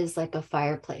there is like a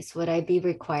fireplace. Would I be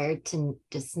required to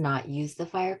just not use the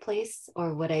fireplace,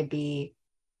 or would I be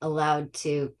allowed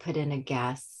to put in a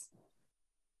gas?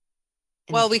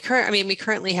 Well, we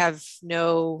currently have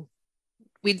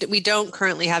we don't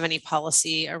currently have any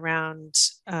policy around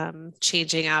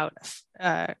changing out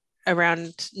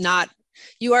around not.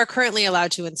 You are currently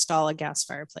allowed to install a gas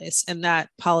fireplace, and that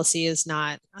policy is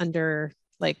not under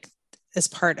as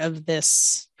part of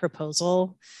this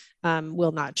proposal,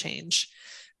 will not change.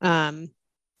 I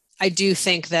do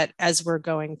think that as we're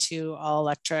going to all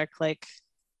electric,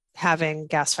 having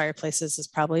gas fireplaces is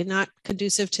probably not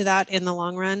conducive to that in the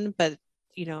long run, but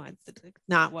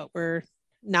not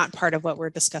part of what we're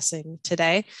discussing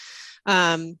today.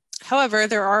 However,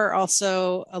 there are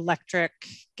also electric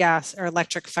gas or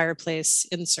electric fireplace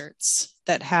inserts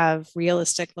that have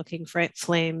realistic looking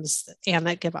flames and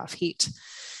that give off heat.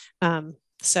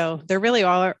 So there really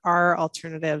are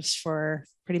alternatives for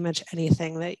pretty much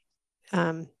anything that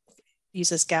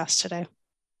uses gas today.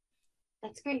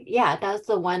 That's great. Yeah, that's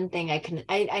the one thing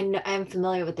I know. I'm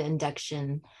familiar with the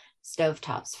induction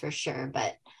stovetops for sure,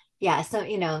 but yeah, so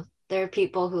there are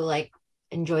people who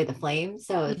enjoy the flame,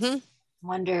 so it's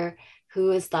wonder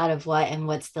who has thought of what and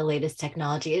what's the latest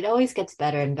technology. It always gets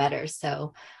better and better.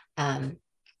 So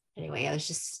anyway, I was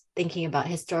just thinking about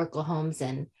historical homes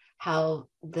and how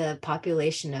the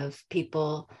population of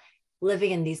people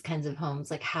living in these kinds of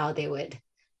homes, how they would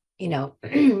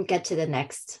get to the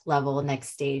next level, next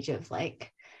stage of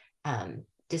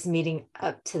just meeting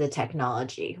up to the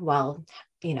technology while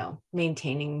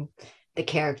maintaining the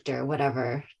character,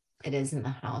 whatever it is in the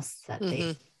house that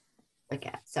they look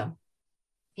at. So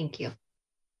thank you.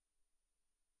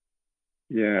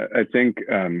 Yeah, I think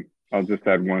I'll just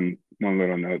add one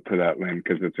little note to that, Lynn,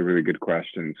 because it's a really good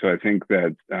question. So I think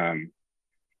that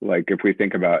if we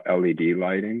think about LED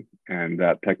lighting and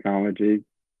that technology,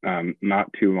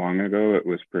 not too long ago, it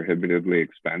was prohibitively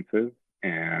expensive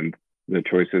and the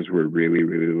choices were really,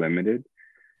 really limited.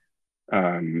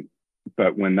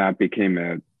 But when that became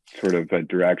a sort of a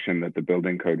direction that the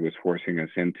building code was forcing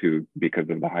us into because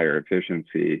of the higher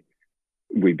efficiency,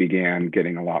 we began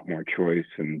getting a lot more choice,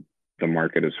 and the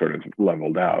market has sort of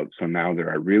leveled out. So now there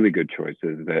are really good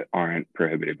choices that aren't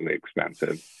prohibitively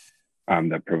expensive,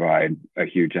 that provide a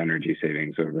huge energy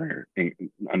savings over a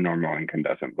normal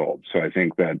incandescent bulb. So I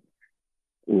think that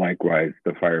likewise,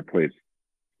 the fireplace,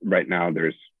 right now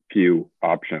there's few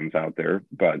options out there,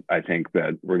 but I think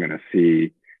that we're going to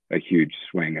see a huge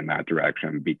swing in that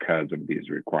direction because of these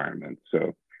requirements.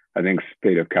 So I think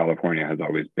state of California has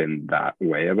always been that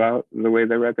way about the way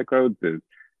they write the codes, is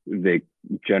they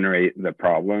generate the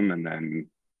problem and then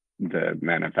the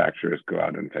manufacturers go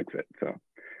out and fix it. So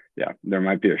yeah, there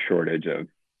might be a shortage of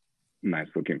nice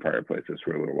looking fireplaces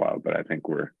for a little while, but I think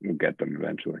we'll get them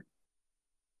eventually.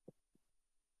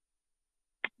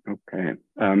 Okay,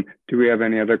 do we have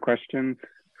any other questions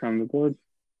from the board?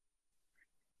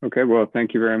 Okay, well,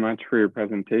 thank you very much for your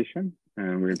presentation,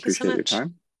 and we appreciate your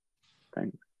time.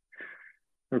 Thanks.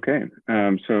 Okay,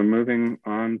 so moving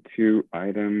on to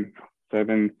item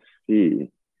 7C.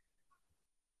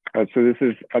 So this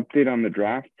is update on the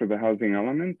draft for the housing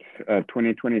element,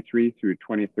 2023 through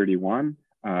 2031.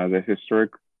 The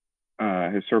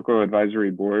Historical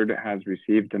Advisory Board has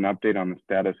received an update on the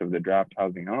status of the draft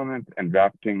housing element and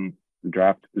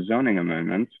draft zoning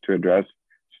amendments to address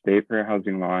state fair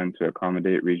housing law and to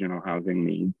accommodate regional housing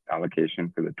needs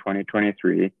allocation for the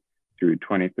 2023 through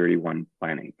 2031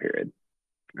 planning period.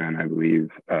 And I believe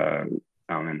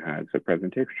Alan has a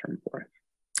presentation for us.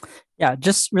 Yeah,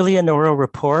 just really an oral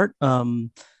report.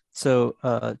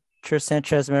 Chair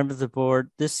Sanchez, members of the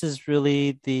board, this is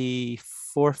really the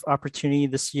fourth opportunity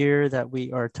this year that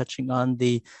we are touching on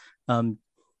the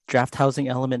draft housing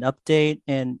element update.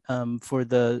 And for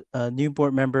the new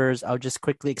board members, I'll just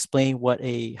quickly explain what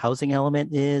a housing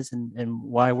element is and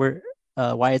why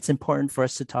why it's important for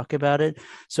us to talk about it.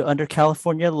 So under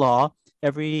California law,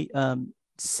 every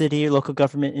city or local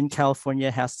government in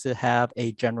California has to have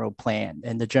a general plan.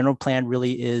 And the general plan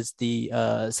really is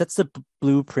sets the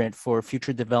blueprint for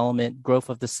future development, growth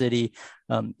of the city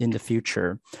in the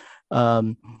future.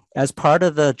 As part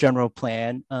of the general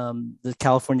plan, the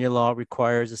California law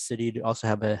requires a city to also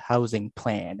have a housing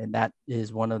plan. And that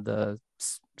is one of the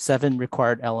 7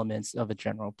 required elements of a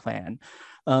general plan.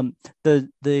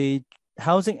 The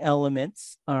housing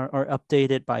elements are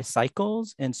updated by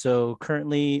cycles. And so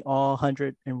currently all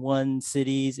 101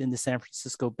 cities in the San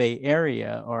Francisco Bay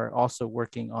Area are also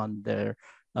working on their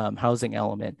housing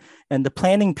element. And the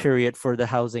planning period for the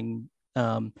housing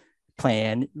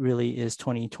plan really is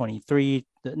 2023,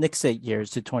 the next 8 years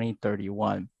to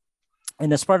 2031.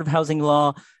 And as part of housing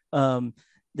law,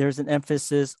 there's an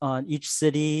emphasis on each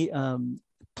city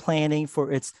planning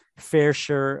for its fair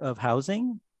share of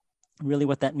housing. Really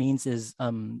what that means is,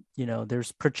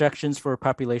 there's projections for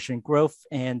population growth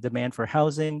and demand for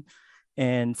housing,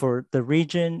 and for the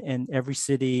region, and every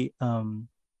city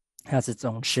has its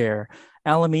own share.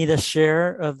 Alameda's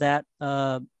share of that,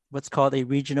 what's called a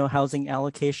regional housing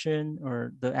allocation,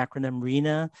 or the acronym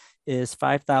RHNA, is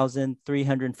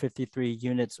 5,353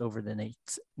 units over the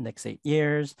next 8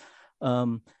 years.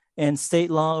 And state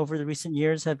law over the recent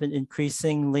years have been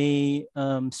increasingly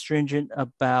stringent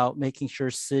about making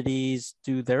sure cities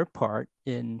do their part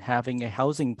in having a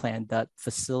housing plan that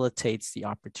facilitates the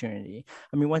opportunity.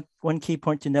 I mean, one key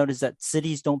point to note is that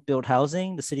cities don't build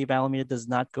housing. The city of Alameda does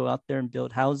not go out there and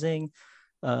build housing.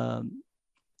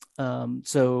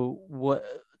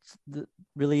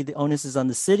 Really the onus is on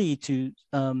the city to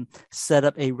set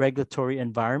up a regulatory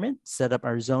environment, set up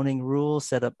our zoning rules,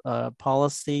 set up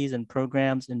policies and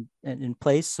programs in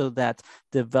place so that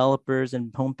developers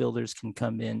and home builders can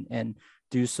come in and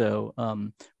do so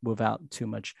without too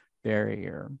much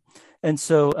barrier. And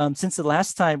so since the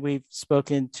last time we've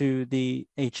spoken to the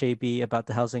HAB about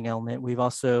the housing element, we've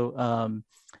also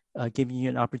given you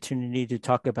an opportunity to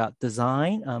talk about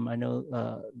design. I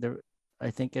know I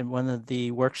think in one of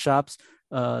the workshops,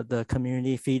 the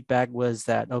community feedback was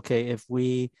that, okay, if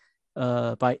we,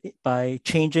 by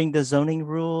changing the zoning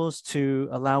rules to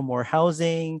allow more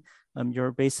housing,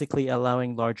 you're basically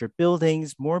allowing larger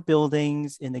buildings, more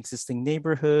buildings in existing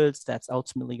neighborhoods. That's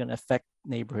ultimately going to affect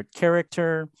neighborhood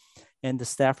character. And the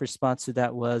staff response to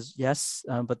that was yes,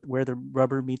 but where the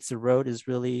rubber meets the road is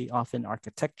really often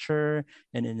architecture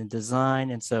and in the design.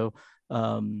 And so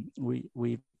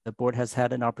the board has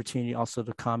had an opportunity also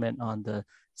to comment on the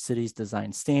city's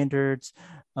design standards.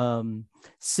 And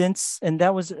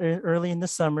that was early in the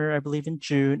summer, I believe in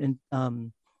June.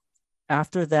 And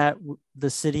after that, the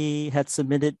city had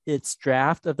submitted its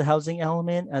draft of the housing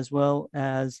element, as well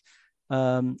as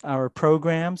our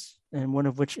programs, and one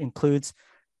of which includes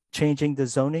changing the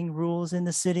zoning rules in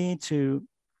the city to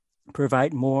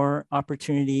provide more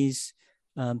opportunities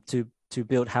to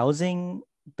build housing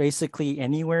basically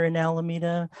anywhere in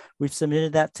Alameda. We've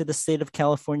submitted that to the state of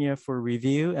California for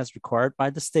review as required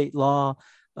by the state law.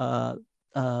 The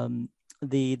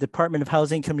Department of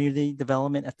Housing Community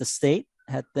Development at the state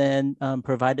had then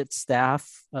provided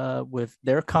staff with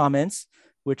their comments,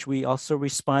 which we also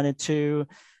responded to.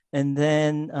 And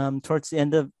then towards the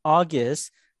end of August,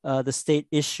 the state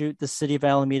issued the city of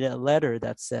Alameda a letter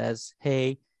that says,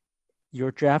 hey,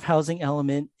 your draft housing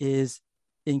element is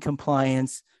in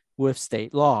compliance with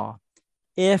state law.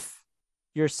 If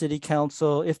your city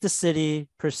council, if the city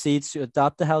proceeds to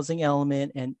adopt the housing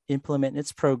element and implement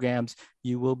its programs,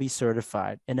 you will be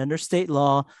certified. And under state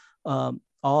law, all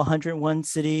 101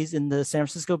 cities in the San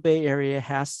Francisco Bay Area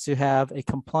has to have a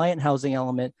compliant housing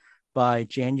element by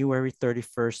January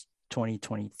 31st,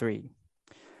 2023.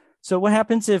 So what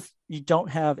happens if you don't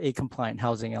have a compliant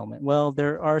housing element? Well,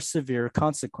 there are severe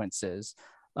consequences.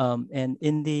 And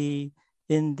in the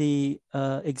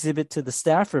exhibit to the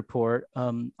staff report,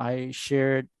 staff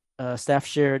shared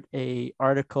a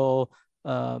article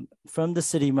from the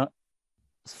city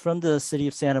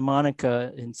of Santa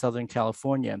Monica in Southern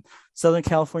California. Southern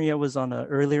California was on an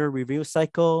earlier review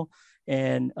cycle,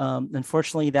 and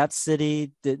unfortunately, that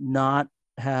city did not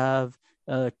have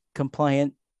a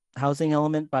compliant housing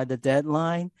element by the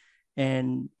deadline.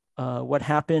 And what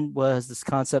happened was this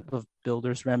concept of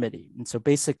builder's remedy. And so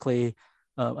basically,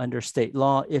 under state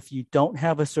law. If you don't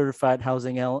have a certified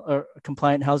housing or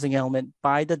compliant housing element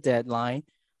by the deadline,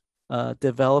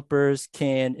 developers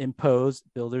can impose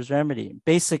builder's remedy.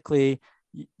 Basically,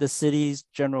 the city's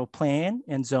general plan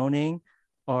and zoning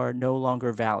are no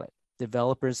longer valid.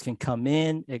 Developers can come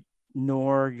in,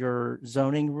 ignore your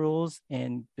zoning rules,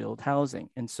 and build housing.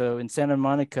 And so in Santa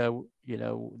Monica, you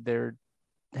know, they're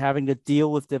having to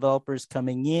deal with developers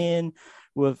coming in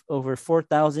with over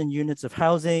 4,000 units of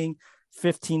housing,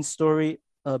 15-story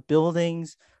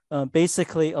buildings,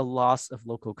 basically a loss of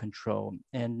local control.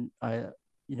 And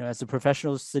you know, as a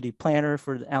professional city planner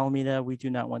for Alameda, we do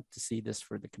not want to see this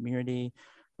for the community.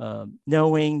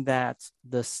 Knowing that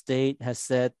the state has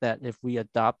said that if we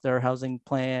adopt our housing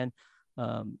plan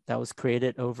that was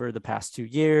created over the past 2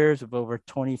 years with over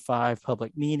 25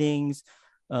 public meetings,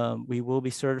 we will be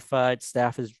certified.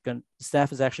 Staff is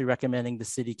actually recommending the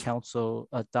city council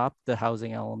adopt the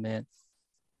housing element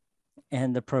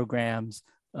and the programs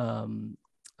November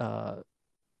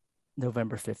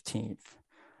 15th.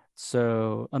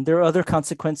 So there are other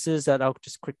consequences that I'll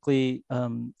just quickly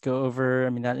go over. I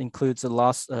mean, that includes the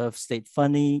loss of state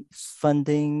funding,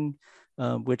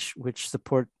 which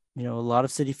support, you know, a lot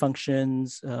of city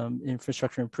functions,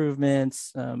 infrastructure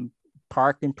improvements,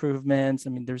 park improvements. I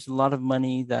mean, there's a lot of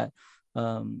money that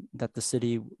that the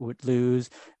city would lose.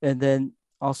 And then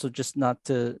also just not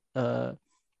to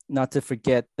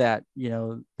forget that, you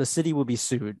know, the city will be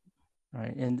sued,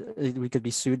 right? And we could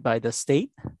be sued by the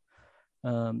state.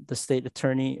 The state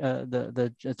attorney,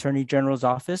 the attorney general's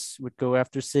office would go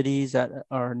after cities that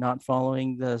are not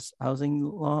following the housing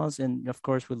laws, and of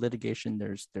course, with litigation,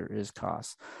 there is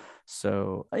costs.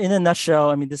 So, in a nutshell,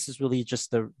 I mean, this is really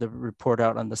just the report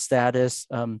out on the status.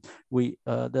 The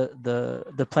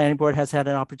planning board has had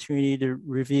an opportunity to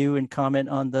review and comment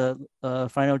on the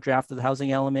final draft of the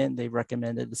housing element. They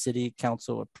recommended the city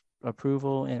council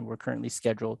approval, and we're currently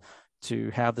scheduled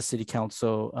to have the city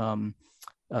council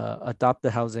adopt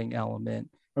the housing element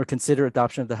or consider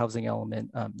adoption of the housing element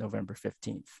November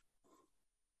 15th.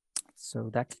 So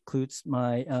that concludes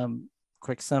my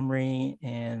quick summary,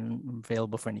 and I'm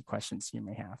available for any questions you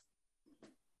may have.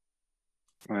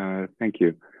 Thank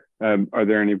you. Are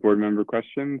there any board member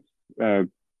questions?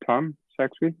 Tom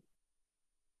Saxby?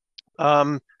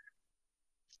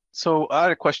 So I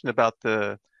had a question about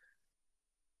the,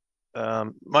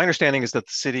 my understanding is that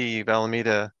the city of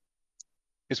Alameda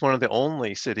is one of the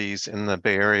only cities in the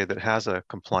Bay Area that has a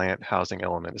compliant housing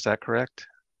element. Is that correct?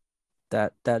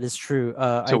 That is true.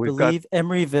 So I believe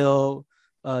Emeryville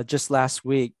just last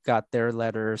week got their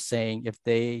letter saying if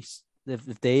they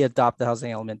adopt the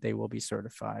housing element, they will be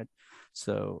certified.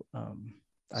 So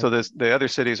the other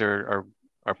cities are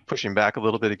pushing back a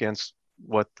little bit against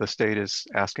what the state is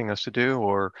asking us to do,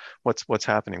 or what's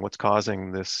happening? What's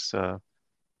causing this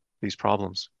these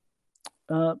problems?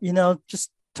 You know,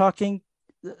 just talking.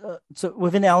 So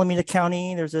within Alameda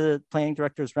County, there's a planning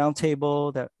directors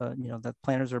roundtable that you know, that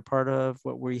planners are part of.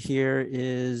 What we hear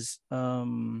is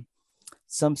some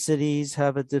cities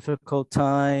have a difficult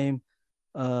time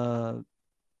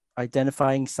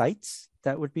identifying sites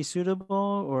that would be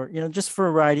suitable, or, you know, just for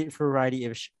a variety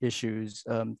of issues,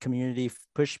 community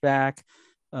pushback,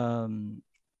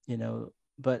 you know.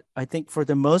 But I think for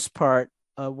the most part,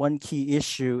 one key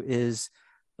issue is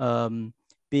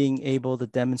being able to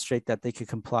demonstrate that they could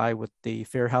comply with the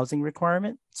fair housing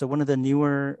requirement. So one of the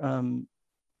newer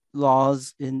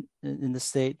laws in the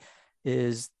state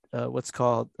is what's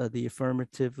called the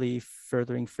affirmatively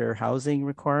furthering fair housing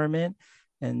requirement.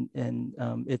 And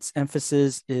its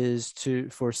emphasis is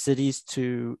for cities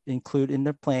to include in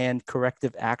their plan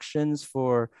corrective actions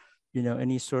for, you know,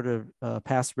 any sort of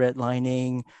past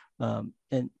redlining,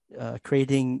 and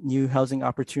creating new housing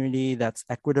opportunity that's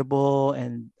equitable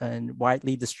and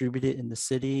widely distributed in the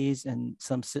cities. And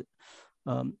some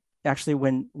actually,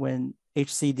 when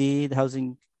HCD, the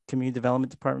Housing Community Development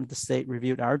Department of the state,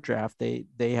 reviewed our draft, they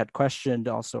had questioned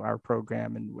also our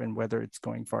program and whether it's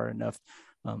going far enough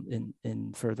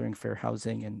in furthering fair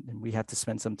housing, and we had to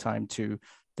spend some time to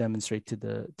demonstrate to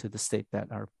the state that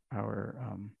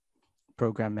our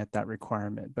program met that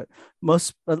requirement. But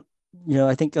most, you know,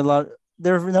 I think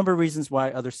there are a number of reasons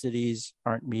why other cities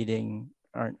aren't meeting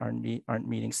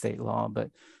state law, but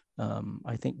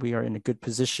I think we are in a good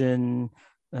position,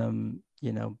 you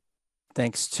know,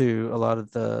 thanks to a lot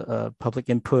of the public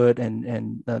input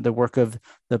and the work of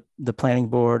the planning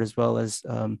board, as well as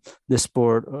this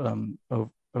board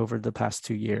over the past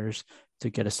 2 years to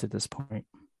get us to this point.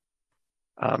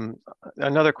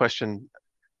 Another question,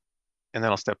 and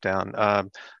then I'll step down.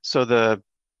 So the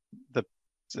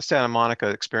Santa Monica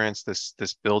experienced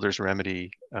this builder's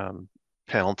remedy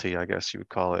penalty, I guess you would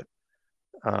call it,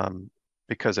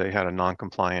 because they had a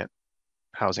non-compliant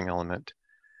housing element.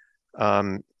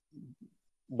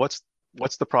 What's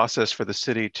the process for the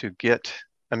city to get,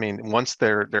 I mean, once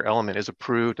their element is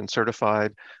approved and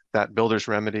certified, that builder's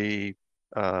remedy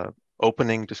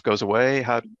opening just goes away?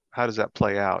 How does that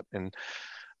play out in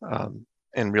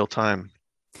real time?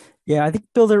 Yeah, I think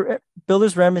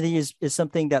builder's remedy is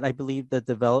something that I believe that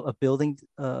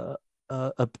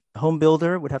a home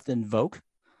builder would have to invoke.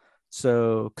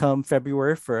 So come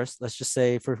February 1st, let's just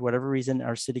say for whatever reason,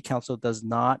 our city council does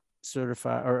not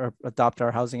certify or adopt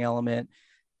our housing element,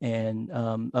 and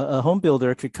a home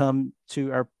builder could come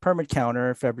to our permit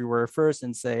counter February 1st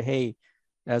and say, hey,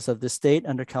 as of this date,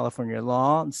 under California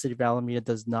law, the city of Alameda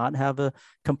does not have a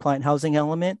compliant housing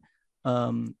element.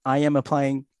 I am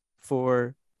applying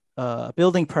for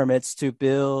building permits to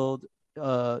build,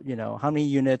 how many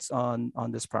units on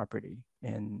this property,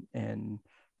 and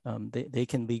they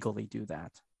can legally do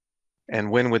that.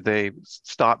 And when would they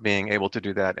stop being able to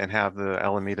do that and have the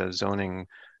Alameda zoning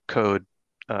code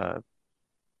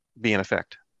be in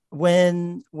effect?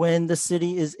 When the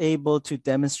city is able to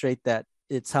demonstrate that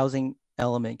its housing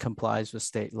element complies with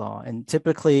state law, and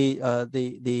typically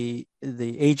the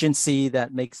agency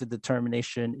that makes a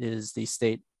determination is the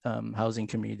state housing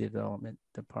community development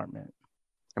department.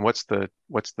 And what's the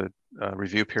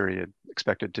review period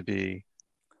expected to be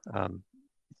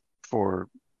for,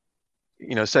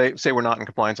 say we're not in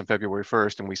compliance on February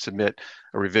 1st and we submit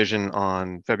a revision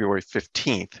on February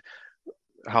 15th,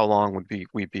 how long would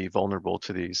we be vulnerable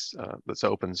to these this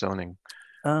open zoning?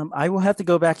 I will have to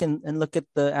go back and look at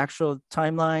the actual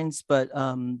timelines, but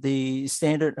the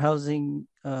standard housing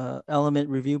element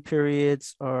review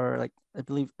periods are, like, I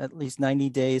believe at least 90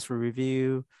 days for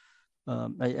review.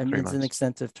 It's an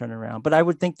extensive turnaround, but I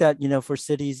would think that, for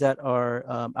cities that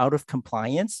are out of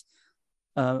compliance,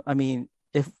 I mean,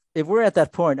 if we're at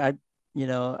that point, I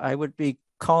would be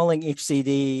calling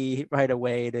HCD right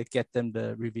away to get them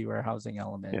to review our housing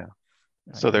element. Yeah.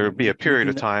 So there would be a period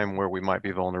of time where we might be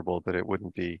vulnerable, but it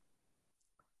wouldn't be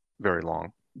very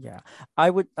long. Yeah, I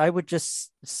would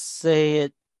just say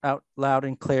it out loud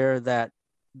and clear that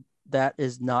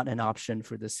is not an option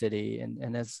for the city.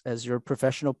 And as your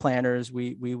professional planners,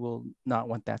 we will not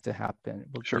want that to happen.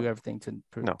 We'll do everything to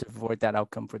avoid that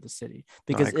outcome for the city,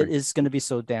 because it is going to be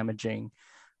so damaging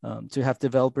to have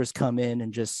developers come in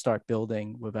and just start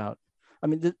building without, I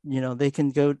mean, they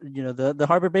can go, the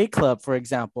Harbor Bay Club, for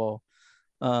example.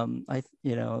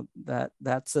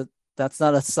 That's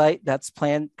not a site that's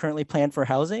currently planned for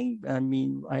housing. I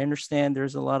mean, I understand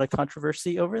there's a lot of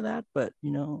controversy over that, but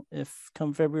if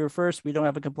come February 1st, we don't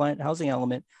have a compliant housing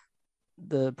element,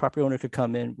 the property owner could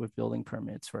come in with building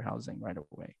permits for housing right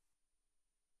away.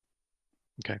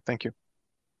 Okay, thank you.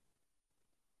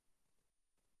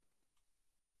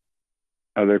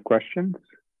 Other questions?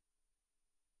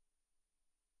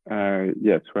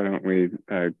 Yes, why don't we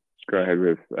go ahead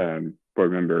with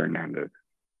Board Member Hernandez.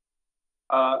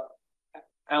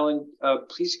 Alan,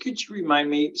 please could you remind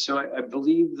me, so I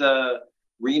believe the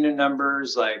RHNA number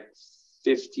is like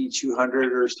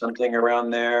 5,200 or something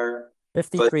around there.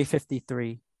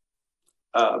 53.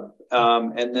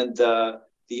 And then the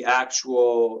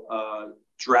actual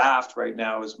draft right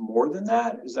now is more than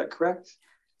that. Is that correct?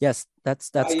 Yes, that's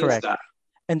correct.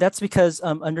 And that's because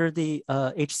under the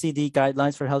HCD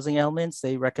guidelines for housing elements,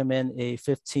 they recommend a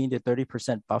 15 to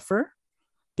 30% buffer,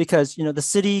 because the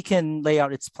city can lay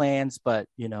out its plans, but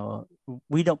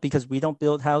we don't, because we don't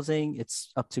build housing.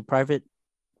 It's up to private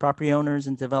property owners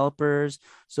and developers,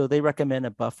 so they recommend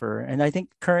a buffer. And I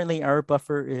think currently our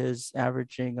buffer is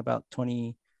averaging about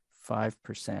 20 to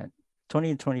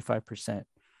 25%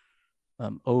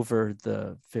 over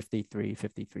the 53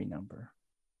 number.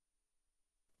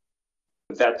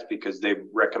 That's because they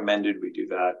recommended we do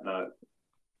that, not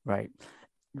right.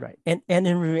 And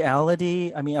in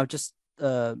reality, I mean, I'll just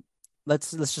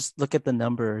let's just look at the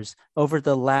numbers over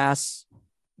the last,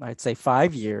 I'd say,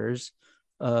 5 years.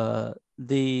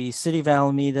 The city of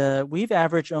Alameda, we've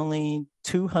averaged only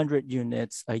 200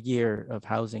 units a year of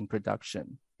housing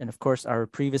production, and of course, our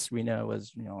previous RHNA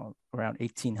was around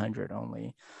 1,800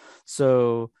 only.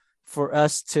 So for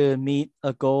us to meet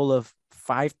a goal of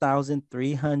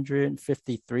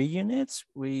 5,353 units,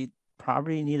 we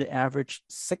probably need to average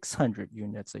 600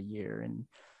 units a year,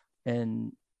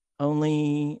 and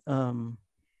only I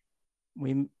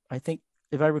think,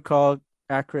 if I recall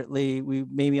accurately, we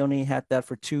maybe only had that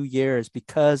for 2 years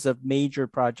because of major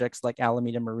projects like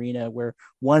Alameda Marina, where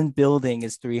one building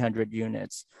is 300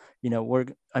 units.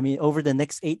 Over the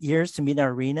next 8 years to meet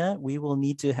our RHNA, we will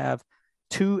need to have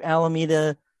 2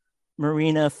 Alameda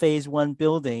Marina phase 1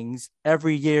 buildings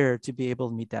every year to be able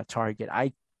to meet that target.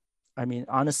 I mean,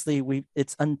 honestly,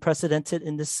 it's unprecedented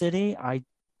in the city. I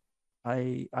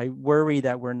worry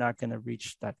that we're not going to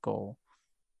reach that goal,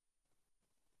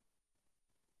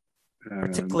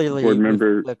 particularly Board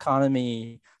member, with the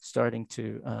economy starting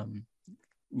to,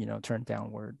 turn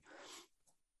downward.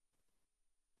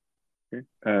 okay.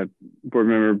 Board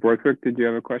member Borthwick, did you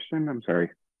have a question? I'm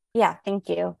sorry. Yeah, thank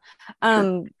you.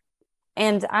 Sure.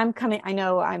 And I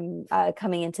know I'm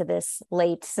coming into this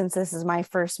late since this is my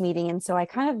first meeting. And so I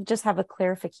kind of just have a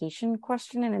clarification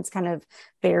question, and it's kind of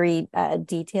very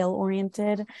detail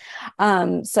oriented.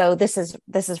 So this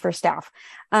is for staff.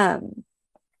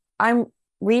 I'm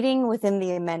reading within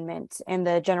the amendment and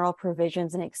the general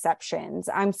provisions and exceptions.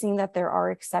 I'm seeing that there are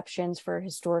exceptions for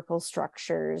historical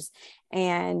structures,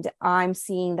 and I'm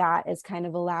seeing that as kind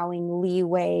of allowing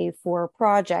leeway for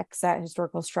projects at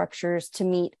historical structures to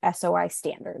meet SOI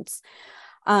standards.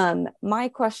 My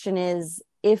question is,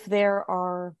 if there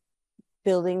are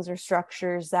buildings or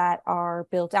structures that are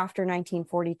built after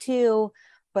 1942,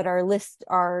 but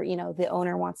the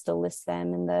owner wants to list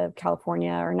them in the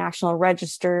California or National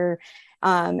Register,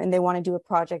 and they want to do a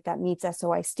project that meets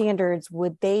SOI standards,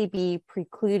 would they be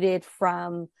precluded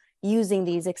from using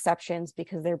these exceptions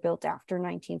because they're built after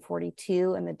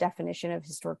 1942 and the definition of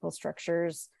historical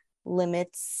structures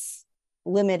is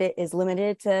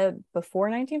limited to before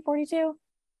 1942?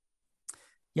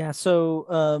 Yeah,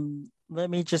 so let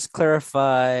me just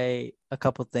clarify a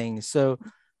couple things. So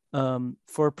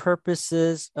for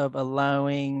purposes of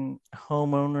allowing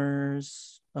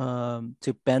homeowners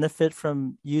to benefit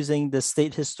from using the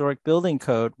state historic building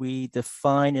code, we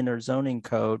define in our zoning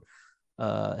code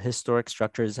historic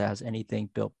structures as anything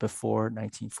built before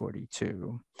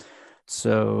 1942.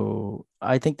 So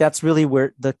I think that's really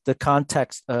where the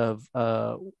context of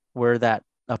where that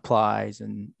applies,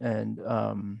 and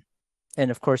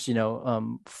of course,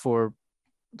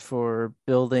 for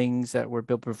buildings that were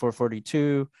built before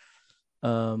 42,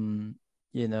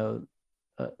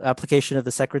 application of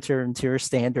the Secretary of Interior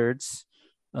standards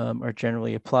are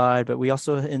generally applied, but we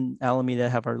also in Alameda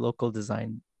have our local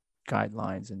design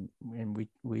guidelines, and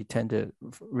we tend to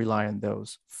rely on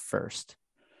those first.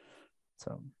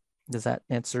 So does that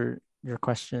answer your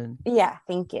question? Yeah,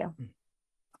 thank you.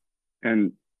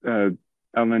 And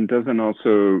Ellen, doesn't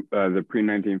also the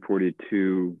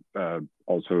pre-1942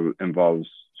 also involves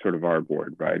sort of our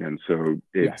board, right? And so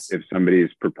if somebody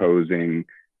is proposing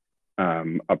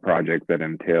a project that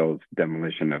entails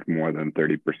demolition of more than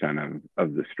 30%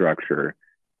 of the structure,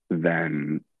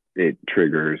 then it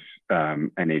triggers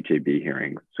an HAB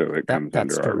hearing. So it comes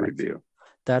under our review.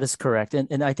 That is correct.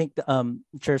 And I think,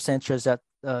 Chair Sanchez, that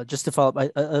just to follow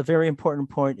up, a very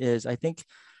important point is, I think,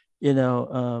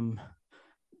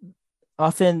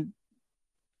 often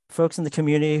folks in the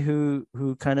community who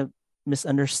kind of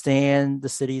misunderstand the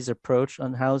city's approach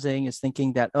on housing is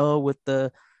thinking that, with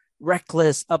the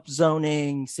reckless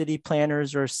upzoning, city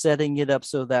planners are setting it up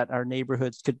so that our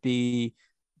neighborhoods could be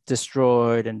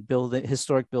destroyed and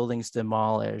historic buildings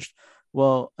demolished.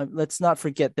 Well, let's not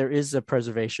forget there is a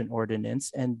preservation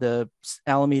ordinance, and the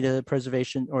Alameda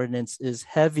Preservation Ordinance is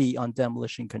heavy on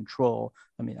demolition control.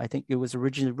 I mean, I think it was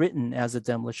originally written as a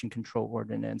demolition control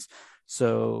ordinance.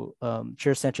 So,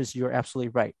 Chair Sanchez, you're absolutely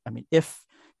right. I mean, if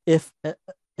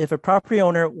a property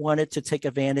owner wanted to take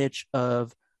advantage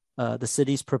of the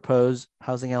city's proposed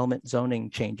housing element zoning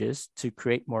changes to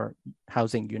create more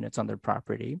housing units on their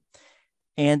property,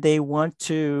 and they want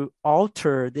to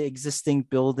alter the existing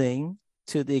building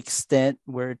to the extent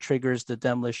where it triggers the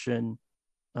demolition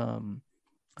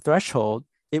threshold,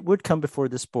 it would come before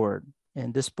this board,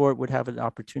 and this board would have an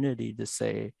opportunity to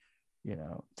say,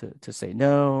 to say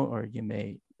no, or you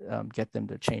may get them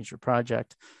to change their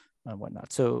project and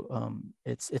whatnot. So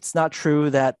it's not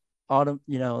true that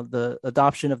the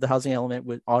adoption of the housing element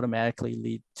would automatically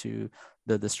lead to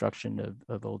the destruction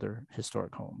of older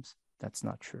historic homes. That's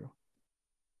not true.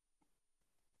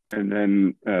 And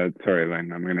then, sorry,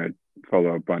 Len, I'm going to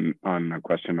follow up on a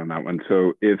question on that one.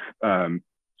 So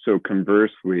so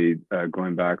conversely,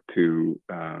 going back to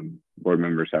Board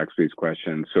Member Saxby's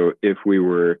question, so if we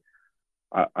were,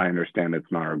 I understand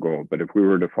it's not our goal, but if we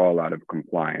were to fall out of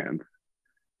compliance,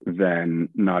 then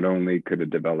not only could a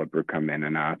developer come in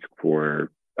and ask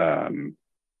for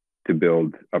to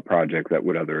build a project that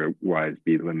would otherwise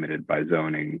be limited by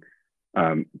zoning,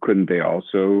 couldn't they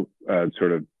also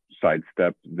sort of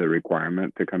sidestep the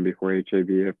requirement to come before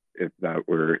HAB if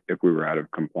we were out of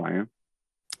compliance?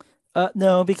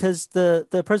 No, because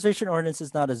the preservation ordinance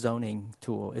is not a zoning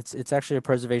tool. It's actually a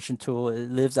preservation tool. It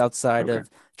lives outside of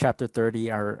Chapter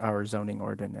 30, our zoning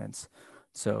ordinance.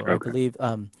 So I believe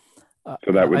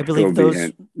So that would I believe still be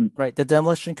those, in. right, the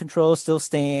demolition control still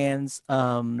stands,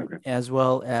 Okay. as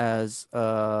well as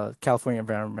California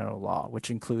environmental law,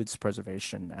 which includes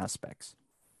preservation aspects.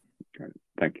 Got it.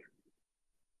 Thank you.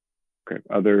 Okay,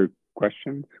 other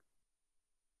questions?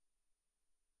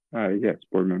 Yes,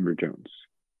 Board Member Jones.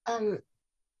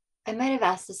 I might have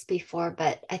asked this before,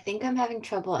 but I think I'm having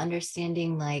trouble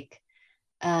understanding, like,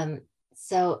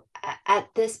 so at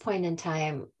this point in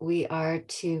time, we are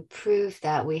to prove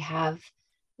that we have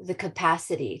the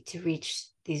capacity to reach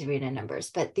these RHNA numbers,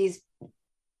 but these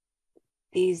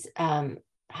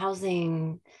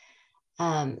housing,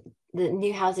 the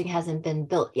new housing hasn't been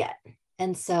built yet.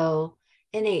 And so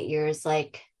in 8 years,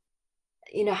 like,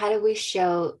 you know, how do we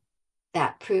show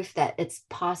that proof that it's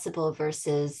possible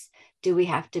versus do we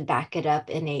have to back it up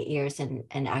in 8 years and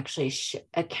actually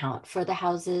account for the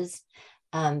houses?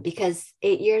 Because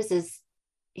 8 years is,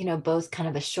 you know, both kind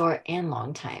of a short and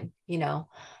long time, you know.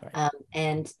 Right.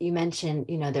 And you mentioned,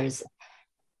 you know, there's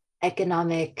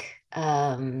economic,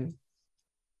 I don't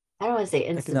want to say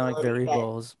Economic instability,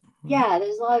 variables. but yeah,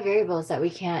 there's a lot of variables that we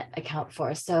can't account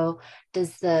for. So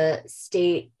does the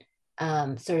state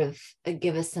sort of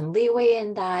give us some leeway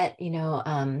in that, you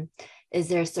know, is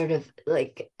there sort of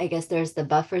like, I guess there's the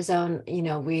buffer zone, you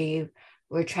know, we're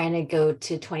trying to go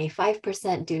to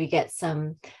 25%. Do we get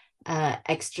some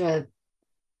extra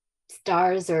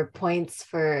stars or points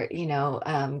for, you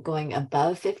know, going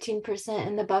above 15%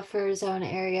 in the buffer zone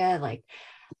area? Like,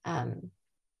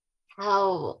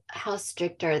 how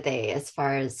strict are they as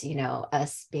far as, you know,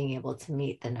 us being able to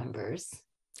meet the numbers?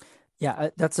 Yeah,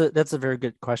 that's a very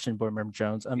good question, Board Member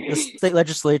Jones. The state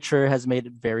legislature has made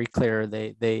it very clear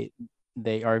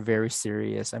they are very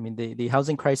serious. I mean, the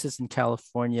housing crisis in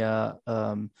California.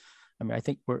 I mean, I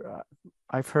think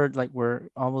I've heard like we're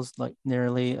almost like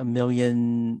nearly 1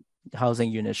 million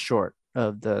housing units short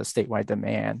of the statewide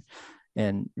demand,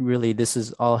 and really this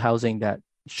is all housing that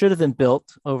should have been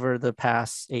built over the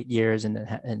past 8 years, and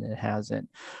it hasn't.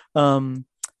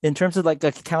 In terms of like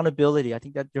accountability, I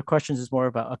think that your questions is more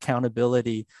about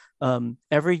accountability.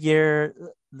 Every year,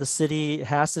 the city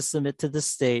has to submit to the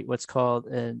state what's called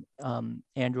an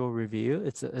annual review.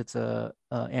 It's a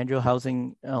annual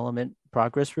housing element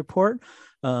progress report.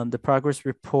 The progress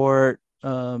report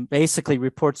basically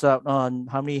reports out on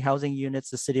how many housing units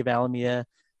the city of Alameda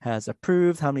has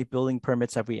approved, how many building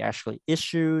permits have we actually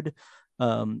issued,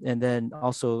 and then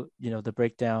also, you know, the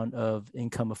breakdown of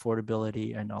income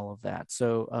affordability and all of that.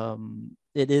 So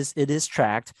it is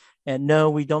tracked. And no,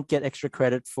 we don't get extra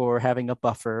credit for having a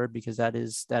buffer because that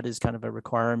is kind of a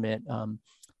requirement.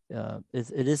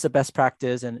 It is a best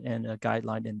practice and a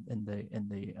guideline in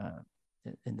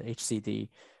the HCD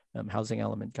housing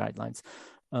element guidelines.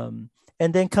 And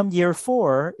then come year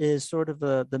 4 is sort of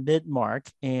the mid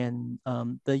mark, and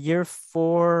the year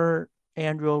 4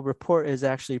 annual report is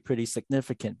actually pretty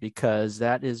significant because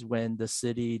that is when the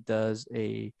city does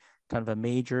a kind of a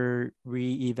major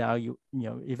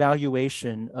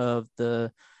evaluation of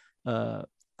the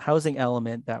housing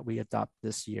element that we adopt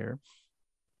this year,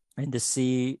 and to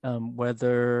see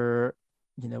whether,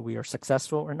 you know, we are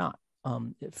successful or not.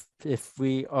 If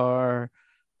we are,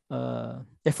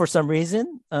 if for some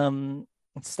reason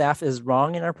staff is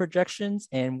wrong in our projections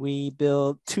and we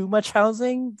build too much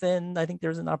housing, then I think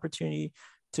there's an opportunity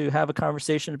to have a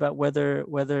conversation about whether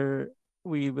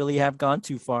we really have gone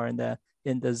too far in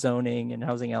the zoning and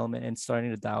housing element and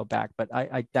starting to dial back. But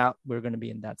I doubt we're going to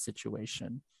be in that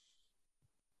situation.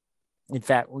 In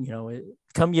fact, you know,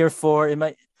 come year 4, it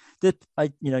might.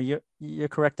 You know, you're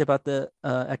correct about the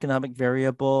economic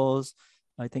variables.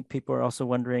 I think people are also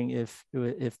wondering if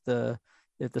the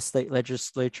state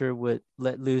legislature would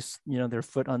let loose, you know, their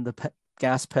foot on the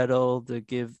gas pedal to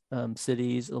give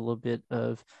cities a little bit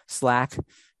of slack,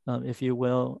 if you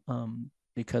will,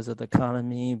 because of the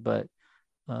economy. But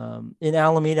in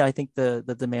Alameda, I think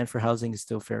the demand for housing is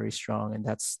still very strong, and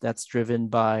that's driven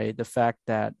by the fact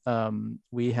that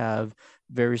we have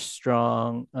very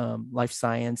strong life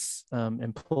science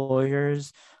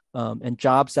employers and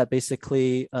jobs that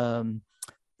basically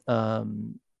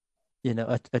you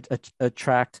know,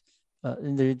 attract.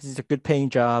 These are good paying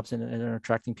jobs and are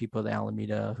attracting people to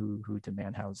Alameda who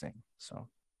demand housing. So,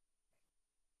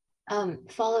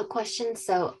 follow-up question.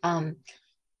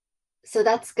 So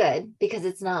that's good because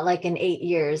it's not like in 8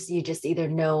 years you just either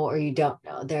know or you don't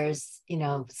know. There's, you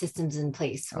know, systems in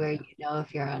place where you know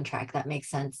if you're on track. That makes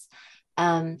sense.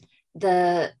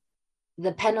 The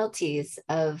penalties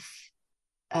of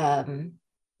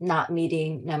not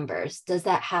meeting numbers, does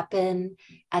that happen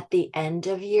at the end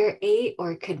of year 8,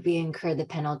 or could we incur the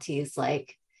penalties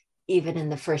like even in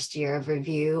the first year of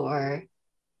review? Or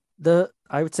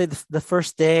I would say the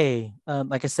first day,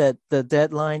 like I said, the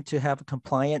deadline to have a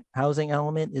compliant housing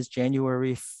element is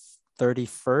January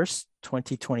 31st,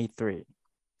 2023.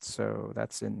 So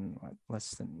that's in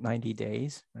less than 90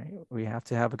 days, right? We have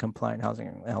to have a compliant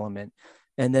housing element.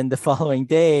 And then the following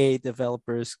day,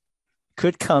 developers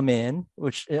could come in,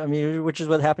 which is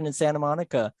what happened in Santa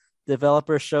Monica.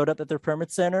 Developers showed up at their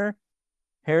permit center.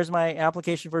 Here's my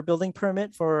application for a building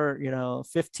permit for,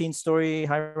 15-story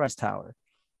high-rise tower.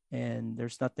 And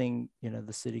there's nothing,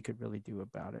 the city could really do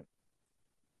about it.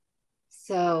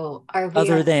 So are we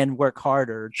other than work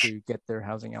harder to get their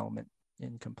housing element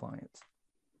in compliance?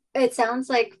 It sounds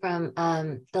like from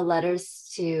the letters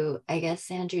to, I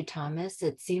guess, Andrew Thomas,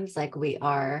 it seems like we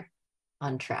are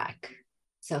on track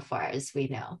so far as we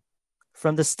know.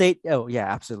 From the state, oh yeah,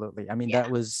 absolutely. I mean, Yeah.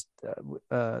 that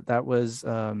was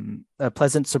a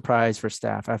pleasant surprise for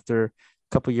staff after a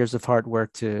couple of years of hard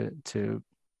work to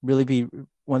really be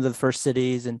one of the first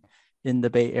cities in the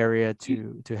Bay Area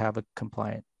to have a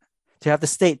compliant, to have the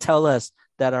state tell us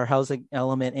that our housing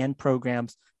element and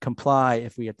programs comply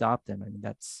if we adopt them. I mean,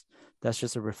 that's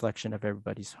just a reflection of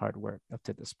everybody's hard work up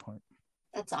to this point.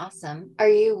 That's awesome. Are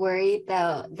you worried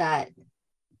though that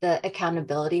the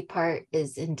accountability part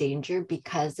is in danger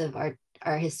because of our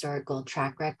historical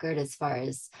track record as far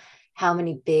as how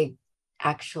many big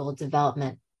actual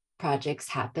development projects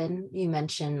happen? You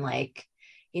mentioned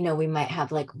we might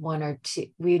have one or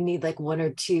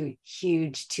two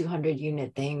huge 200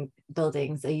 unit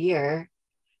buildings a year.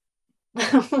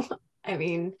 I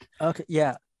mean, okay,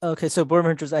 yeah. Okay, so board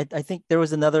members, I think there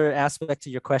was another aspect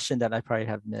to your question that I probably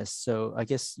have missed. So I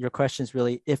guess your question is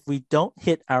really, if we don't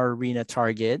hit our arena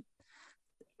target,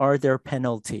 are there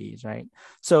penalties, right?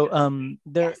 So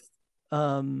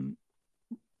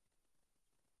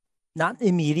not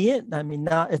immediate. I mean,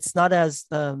 it's not as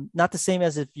not the same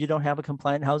as if you don't have a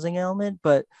compliant housing element,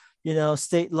 but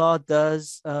state law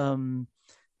does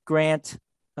grant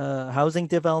housing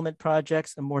development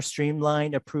projects a more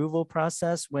streamlined approval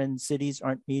process when cities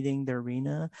aren't meeting their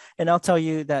RHNA. And I'll tell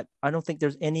you that I don't think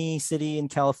there's any city in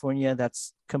California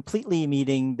that's completely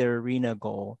meeting their RHNA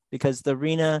goal, because the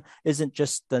RHNA isn't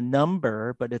just the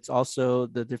number, but it's also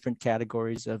the different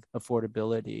categories of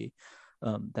affordability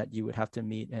that you would have to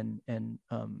meet. And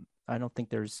I don't think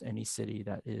there's any city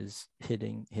that is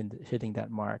hitting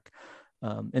that mark.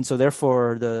 And so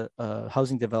therefore the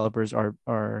housing developers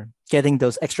are getting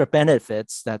those extra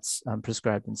benefits that's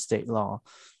prescribed in state law.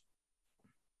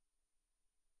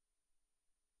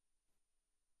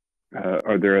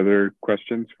 Are there other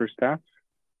questions for staff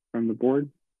from the board?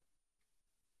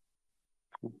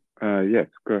 Yes,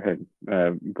 go ahead,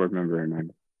 board member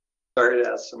Hernandez. Sorry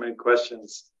to ask so many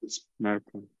questions. It's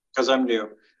because I'm new.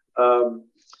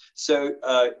 So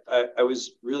I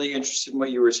was really interested in what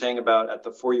you were saying about at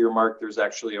the 4-year mark, there's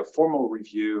actually a formal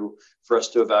review for us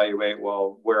to evaluate,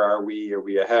 well, where are we? Are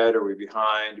we ahead? Are we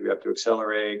behind? Do we have to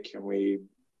accelerate? Can we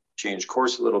change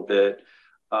course a little bit?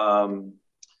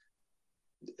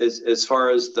 As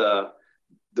far as the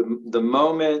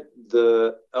moment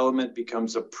the element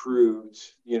becomes approved,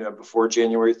 before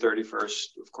January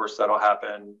 31st, of course, that'll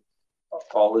happen.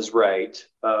 All is right.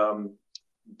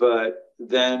 But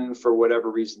then for whatever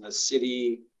reason, the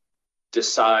city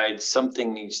decides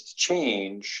something needs to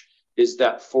change. Is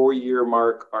that 4-year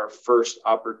mark our first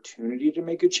opportunity to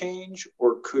make a change?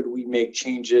 Or could we make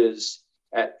changes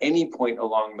at any point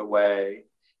along the way?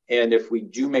 And if we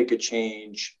do make a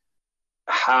change,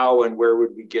 how and where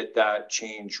would we get that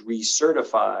change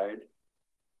recertified,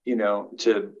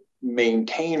 to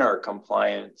maintain our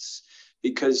compliance?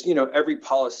 Because, every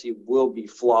policy will be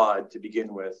flawed to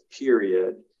begin with,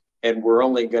 period. And we're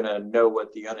only going to know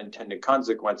what the unintended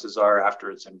consequences are after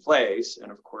it's in place.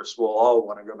 And of course, we'll all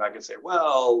want to go back and say,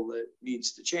 well, it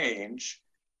needs to change.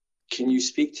 Can you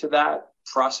speak to that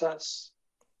process?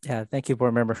 Yeah, thank you,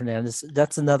 Board Member Hernandez.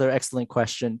 That's another excellent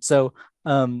question. So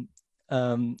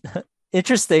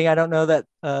interesting. I don't know that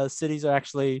cities are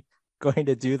actually going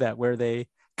to do that, where they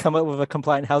come up with a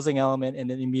compliant housing element and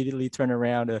then immediately turn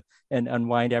around and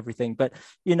unwind everything. But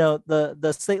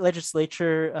the state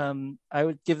legislature, I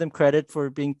would give them credit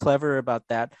for being clever about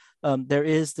that. There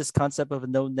is this concept of a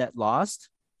no net loss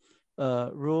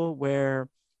rule, where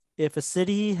if a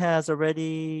city has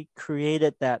already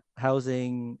created that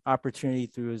housing opportunity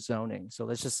through zoning, so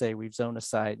let's just say we've zoned a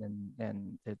site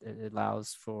and it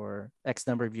allows for X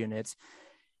number of units.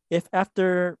 If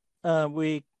after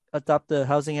we adopt the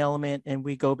housing element and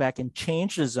we go back and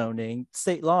change the zoning,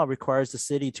 state law requires the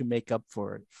city to make up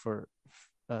for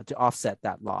to offset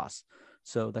that loss.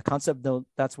 So the concept,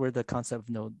 that's where the concept of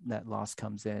no net loss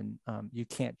comes in. You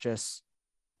can't just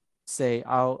say,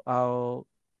 I'll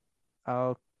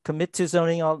commit to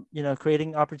zoning all,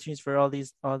 creating opportunities for all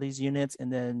these units,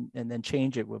 and then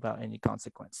change it without any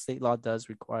consequence. State law does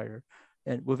require,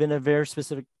 and within a very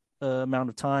specific amount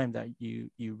of time, that you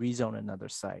rezone another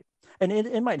site. And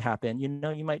it might happen,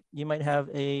 you might have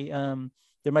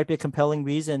there might be a compelling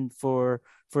reason for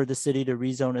the city to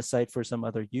rezone a site for some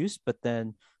other use, but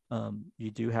then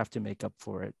you do have to make up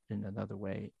for it in another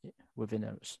way within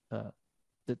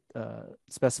a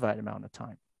specified amount of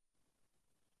time.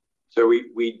 So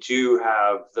we do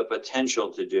have the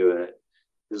potential to do it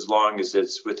as long as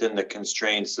it's within the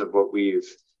constraints of what we've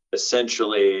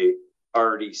essentially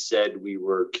already said we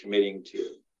were committing to.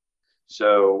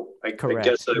 So I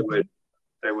guess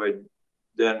I would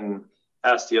then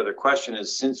ask the other question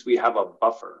is, since we have a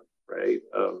buffer, right,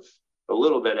 of a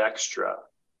little bit extra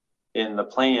in the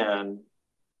plan,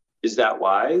 is that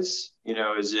wise?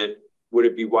 Would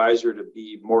it be wiser to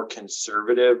be more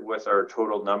conservative with our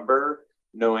total number,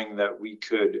 knowing that we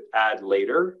could add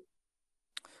later?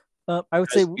 I would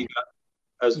say, you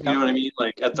know what I mean?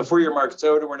 Like at the 4-year mark,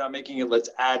 so we're not making it, let's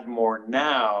add more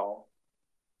now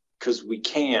because we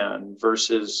can,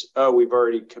 versus, oh, we've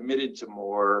already committed to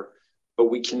more, but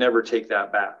we can never take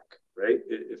that back, right?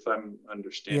 If I'm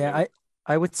understanding. Yeah,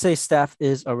 I would say staff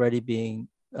is already being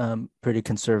pretty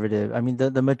conservative. I mean,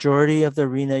 the majority of the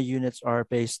RHNA units are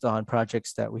based on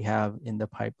projects that we have in the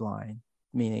pipeline,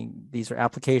 meaning these are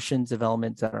applications,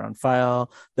 developments that are on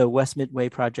file. The West Midway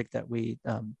project that we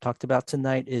talked about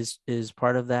tonight is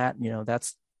part of that.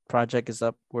 That's project is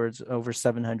upwards over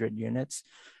 700 units.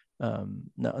 No,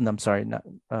 I'm sorry, not.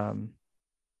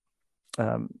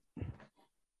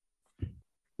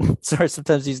 Sorry,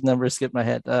 sometimes these numbers skip my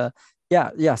head.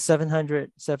 Yeah,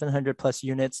 700 plus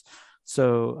units.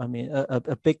 So I mean,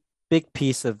 a big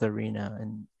piece of the RHNA,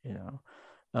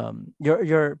 and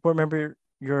your board member,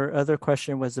 your other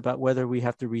question was about whether we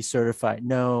have to recertify.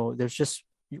 No, there's just,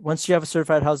 once you have a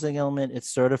certified housing element, it's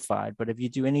certified. But if you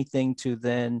do anything to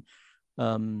then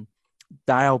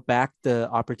dial back the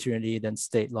opportunity, then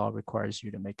state law requires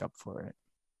you to make up for it.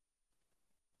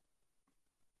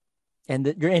 And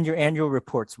your annual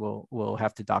reports will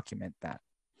have to document that.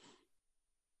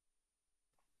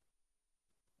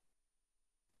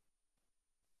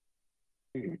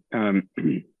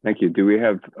 Thank you. Do we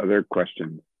have other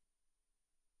questions?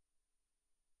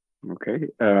 Okay,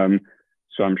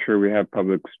 so I'm sure we have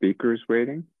public speakers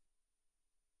waiting.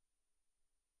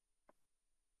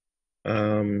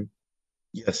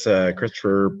 Yes,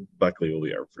 Christopher Buckley will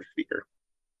be our first speaker.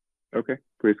 Okay,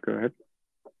 please go ahead.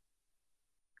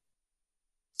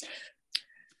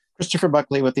 Christopher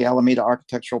Buckley with the Alameda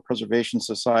Architectural Preservation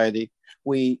Society.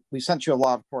 We sent you a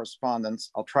lot of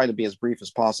correspondence. I'll try to be as brief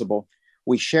as possible.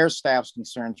 We share staff's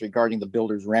concerns regarding the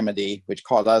builder's remedy, which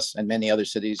caught us and many other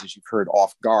cities, as you've heard,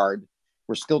 off guard.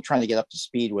 We're still trying to get up to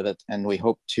speed with it, and we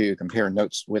hope to compare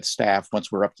notes with staff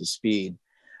once we're up to speed.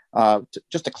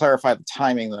 Just to clarify the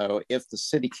timing, though, if the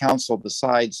city council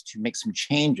decides to make some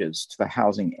changes to the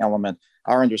housing element,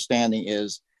 our understanding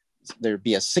is there'd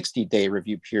be a 60-day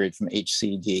review period from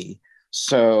HCD.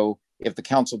 So if the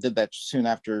council did that soon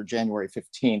after January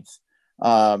 15th,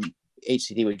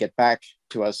 HCD would get back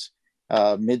to us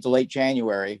mid to late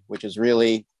January, which is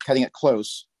really cutting it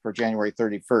close for January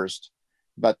 31st.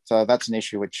 But that's an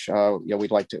issue which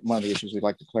we'd like to, one of the issues we'd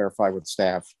like to clarify with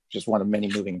staff, just one of many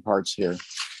moving parts here.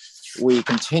 We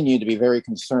continue to be very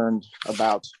concerned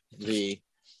about the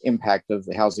impact of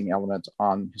the housing element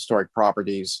on historic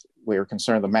properties. We are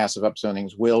concerned the massive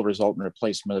upzonings will result in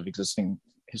replacement of existing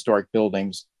historic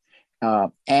buildings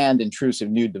and intrusive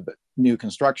new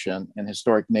construction in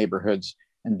historic neighborhoods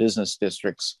and business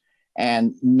districts.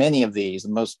 And many of these, the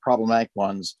most problematic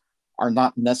ones, are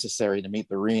not necessary to meet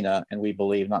the RHNA, and we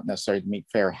believe not necessary to meet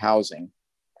fair housing.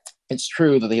 It's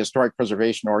true that the Historic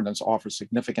Preservation Ordinance offers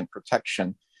significant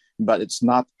protection, but it's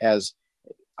not as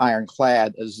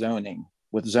ironclad as zoning.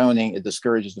 With zoning, it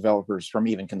discourages developers from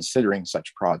even considering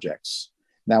such projects.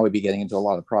 Now we'd be getting into a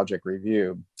lot of project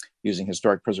review using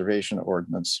Historic Preservation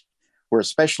Ordinance. We're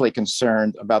especially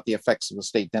concerned about the effects of the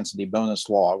state density bonus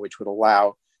law, which would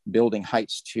allow building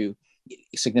heights to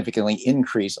significantly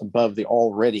increase above the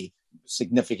already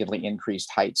significantly increased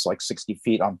heights, like 60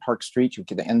 feet on Park Street. You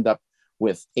could end up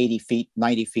with 80 feet,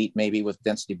 90 feet, maybe, with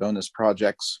density bonus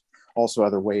projects, also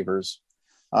other waivers.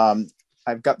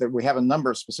 We have a number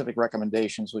of specific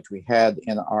recommendations, which we had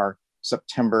in our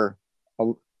September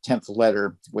 10th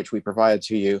letter, which we provided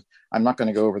to you. I'm not going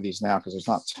to go over these now because there's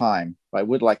not time, but I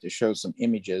would like to show some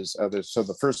images of this. So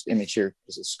the first image here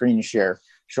is a screen share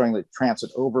showing the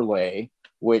transit overlay,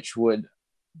 which would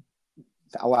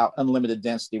allow unlimited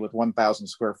density with 1,000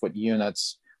 square foot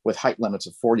units with height limits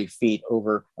of 40 feet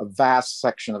over a vast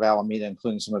section of Alameda,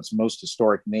 including some of its most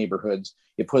historic neighborhoods.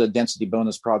 You put a density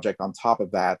bonus project on top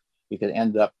of that, you could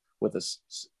end up with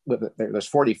there's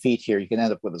 40 feet here, you can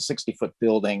end up with a 60-foot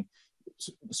building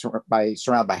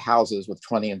surrounded by houses with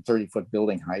 20 and 30-foot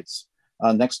building heights.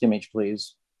 Next image,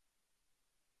 please.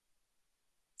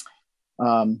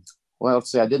 Well,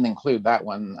 let's see, I didn't include that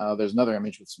one. There's another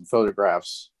image with some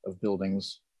photographs of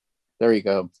buildings. There you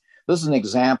go. This is an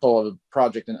example of a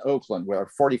project in Oakland where a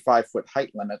 45-foot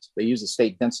height limit, they use the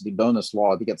state density bonus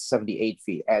law to get 78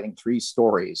 feet, adding 3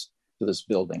 stories to this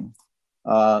building.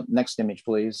 Next image,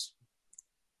 please.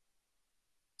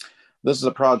 This is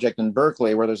a project in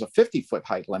Berkeley where there's a 50-foot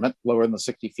height limit, lower than the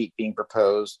 60 feet being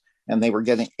proposed, and they were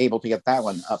able to get that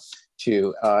one up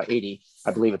to 80,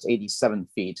 I believe it's 87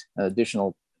 feet, an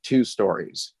additional 2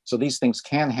 stories. So these things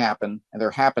can happen, and they're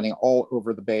happening all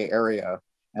over the Bay Area,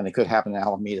 and they could happen in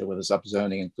Alameda with this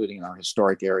upzoning, including in our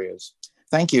historic areas.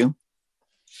 Thank you.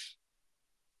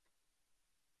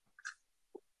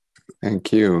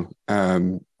 Thank you.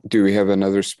 Do we have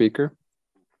another speaker?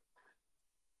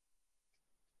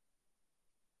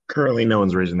 Currently, no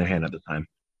one's raising their hand at the time.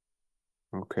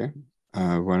 Okay.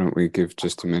 Why don't we give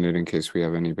just a minute in case we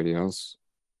have anybody else?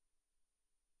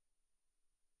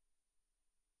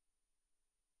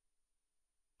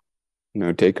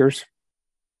 No takers?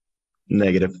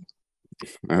 Negative.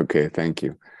 Okay, thank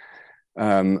you.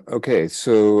 Okay,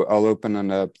 so I'll open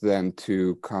it up then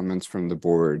to comments from the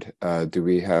board. Do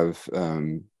we have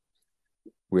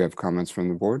comments from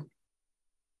the board?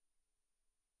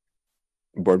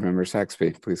 Board Member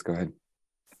Saxby, please go ahead.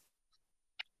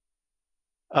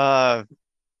 I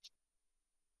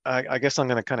guess I'm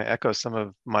going to kind of echo some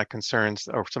of my concerns,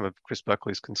 or some of Chris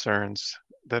Buckley's concerns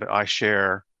that I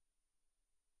share.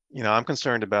 You know, I'm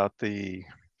concerned about the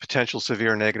potential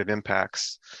severe negative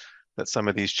impacts that some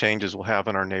of these changes will have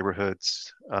in our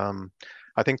neighborhoods.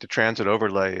 I think the transit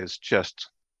overlay is just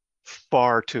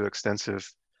far too extensive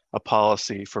a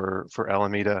policy for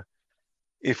Alameda.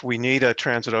 If we need a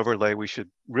transit overlay, we should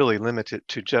really limit it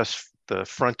to just the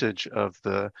frontage of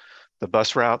the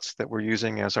bus routes that we're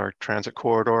using as our transit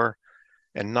corridor,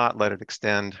 and not let it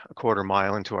extend a quarter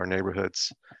mile into our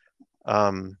neighborhoods.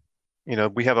 You know,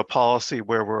 we have a policy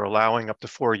where we're allowing up to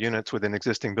 4 units within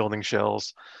existing building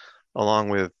shells, along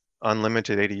with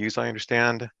unlimited ADUs, I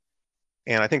understand.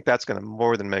 And I think that's going to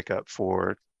more than make up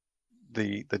for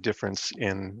the difference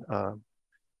in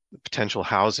potential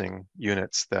housing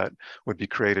units that would be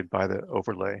created by the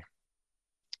overlay.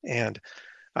 And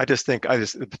I just think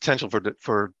the potential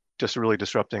for just really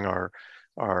disrupting our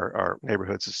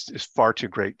neighborhoods is far too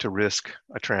great to risk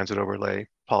a transit overlay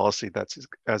policy that's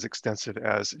as extensive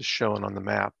as is shown on the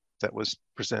map that was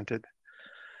presented.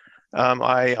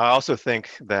 I also think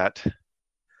that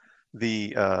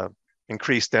the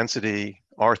increased density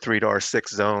R3 to R6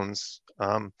 zones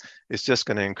is just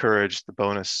going to encourage the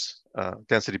bonus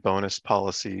density bonus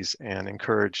policies and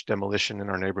encourage demolition in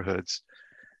our neighborhoods.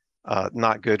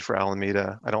 Not good for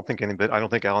Alameda. I don't think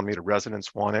Alameda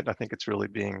residents want it. I think it's really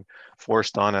being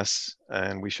forced on us,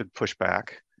 and we should push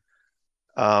back.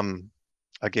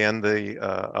 Again,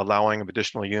 the allowing of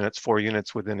additional units, 4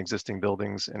 units within existing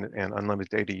buildings and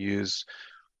unlimited ADUs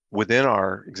within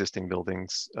our existing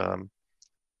buildings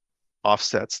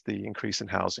offsets the increase in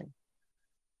housing.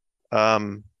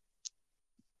 I'm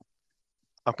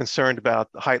concerned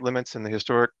about the height limits in the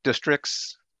historic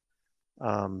districts.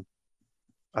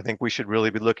 I think we should really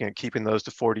be looking at keeping those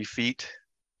to 40 feet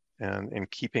and in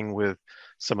keeping with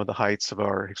some of the heights of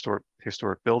our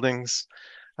historic buildings.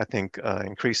 I think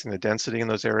increasing the density in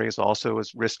those areas also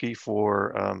is risky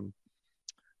for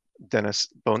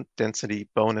density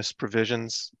bonus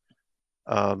provisions.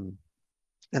 And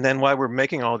then while we're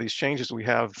making all these changes, we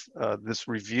have this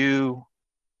review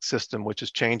system, which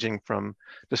is changing from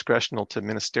discretional to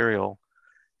ministerial.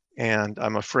 And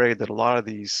I'm afraid that a lot of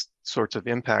these sorts of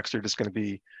impacts are just going to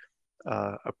be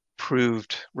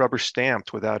approved, rubber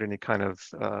stamped without any kind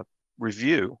of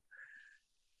review.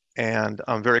 And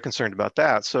I'm very concerned about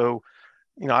that. So,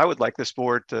 you know, I would like this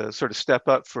board to sort of step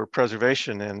up for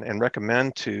preservation and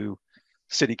recommend to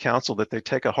City Council that they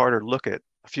take a harder look at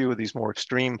a few of these more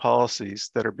extreme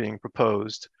policies that are being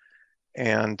proposed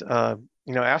and,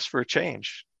 you know, ask for a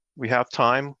change. We have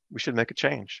time. We should make a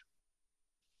change.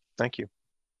 Thank you.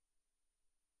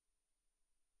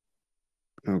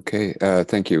 Okay,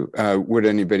 thank you. Would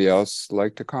anybody else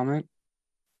like to comment?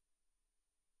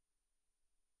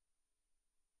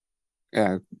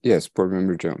 Yes, Board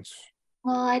Member Jones.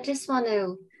 Well, I just want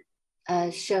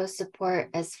to show support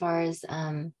as far as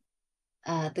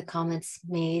the comments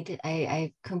made.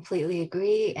 I completely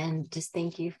agree, and just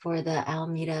thank you for the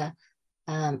Alameda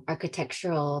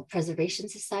Architectural Preservation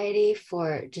Society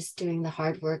for just doing the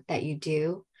hard work that you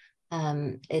do.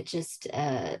 It just,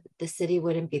 the city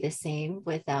wouldn't be the same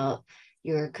without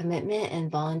your commitment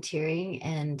and volunteering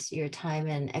and your time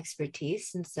and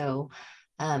expertise. And so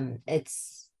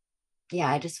yeah,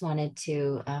 I just wanted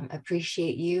to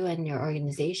appreciate you and your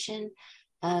organization,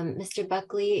 Mr.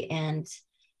 Buckley. And,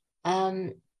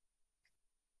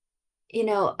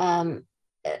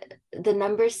 the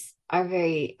numbers are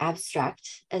very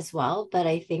abstract as well, but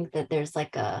I think that there's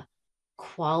like a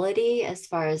quality as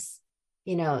far as,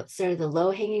 sort of the low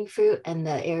hanging fruit and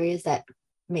the areas that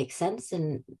make sense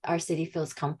and our city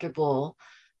feels comfortable,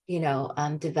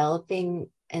 developing.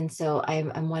 And so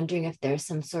I'm wondering if there's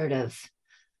some sort of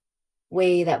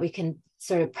way that we can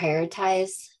sort of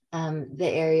prioritize the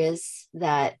areas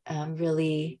that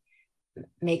really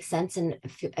make sense and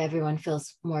everyone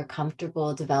feels more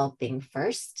comfortable developing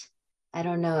first. I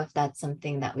don't know if that's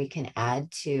something that we can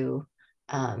add to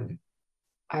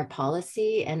our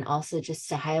policy, and also just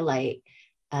to highlight,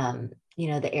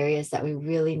 the areas that we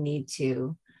really need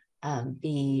to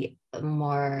be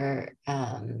more,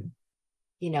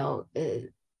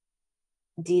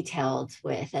 detailed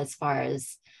with, as far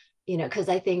as, because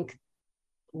I think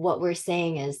what we're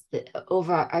saying is that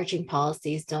overarching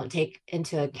policies don't take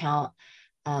into account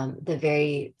the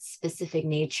very specific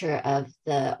nature of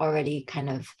the already kind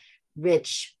of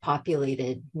rich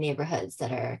populated neighborhoods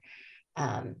that are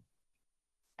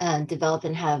develop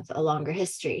and have a longer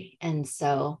history. And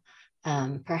so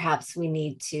perhaps we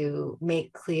need to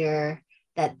make clear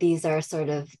that these are sort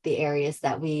of the areas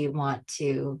that we want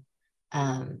to,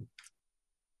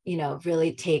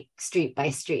 really take street by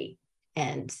street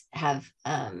and have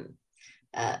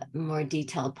more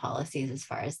detailed policies as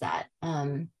far as that.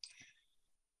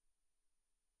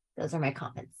 Those are my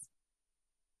comments.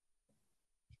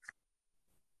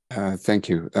 Thank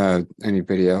you.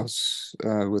 Anybody else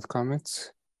with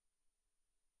comments?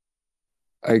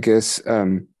 I guess,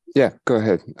 yeah, go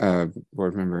ahead,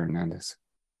 Board Member Hernandez.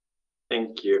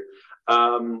 Thank you.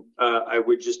 I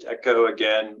would just echo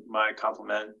again my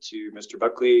compliment to Mr.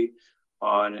 Buckley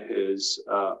on his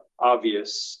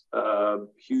obvious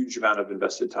huge amount of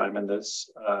invested time in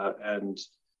this, and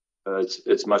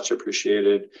it's much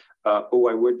appreciated. I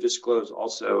would disclose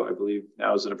also, I believe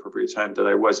now is an appropriate time, that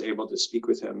I was able to speak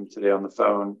with him today on the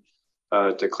phone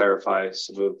to clarify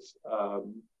some of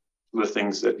the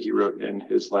things that he wrote in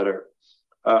his letter.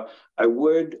 I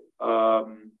would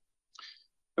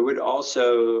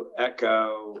also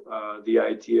echo the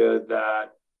idea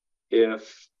that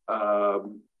if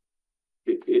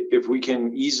we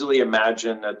can easily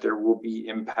imagine that there will be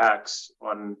impacts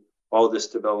on all this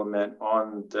development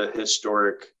on the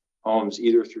historic homes,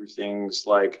 either through things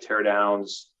like tear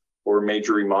downs or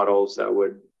major remodels that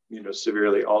would,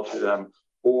 severely alter them,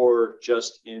 or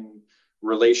just in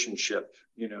relationship,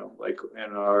 like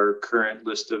in our current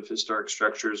list of historic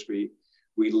structures, we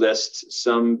list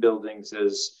some buildings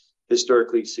as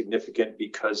historically significant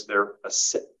because they're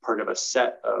part of a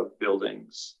set of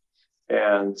buildings.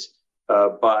 And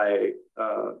by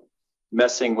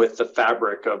messing with the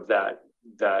fabric of that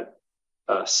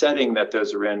setting that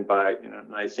those are in, by,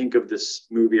 and I think of this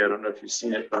movie, I don't know if you've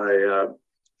seen it, by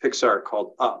Pixar,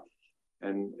 called Up.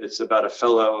 And it's about a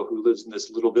fellow who lives in this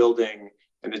little building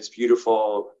and it's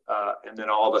beautiful. And then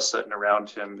all of a sudden around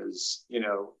him is,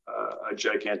 a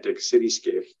gigantic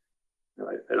cityscape.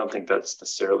 I don't think that's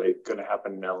necessarily going to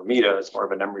happen in Alameda. It's more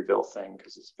of an Emeryville thing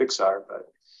because it's Pixar,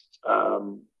 but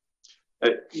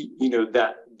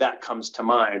that comes to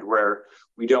mind, where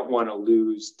we don't want to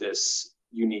lose this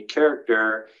unique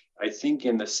character. I think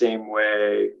in the same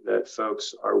way that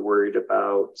folks are worried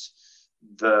about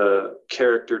the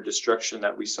character destruction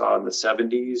that we saw in the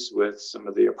 70s with some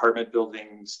of the apartment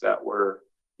buildings that were,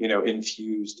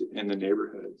 infused in the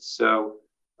neighborhoods. So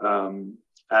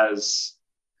as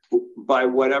by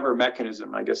whatever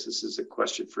mechanism, I guess this is a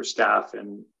question for staff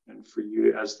and for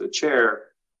you as the chair,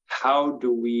 how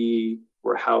do we,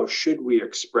 or how should we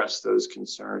express those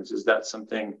concerns? Is that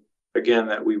something, again,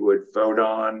 that we would vote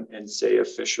on and say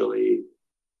officially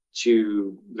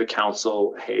to the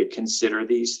council, hey, consider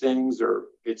these things, or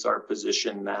it's our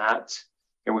position that,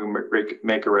 and we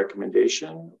make a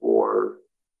recommendation, or,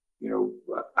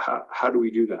 how do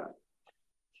we do that?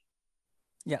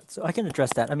 Yeah, so I can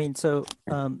address that. I mean, so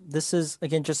this is,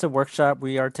 again, just a workshop.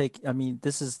 We are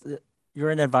you're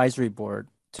an advisory board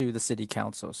to the city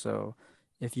council. So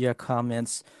if you have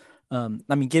comments,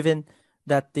 given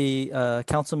that the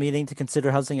council meeting to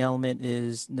consider housing element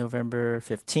is November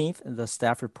 15th. The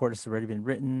staff report has already been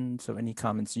written, so any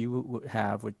comments you would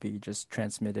have would be just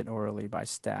transmitted orally by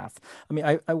staff. I mean,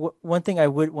 one thing I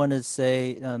would want to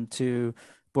say to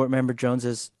Board Member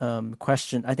Jones's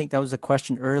question, I think that was a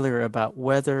question earlier about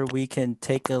whether we can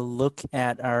take a look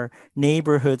at our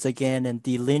neighborhoods again and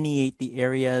delineate the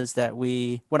areas that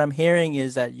what I'm hearing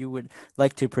is that you would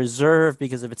like to preserve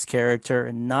because of its character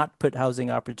and not put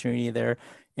housing opportunity there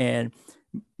and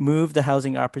move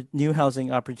the new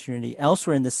housing opportunity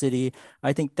elsewhere in the city.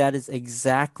 I think that is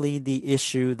exactly the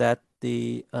issue that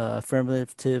the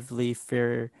affirmatively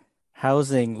fair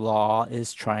housing law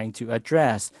is trying to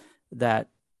address. That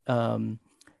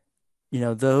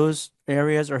those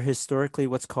areas are historically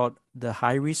what's called the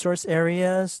high resource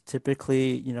areas,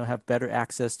 typically, have better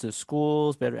access to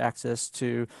schools, better access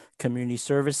to community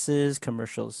services,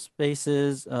 commercial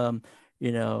spaces,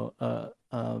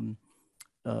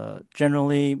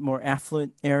 generally more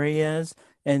affluent areas.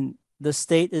 And the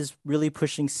state is really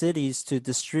pushing cities to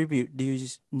distribute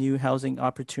these new housing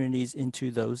opportunities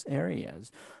into those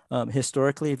areas.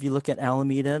 Historically, if you look at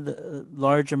Alameda, the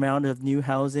large amount of new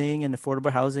housing and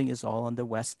affordable housing is all on the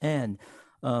West End.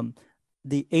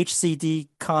 The HCD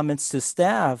comments to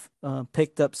staff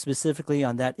picked up specifically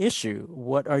on that issue.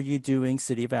 What are you doing,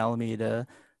 City of Alameda,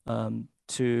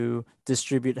 to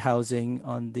distribute housing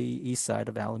on the east side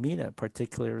of Alameda,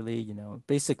 particularly,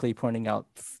 basically pointing out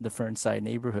the Fernside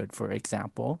neighborhood, for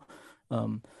example.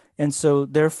 And so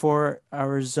therefore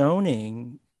our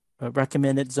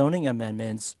recommended zoning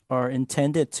amendments are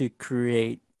intended to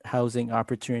create housing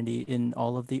opportunity in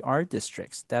all of the R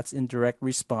districts. That's in direct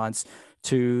response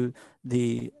to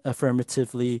the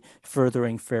affirmatively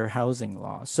furthering fair housing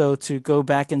law. So to go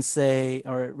back and say,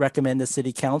 or recommend the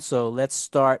city council, let's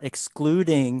start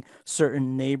excluding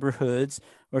certain neighborhoods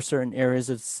or certain areas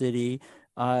of the city,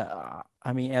 I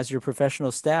mean, as your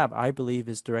professional staff, I believe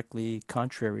is directly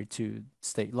contrary to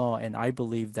state law. And I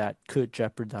believe that could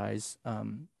jeopardize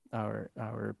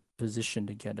our position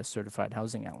to get a certified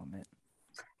housing element.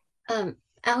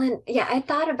 Alan, yeah, I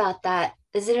thought about that.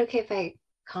 Is it okay if I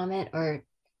comment or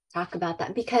talk about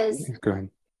that? Because go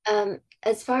ahead.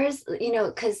 As far as,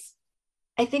 because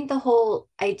I think the whole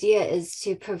idea is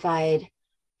to provide,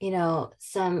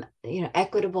 some,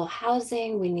 equitable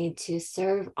housing. We need to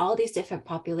serve all these different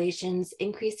populations,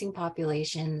 increasing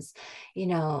populations,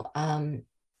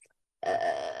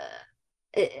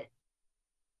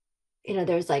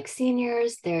 there's like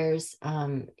seniors, there's,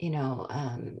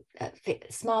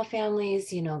 small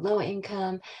families, low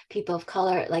income, people of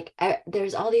color,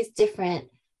 there's all these different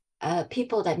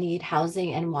people that need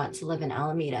housing and want to live in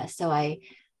Alameda. So I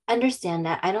understand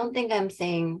that. I don't think I'm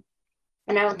saying,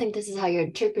 and I don't think this is how you're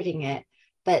interpreting it,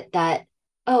 but that,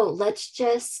 let's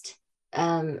just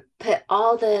put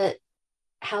all the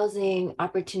housing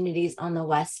opportunities on the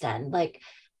West End.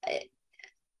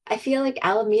 I feel like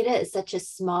Alameda is such a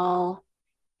small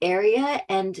area,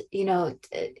 and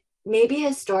maybe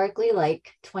historically,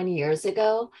 like 20 years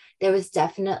ago, there was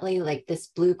definitely like this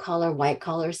blue collar, white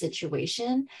collar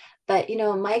situation. But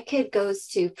my kid goes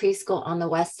to preschool on the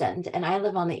West End, and I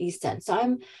live on the East End, so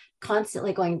I'm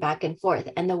constantly going back and forth.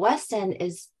 And the West End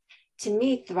is, to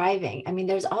me, thriving. I mean,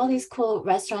 there's all these cool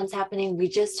restaurants happening. We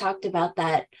just talked about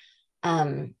that.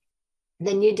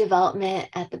 The new development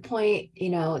at the Point,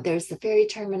 there's the ferry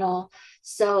terminal.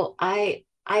 So I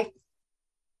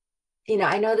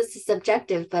know this is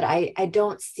subjective, but I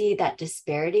don't see that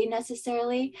disparity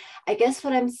necessarily. I guess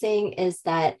what I'm saying is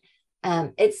that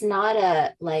it's not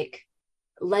a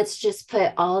let's just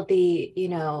put all the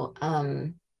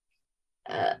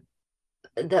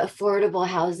the affordable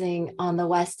housing on the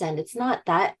West End. It's not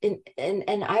that,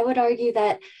 and I would argue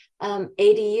that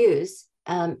ADUs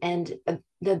and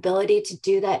the ability to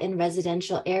do that in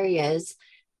residential areas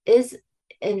is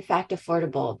in fact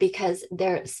affordable because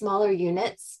they're smaller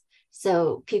units.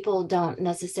 So people don't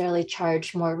necessarily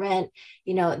charge more rent.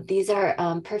 These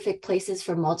are perfect places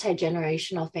for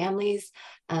multi-generational families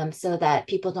so that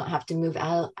people don't have to move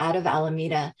out of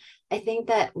Alameda. I think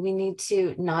that we need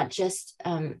to not just,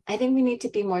 I think we need to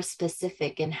be more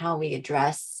specific in how we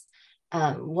address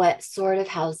what sort of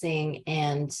housing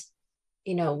and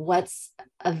what's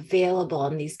available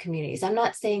in these communities. I'm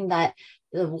not saying that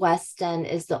the West End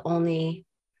is the only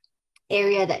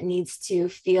area that needs to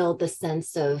feel the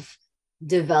sense of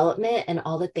development and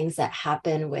all the things that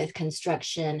happen with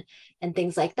construction and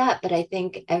things like that. But I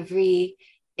think every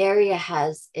area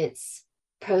has its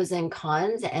pros and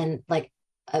cons and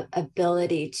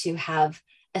ability to have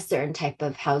a certain type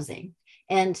of housing.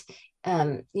 And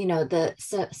some of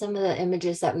the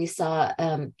images that we saw,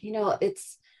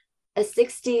 it's a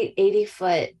 60,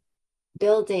 80-foot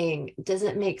building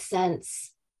doesn't make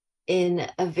sense in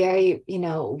a very,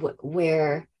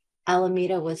 where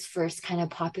Alameda was first kind of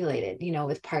populated,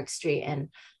 with Park Street and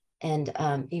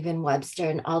even Webster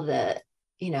and all the,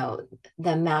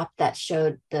 the map that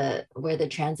showed where the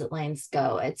transit lines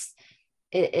go.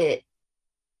 It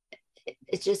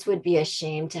just would be a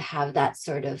shame to have that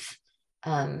sort of,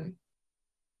 I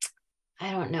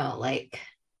don't know, like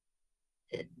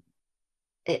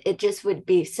it just would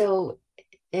be so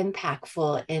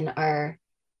impactful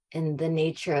in the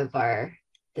nature of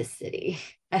the city.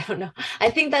 I don't know. I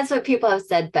think that's what people have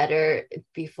said better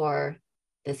before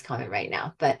this comment right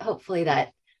now, but hopefully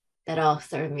that all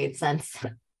sort of made sense.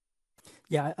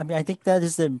 Yeah, I mean, I think that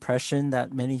is the impression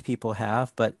that many people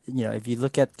have. But if you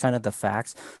look at kind of the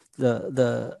facts,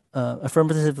 the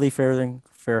affirmatively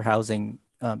fair housing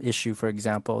issue, for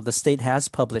example, the state has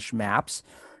published maps.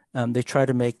 They try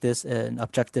to make this an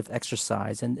objective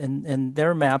exercise, and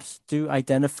their maps do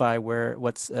identify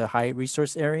what's a high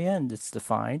resource area, and it's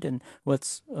defined, and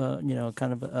what's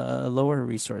kind of a lower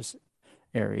resource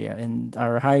area. And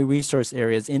our high resource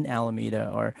areas in Alameda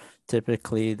are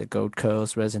typically the Gold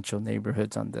Coast residential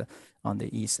neighborhoods on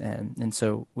the east end. And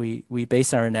so we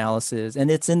base our analysis,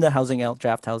 and it's in the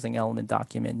draft housing element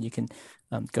document. You can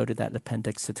go to that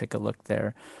appendix to take a look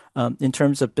there. In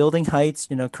terms of building heights,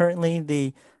 currently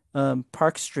the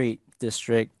Park Street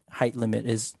district height limit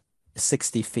is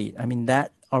 60 feet. I mean,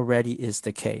 that already is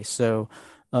the case. So,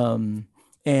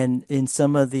 and in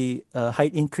some of the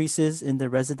height increases in the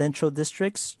residential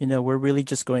districts, we're really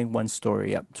just going one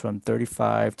story up from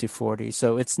 35 to 40.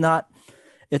 So it's not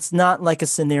like a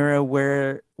scenario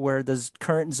where the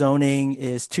current zoning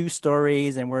is 2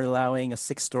 stories and we're allowing a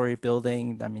 6-story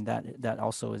building. I mean, that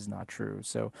also is not true.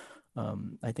 So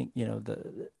I think,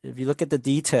 if you look at the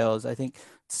details, I think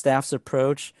staff's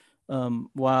approach,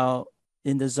 while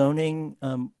in the zoning,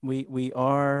 we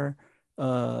are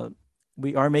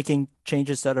making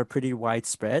changes that are pretty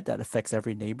widespread that affects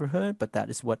every neighborhood, but that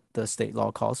is what the state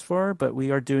law calls for. But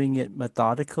we are doing it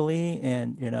methodically,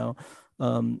 and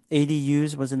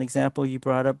ADUs was an example you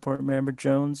brought up, Board Member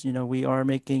Jones. We are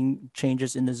making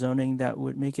changes in the zoning that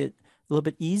would make it a little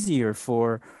bit easier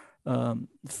for a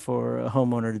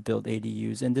homeowner to build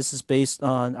ADUs. And this is based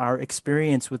on our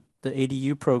experience with the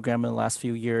ADU program in the last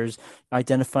few years,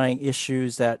 identifying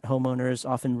issues that homeowners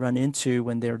often run into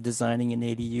when they're designing an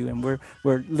ADU. And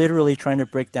we're literally trying to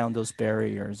break down those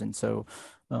barriers. And so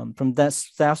from that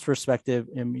staff's perspective,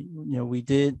 we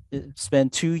did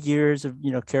spend 2 years of,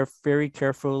 very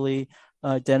carefully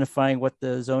identifying what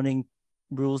the zoning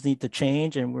rules need to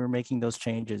change, and we're making those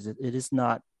changes. It is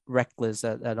not reckless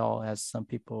at all, as some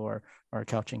people are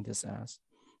couching this as.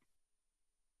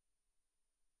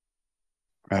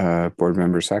 Board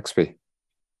Member Saxby.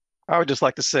 I would just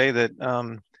like to say that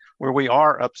where we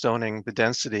are upzoning the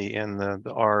density in the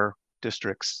R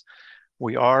districts,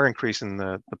 we are increasing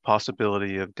the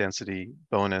possibility of density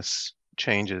bonus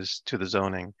changes to the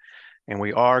zoning, and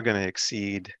we are going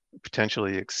to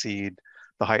potentially exceed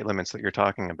the height limits that you're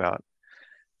talking about.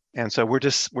 And so we're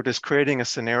just creating a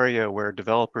scenario where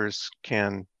developers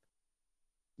can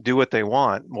do what they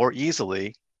want more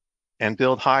easily and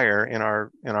build higher in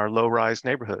our low-rise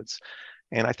neighborhoods.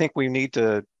 And I think we need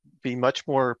to be much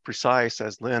more precise,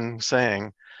 as Lynn was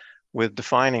saying, with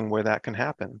defining where that can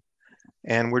happen.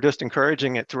 And we're just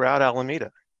encouraging it throughout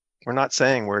Alameda. We're not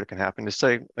saying where it can happen, to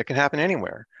say it can happen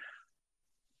anywhere.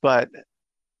 But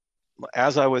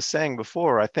as I was saying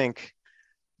before, I think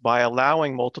by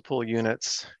allowing multiple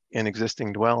units in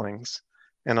existing dwellings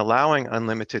and allowing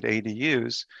unlimited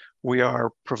ADUs, we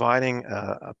are providing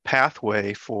a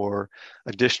pathway for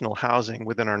additional housing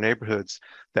within our neighborhoods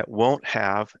that won't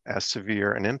have as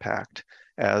severe an impact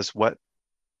as what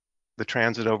the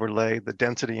transit overlay, the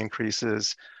density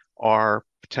increases are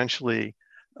potentially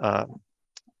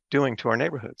doing to our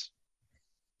neighborhoods.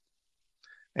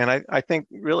 And I think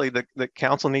really the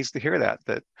council needs to hear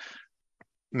that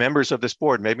members of this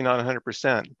board, maybe not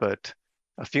 100%, but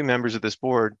a few members of this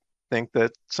board think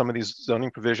that some of these zoning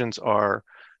provisions are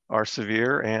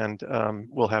severe and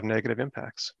will have negative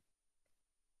impacts.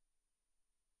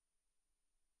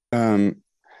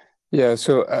 Yeah,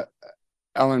 so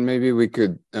Alan, maybe we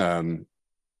could,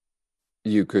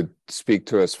 you could speak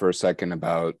to us for a second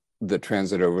about the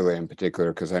transit overlay in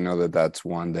particular, because I know that that's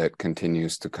one that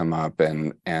continues to come up,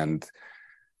 and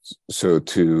so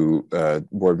to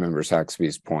Board Member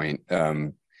Saxby's point,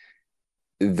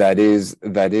 that is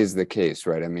the case,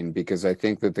 right? I mean, because I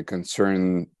think that the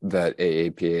concern that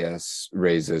AAPAS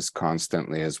raises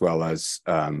constantly, as well as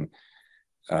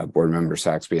Board Member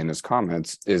Saxby in his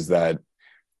comments, is that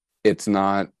it's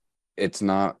not it's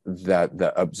not that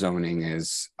the upzoning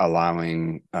is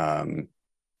allowing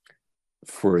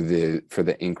for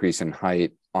the increase in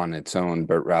height on its own,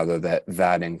 but rather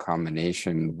that in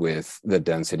combination with the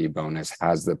density bonus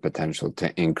has the potential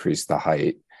to increase the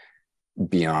height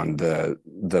beyond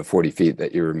the 40 feet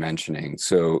that you were mentioning.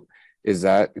 So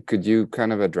could you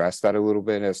kind of address that a little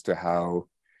bit as to how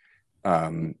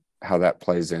that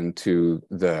plays into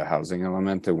the housing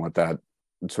element and what that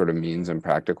sort of means in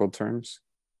practical terms?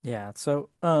 Yeah, so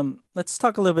let's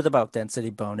talk a little bit about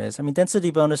density bonus. I mean, density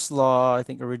bonus law, I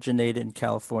think, originated in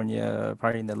California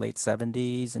probably in the late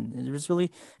 70s, and it was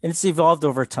really, and it's evolved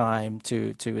over time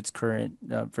to its current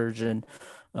version,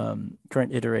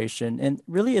 current iteration. And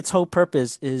really its whole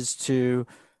purpose is to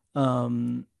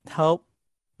help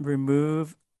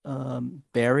remove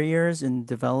barriers in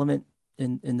development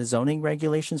in the zoning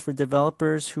regulations for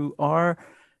developers who are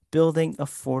building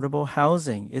affordable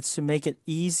housing. It's to make it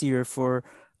easier for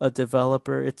a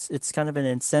developer. It's kind of an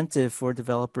incentive for a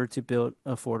developer to build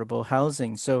affordable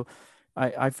housing. So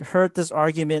I've heard this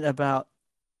argument about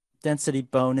density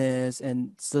bonus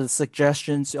and so the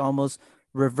suggestions to almost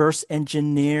reverse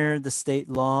engineer the state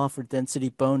law for density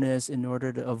bonus in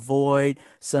order to avoid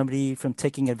somebody from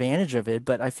taking advantage of it.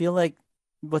 But I feel like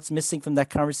what's missing from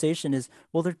that conversation is,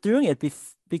 well, they're doing it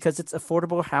because it's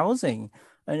affordable housing.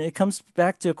 And it comes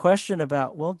back to a question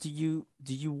about, well, do you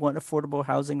want affordable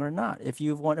housing or not? If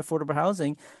you want affordable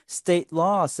housing, state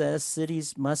law says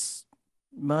cities must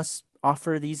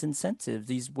offer these incentives,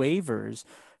 these waivers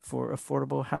for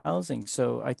affordable housing.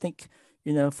 So I think,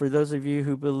 for those of you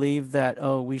who believe that,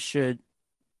 oh, we should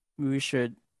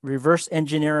reverse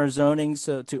engineer our zoning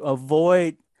so to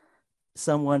avoid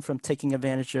someone from taking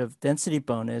advantage of density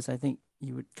bonus, I think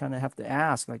you would kind of have to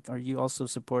ask, like, are you also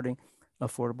supporting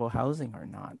affordable housing or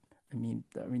not? I mean,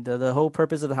 the whole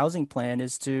purpose of the housing plan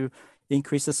is to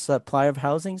increase the supply of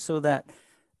housing so that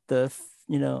the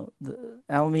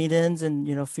Alamedans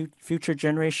and, future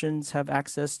generations have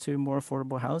access to more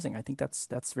affordable housing. I think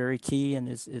that's very key and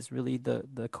is really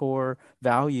the core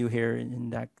value here in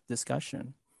that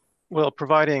discussion. Well,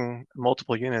 providing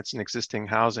multiple units in existing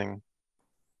housing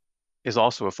is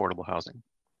also affordable housing.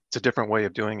 It's a different way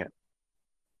of doing it.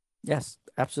 Yes,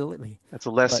 absolutely. It's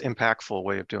a less impactful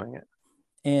way of doing it.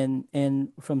 And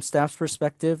from staff's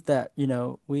perspective, that,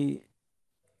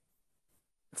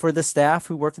 for the staff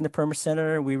who work in the Perma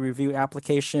Center, we review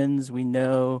applications. We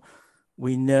know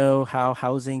how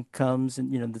housing comes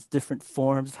and, the different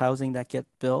forms of housing that get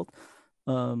built.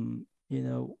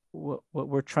 What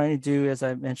we're trying to do, as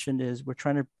I mentioned, is we're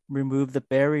trying to remove the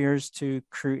barriers to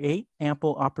create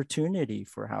ample opportunity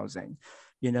for housing.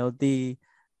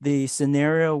 The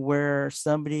scenario where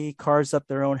somebody carves up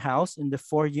their own house into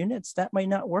 4 units, that might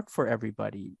not work for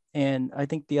everybody. And I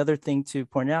think the other thing to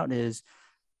point out is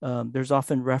there's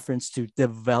often reference to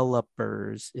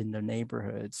developers in the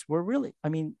neighborhoods. We're really,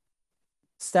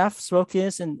 staff's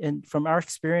focus and from our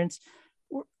experience,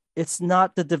 it's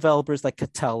not the developers like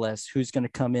Catellus who's going to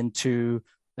come into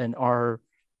an R3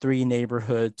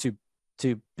 neighborhood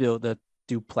to build a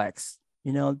duplex.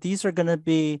 These are going to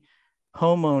be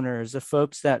homeowners, the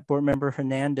folks that board member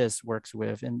Hernandez works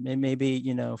with, and maybe,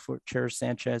 for Chair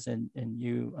Sanchez and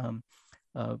you,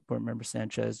 board member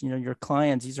Sanchez, your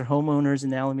clients, these are homeowners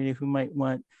in Alameda who might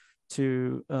want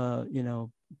to,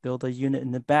 build a unit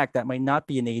in the back that might not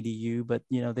be an ADU, but,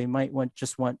 they might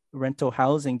just want rental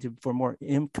housing for more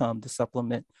income to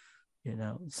supplement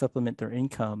their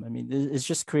income. It's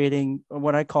just creating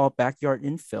what I call backyard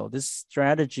infill. This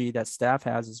strategy that staff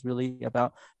has is really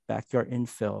about backyard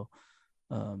infill.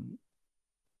 I'll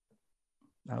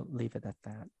leave it at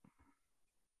that.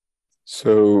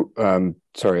 So,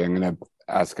 sorry, I'm going to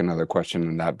ask another question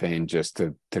in that vein just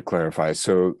to clarify.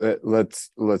 So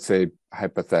let's say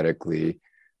hypothetically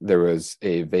there was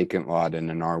a vacant lot in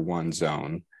an R1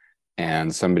 zone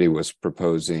and somebody was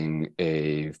proposing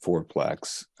a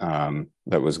fourplex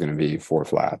that was going to be 4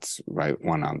 flats, right?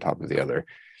 One on top of the other.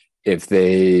 If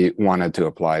they wanted to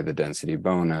apply the density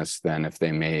bonus, then if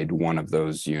they made one of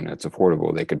those units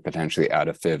affordable, they could potentially add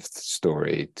a 5th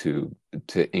story to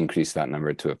increase that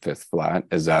number to a 5th flat.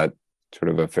 Is that sort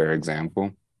of a fair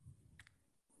example?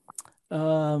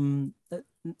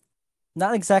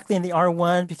 Not exactly in the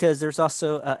R1 because there's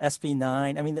also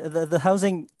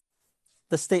SB9.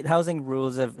 The state housing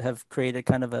rules have created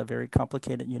kind of a very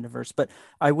complicated universe. But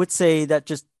I would say that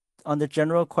just on the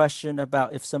general question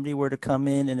about if somebody were to come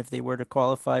in and if they were to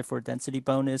qualify for a density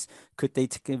bonus, could they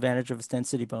take advantage of a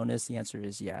density bonus? The answer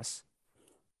is yes.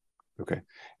 Okay.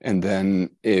 And then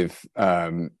if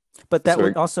But that Sorry.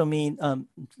 would also mean,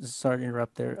 sorry to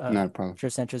interrupt there, Not a problem. Chair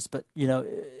Sanchez, but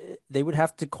they would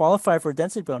have to qualify for a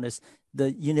density bonus.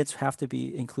 The units have to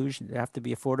be inclusion. They have to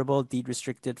be affordable, deed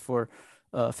restricted for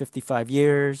 55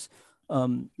 years.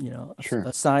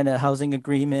 Sure. Sign a housing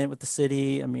agreement with the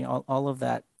city. I mean, all of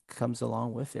that comes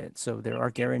along with it. So there are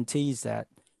guarantees that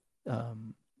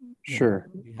Sure.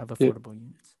 we have affordable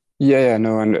units. Yeah,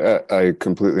 no, and I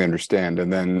completely understand.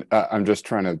 And then I'm just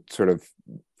trying to sort of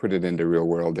put it into real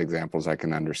world examples I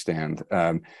can understand.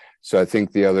 So I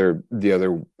think the other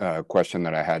question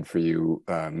that I had for you,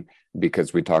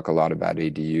 because we talk a lot about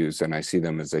ADUs and I see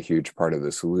them as a huge part of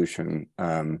the solution.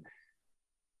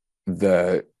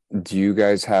 Do you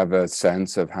guys have a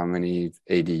sense of how many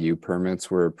ADU permits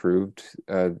were approved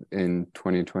in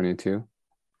 2022,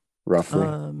 roughly?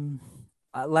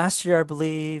 Last year, I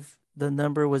believe the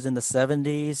number was in the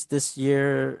 70s. This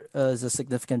year is a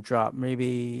significant drop.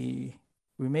 We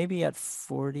may be at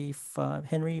 45.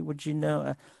 Henry, would you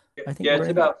know? I think it's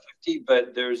about 50,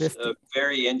 but there's 50. A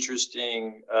very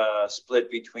interesting split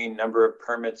between number of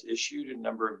permits issued and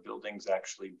number of buildings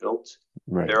actually built.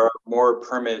 Right. There are more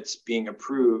permits being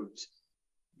approved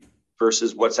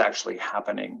versus what's actually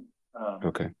happening.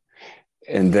 Okay.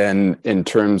 And then in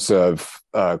terms of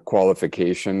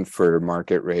qualification for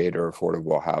market rate or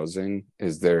affordable housing,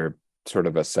 is there sort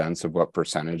of a sense of what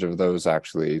percentage of those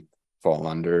actually fall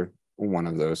under one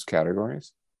of those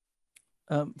categories?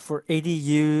 For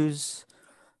ADUs,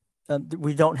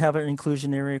 we don't have an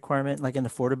inclusionary requirement, like an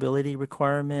affordability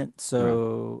requirement.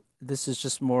 So this is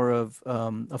just more of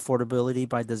affordability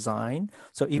by design.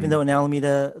 So even though in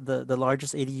Alameda, the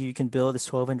largest ADU you can build is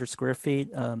 1,200 square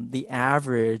feet, the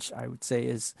average, I would say,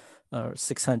 is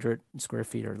 600 square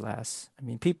feet or less. I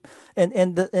mean, people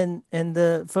and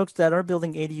the folks that are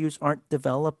building ADUs aren't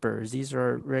developers. These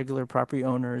are regular property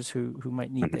owners who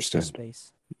might need extra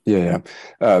space. Yeah.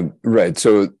 Right.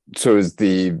 So is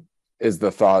the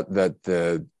thought that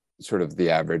the sort of the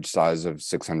average size of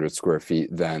 600 square feet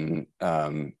then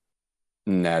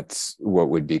nets what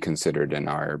would be considered in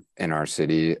our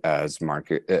city as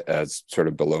sort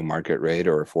of below market rate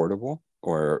or affordable,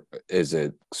 or is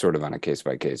it sort of on a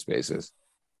case-by-case basis?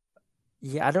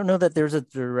 Yeah, I don't know that there's a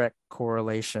direct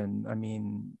correlation. I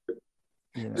mean,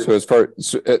 so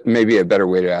maybe a better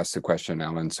way to ask the question,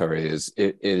 Alan, sorry, is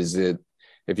it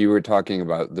if you were talking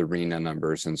about the RHNA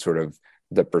numbers and sort of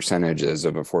the percentages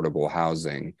of affordable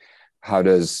housing, how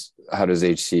does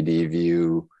HCD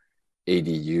view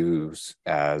ADUs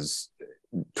as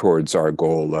towards our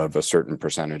goal of a certain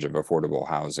percentage of affordable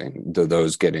housing? Do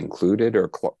those get included or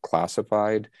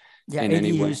classified in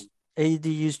any way?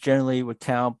 ADUs generally would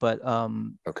count, but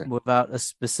without a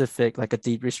specific, like a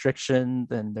deed restriction,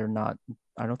 then they're not,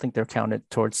 I don't think they're counted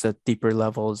towards the deeper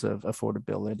levels of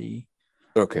affordability.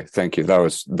 Okay, thank you. That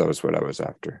was what I was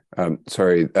after.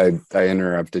 Sorry, I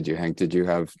interrupted you, Hank. Did you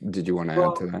want to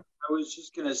add to that? I was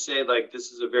just going to say, like,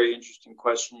 this is a very interesting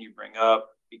question you bring up,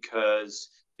 because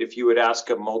if you would ask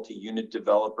a multi-unit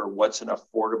developer what's an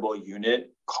affordable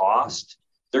unit cost,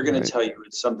 they're going to tell you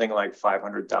it's something like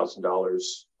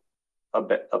 $500,000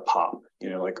 a pop.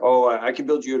 Like, oh, I can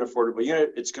build you an affordable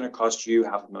unit. It's going to cost you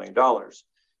 $500,000.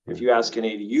 If you ask an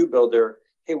ADU builder,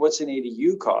 hey, what's an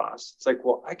ADU cost? It's like,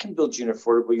 well, I can build you an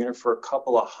affordable unit for a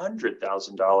couple of $100,000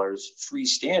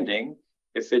 freestanding.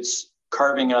 If it's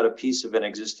carving out a piece of an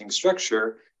existing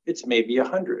structure, it's maybe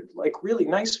 100, like really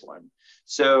nice one.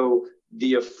 So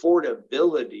the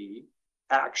affordability,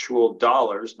 actual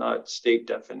dollars, not state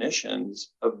definitions,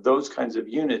 of those kinds of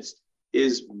units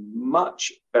is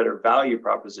much better value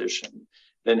proposition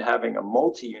than having a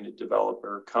multi-unit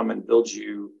developer come and build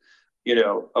you,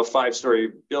 a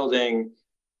 5-story building,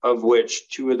 of which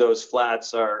 2 of those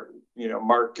flats are,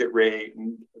 market rate,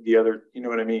 and the other, you know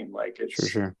what I mean? Like it's,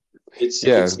 sure.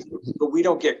 But we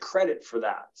don't get credit for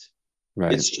that.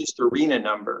 Right. It's just a RHNA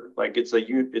number. Like it's a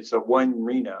one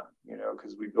RHNA,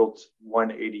 because we built one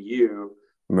ADU.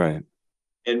 Right.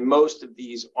 And most of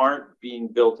these aren't being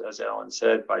built, as Alan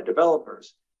said, by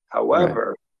developers.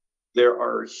 However, there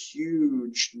are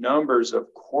huge numbers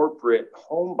of corporate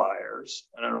home buyers,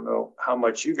 and I don't know how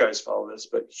much you guys follow this,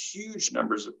 but huge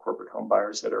numbers of corporate home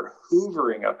buyers that are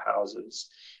hoovering up houses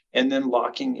and then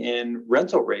locking in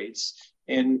rental rates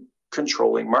and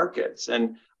controlling markets.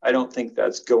 And I don't think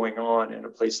that's going on in a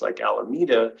place like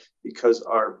Alameda, because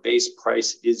our base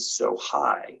price is so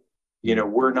high.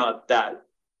 We're not the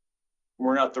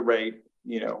right,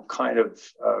 kind of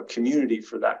community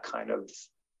for that kind of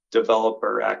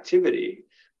developer activity.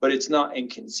 But it's not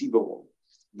inconceivable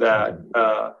that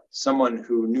someone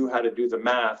who knew how to do the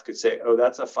math could say, oh,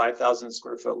 that's a 5,000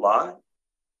 square foot lot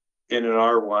in an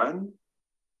R1.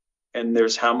 and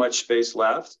there's how much space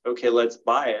left. Okay, let's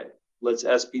buy it. Let's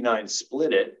SB9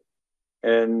 split it,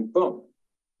 and boom,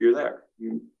 you're there.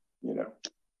 You know,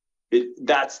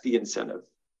 that's the incentive.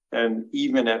 And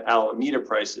even at Alameda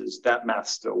prices, that math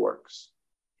still works.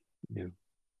 Yeah.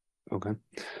 Okay.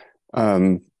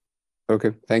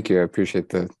 Okay. Thank you. I appreciate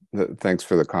the thanks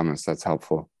for the comments. That's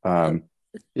helpful.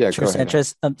 Yeah, Chair go ahead.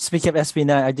 Sanchez, speaking of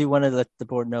SB9, I do want to let the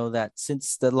board know that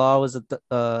since the law was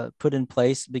put in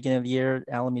place beginning of the year,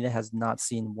 Alameda has not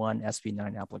seen one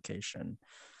SB9 application.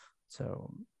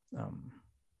 So,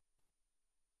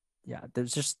 yeah,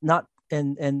 there's just not,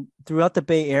 and throughout the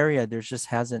Bay Area, there just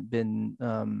hasn't been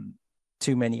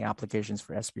too many applications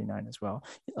for SB9 as well.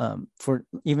 For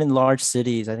even large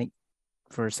cities, I think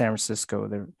for San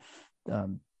Francisco,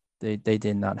 they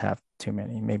did not have too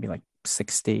many, maybe like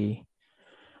 60.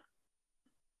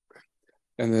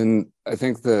 And then I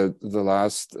think the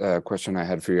last question I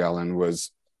had for you, Ellen,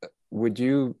 was would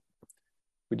you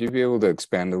be able to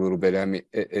expand a little bit? I mean,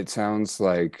 it sounds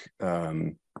like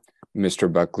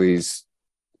Mr. Buckley's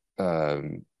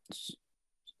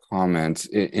comments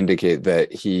indicate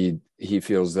that he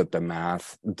feels that the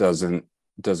math doesn't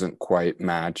quite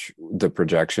match the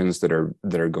projections that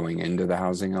are going into the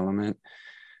housing element.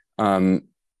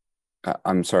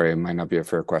 I'm sorry, it might not be a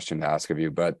fair question to ask of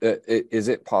you, but is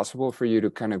it possible for you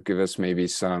to kind of give us maybe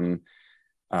some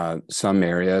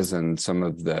areas and some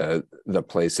of the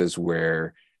places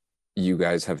where you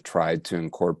guys have tried to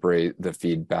incorporate the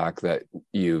feedback that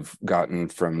you've gotten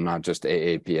from not just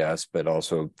AAPS, but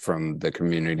also from the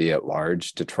community at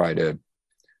large to try to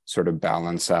sort of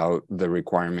balance out the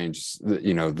requirements,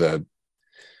 you know, the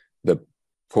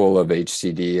pull of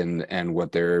HCD and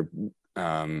what they're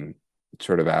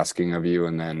sort of asking of you,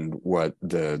 and then what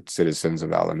the citizens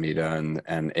of Alameda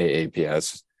and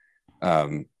AAPS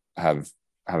have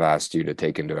asked you to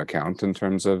take into account in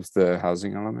terms of the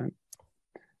housing element?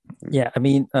 Yeah, I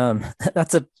mean,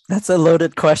 that's a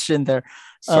loaded question there.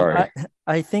 Sorry.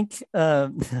 I think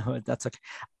no, that's okay.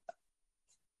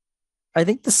 I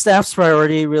think the staff's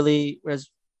priority really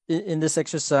in this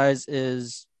exercise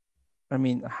is, I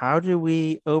mean, how do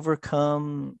we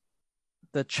overcome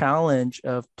the challenge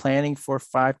of planning for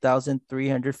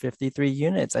 5,353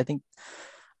 units? I think,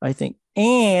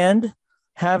 and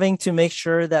having to make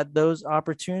sure that those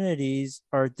opportunities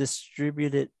are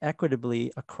distributed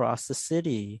equitably across the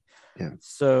city. Yeah.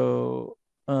 So,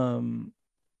 I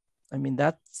mean,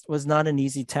 that was not an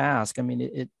easy task. I mean,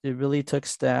 it really took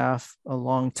staff a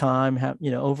long time,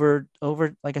 over,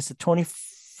 like I said,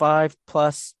 25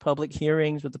 plus public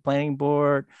hearings with the planning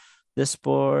board, this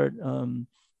board,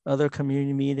 other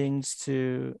community meetings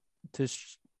to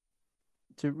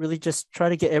really just try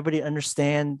to get everybody to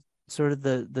understand sort of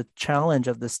the challenge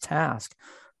of this task.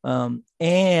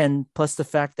 And plus the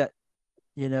fact that,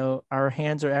 our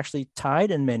hands are actually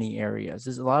tied in many areas.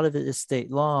 There's a lot of it is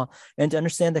state law, and to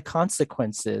understand the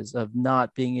consequences of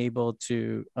not being able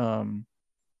to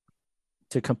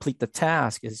complete the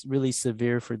task is really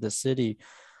severe for the city.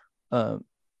 I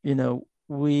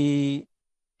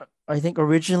think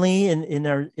originally in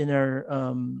our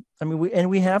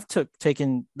we have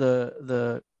taken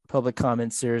the public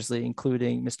comments seriously,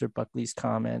 including Mr. Buckley's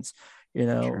comments.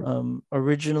 Sure.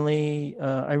 Originally,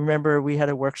 I remember we had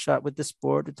a workshop with this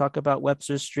board to talk about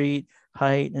Webster Street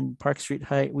height and Park Street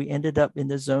height. We ended up in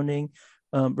the zoning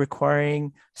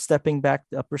requiring stepping back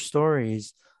the upper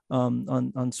stories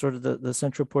on sort of the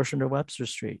central portion of Webster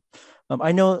Street.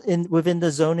 I know within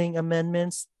the zoning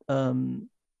amendments, some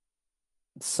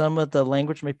of the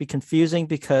language might be confusing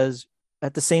because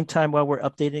at the same time, while we're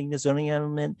updating the zoning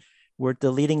amendment, we're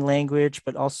deleting language,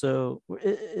 but also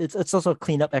it's also a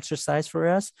cleanup exercise for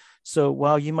us. So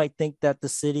while you might think that the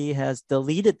city has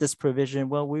deleted this provision,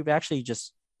 well, we've actually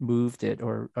just moved it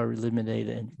or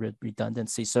eliminated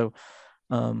redundancy. So,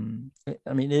 I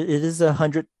mean, it is a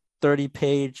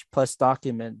 130-page plus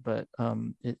document, but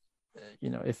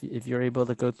if you're able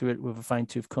to go through it with a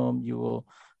fine-tooth comb, you will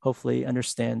hopefully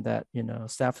understand that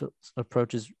staff's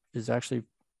approach is actually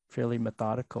fairly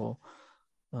methodical.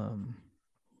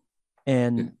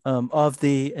 And I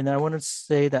want to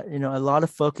say that a lot of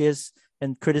focus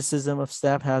and criticism of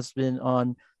staff has been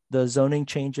on the zoning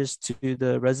changes to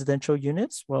the residential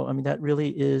units. Well, I mean, that really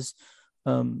is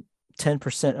 10%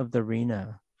 of the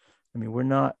RHNA. I mean, we're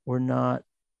not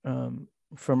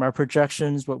from our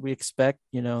projections, what we expect,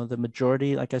 the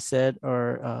majority, like I said,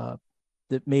 are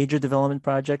the major development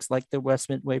projects like the West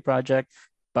Midway project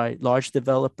by large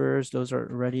developers. Those are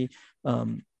already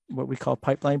what we call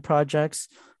pipeline projects.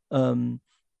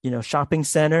 Shopping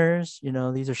centers,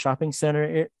 these are shopping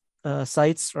center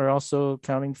sites are also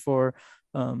accounting for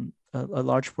a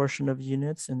large portion of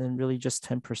units, and then really just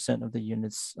 10% of the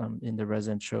units in the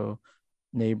residential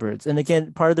neighborhoods. And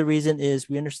again, part of the reason is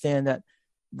we understand that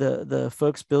the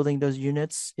folks building those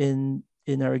units in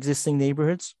our existing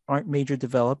neighborhoods aren't major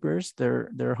developers. They're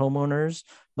homeowners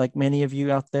like many of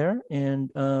you out there,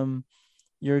 and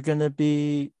you're going to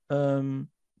be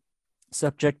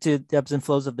subject to the ebbs and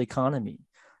flows of the economy.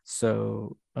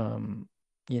 So,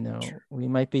 we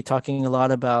might be talking a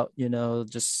lot about,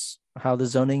 just how the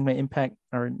zoning may impact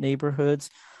our neighborhoods.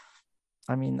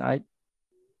 I mean,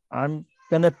 I'm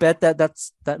going to bet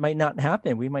that might not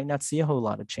happen. We might not see a whole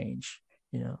lot of change,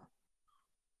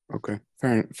 Okay,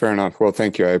 fair enough. Well,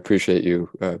 thank you. I appreciate you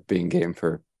being game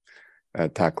for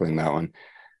tackling that one.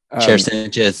 Chair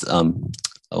Sanchez, 1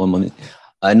 moment.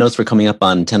 I notice we're coming up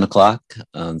on 10 o'clock.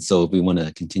 So if we want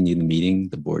to continue the meeting,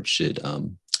 the board should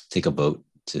take a vote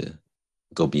to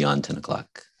go beyond 10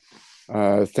 o'clock.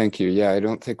 Thank you. Yeah, I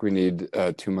don't think we need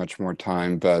too much more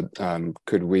time, but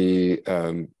could we,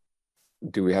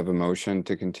 do we have a motion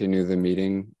to continue the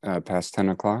meeting past 10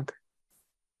 o'clock?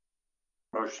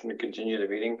 Motion to continue the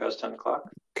meeting past 10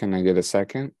 o'clock. Can I get a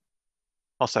second?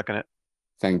 I'll second it.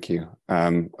 Thank you.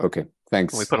 Okay,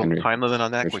 thanks, Can we put Henry. a time limit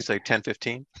on that? Can we say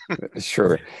 10:15?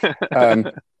 Sure.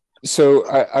 So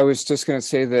I was just going to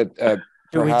say that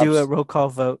do we do a roll call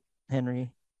vote,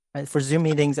 Henry? For Zoom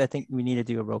meetings, I think we need to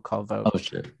do a roll call vote. Oh,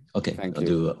 sure. Okay, Thank I'll you.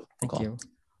 do a roll Thank call.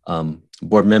 you.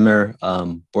 Board member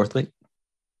Borthwick,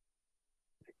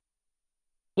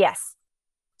 Yes.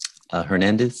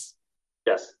 Hernandez,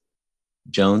 Yes.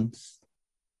 Jones,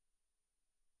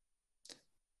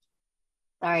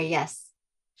 Sorry, yes.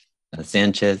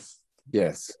 Sanchez,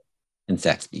 Yes. and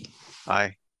Saxby.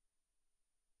 Aye.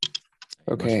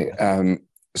 Okay.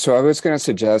 So I was going to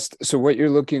suggest, so what you're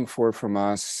looking for from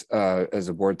us as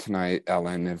a board tonight,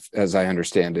 Ellen, as I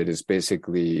understand it, is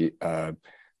basically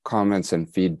comments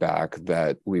and feedback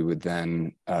that we would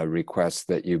then request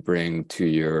that you bring to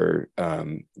your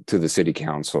to the city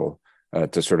council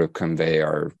to sort of convey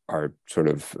our sort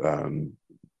of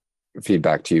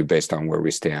feedback to you based on where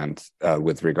we stand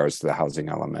with regards to the housing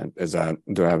element.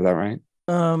 Do I have that right?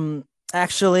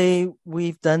 Actually,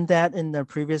 we've done that in the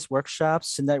previous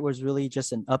workshops, and that was really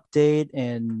just an update.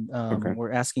 And Okay.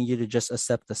 we're asking you to just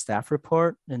accept the staff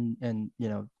report, and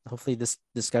hopefully this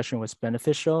discussion was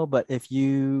beneficial. But if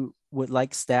you would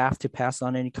like staff to pass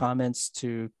on any comments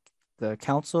to the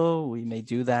council, we may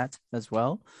do that as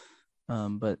well.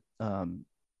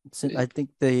 Since I think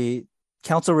the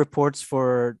council reports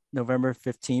for November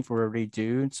 15th were already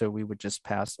due, so we would just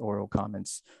pass oral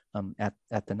comments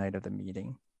at the night of the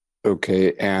meeting.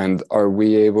 Okay, and are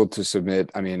we able to submit,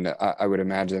 I mean, I would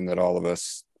imagine that all of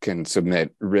us can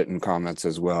submit written comments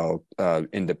as well,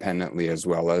 independently, as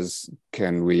well as,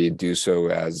 can we do so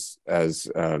as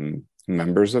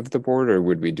members of the board, or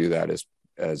would we do that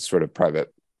as sort of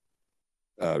private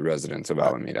residents of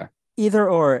Alameda? Either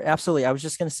or, absolutely. I was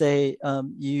just going to say,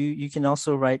 you can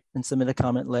also write and submit a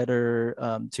comment letter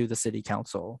to the city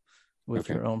council with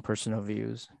Okay. your own personal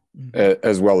views.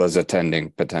 As well as attending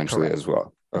potentially Correct. as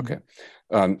well. Okay.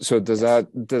 So does that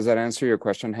answer your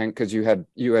question, Hank? Because you had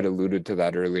alluded to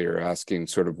that earlier, asking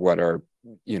sort of what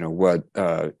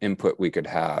input we could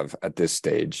have at this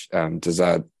stage. Does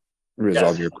that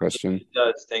resolve your question? It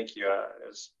does. Thank you.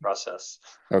 It's process.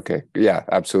 Okay. Yeah,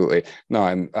 absolutely. No,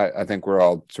 I think we're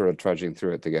all sort of trudging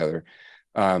through it together.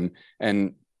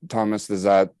 And Thomas, does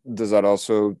that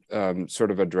also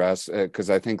sort of address, because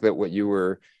I think that what you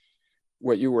were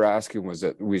asking was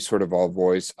that we sort of all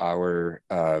voice our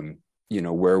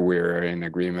where we're in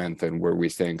agreement and where we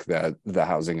think that the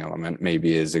housing element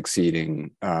maybe is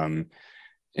exceeding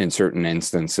in certain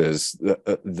instances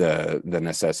the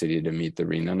necessity to meet the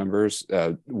RHNA numbers.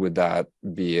 Would that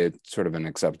be a sort of an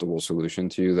acceptable solution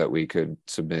to you, that we could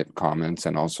submit comments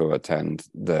and also attend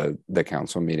the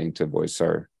council meeting to voice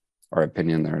our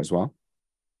opinion there as well?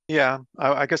 Yeah,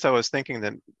 I guess I was thinking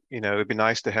that, it'd be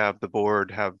nice to have the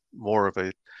board have more of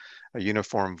a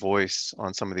uniform voice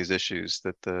on some of these issues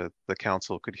that the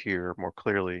council could hear more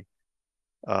clearly.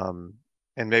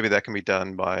 And maybe that can be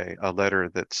done by a letter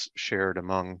that's shared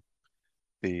among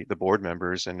the board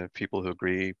members, and if people who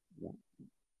agree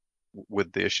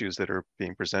with the issues that are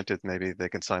being presented, maybe they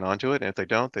can sign on to it. And if they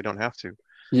don't have to.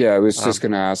 Yeah, I was just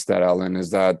going to ask that, Ellen, is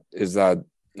that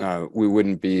we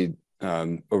wouldn't be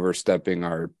overstepping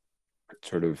our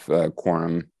sort of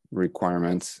quorum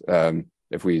requirements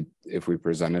if we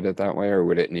presented it that way, or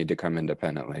would it need to come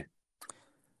independently?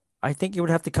 I think it would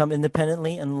have to come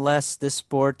independently unless this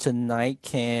board tonight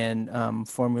can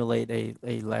formulate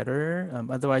a letter.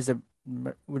 Otherwise, there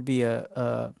would be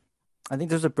I think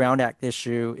there's a Brown Act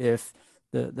issue if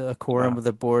the quorum of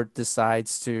the board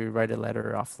decides to write a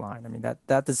letter offline. I mean,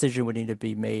 that decision would need to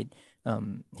be made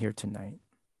here tonight.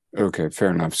 Okay, fair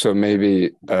enough. So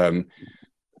maybe,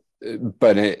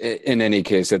 but in any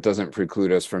case, it doesn't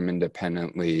preclude us from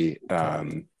independently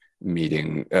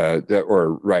meeting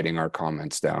or writing our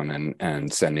comments down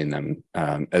and sending them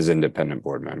as independent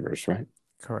board members, right?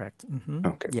 Correct.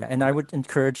 Okay. Yeah, and I would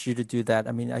encourage you to do that.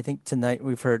 I mean, I think tonight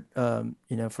we've heard,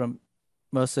 you know, from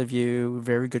most of you,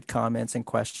 very good comments and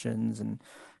questions, and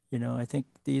you know, I think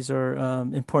these are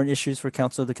important issues for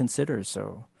council to consider.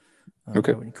 So,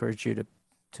 okay, I would encourage you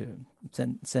to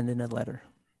send in a letter.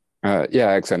 Yeah,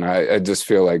 excellent. I just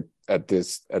feel like at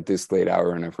this late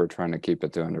hour, and if we're trying to keep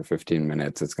it to under 15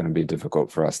 minutes, it's going to be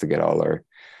difficult for us to get all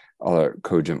our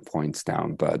cogent points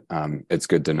down. But it's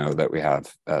good to know that we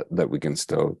have that we can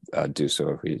still do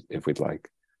so if we'd like.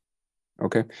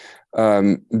 Okay.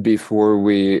 Before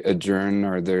we adjourn,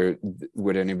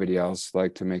 would anybody else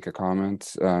like to make a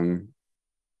comment? Well,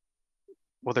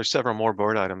 there's several more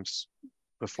board items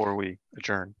before we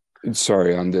adjourn.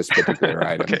 Sorry, on this particular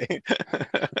item.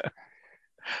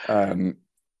 Okay.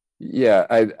 Yeah,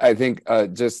 I think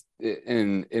just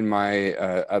in my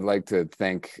I'd like to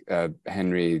thank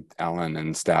Henry, Alan,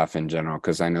 and staff in general,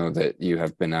 because I know that you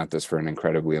have been at this for an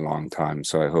incredibly long time.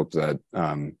 So I hope that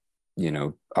you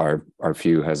know, our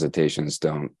few hesitations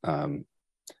don't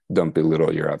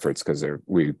belittle your efforts, because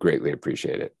we greatly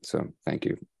appreciate it. So thank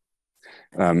you.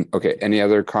 Okay, any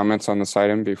other comments on this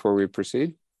item before we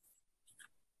proceed?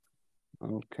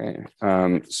 Okay,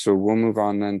 so we'll move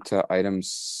on then to item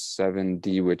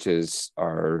 7D, which is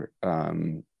our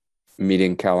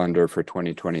meeting calendar for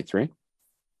 2023.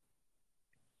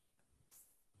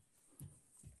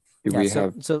 Do we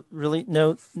have... So really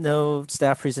no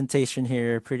staff presentation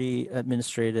here, pretty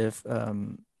administrative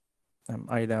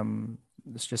item.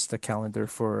 It's just a calendar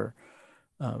for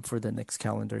the next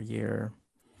calendar year.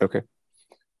 Okay.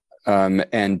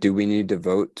 And do we need to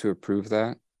vote to approve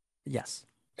that? Yes.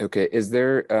 Okay, is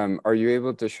there, are you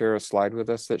able to share a slide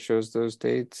with us that shows those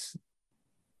dates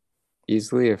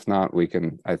easily? If not, we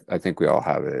can, I think we all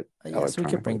have it. Yes, we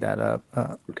could bring that up.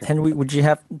 Okay. Henry, would you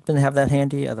happen to have that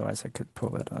handy? Otherwise I could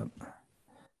pull it up.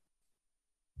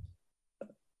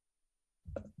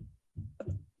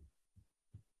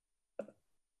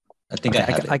 I think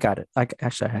I got it.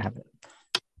 Actually, I have it.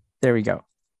 There we go.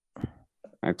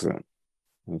 Excellent.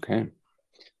 Okay.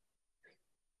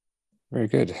 Very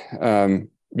good.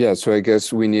 Yeah, so I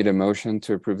guess we need a motion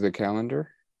to approve the calendar.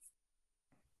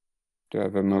 Do I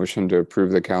have a motion to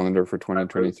approve the calendar for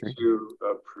 2023? To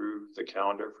approve the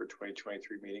calendar for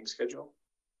 2023 meeting schedule.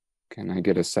 Can I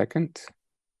get a second?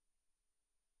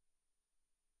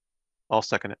 I'll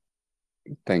second it.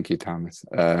 Thank you, Thomas.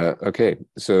 Okay,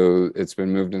 so it's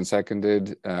been moved and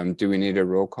seconded. Do we need a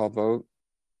roll call vote?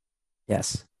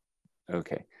 Yes.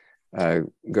 Okay,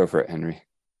 go for it, Henry.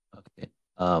 Okay.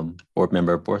 Board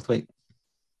member Borthwick?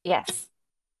 Yes.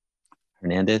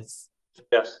 Hernandez?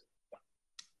 Yes.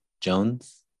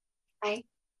 Jones? Aye.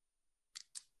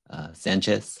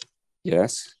 Sanchez?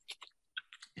 Yes.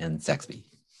 And Saxby?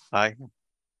 Aye.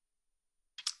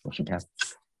 Motion passes.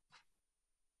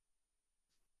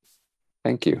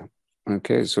 Thank you.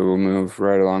 Okay, so we'll move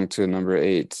right along to number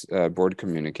 8, board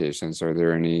communications. Are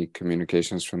there any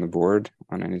communications from the board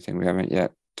on anything we haven't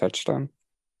yet touched on?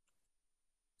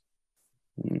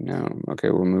 No. Okay,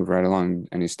 we'll move right along.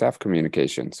 Any staff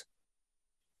communications?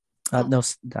 No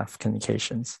staff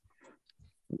communications.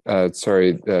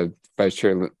 Sorry, Vice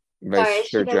Chair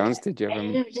Jones, did you have I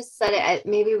should have just said it.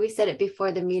 Maybe we said it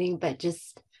before the meeting, but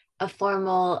just a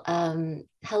formal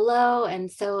hello, and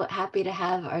so happy to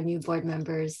have our new board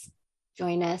members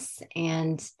join us.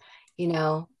 And you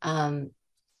know,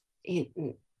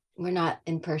 we're not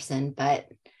in person,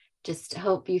 but just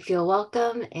hope you feel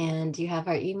welcome and you have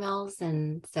our emails.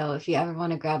 And so if you ever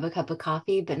want to grab a cup of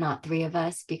coffee, but not 3 of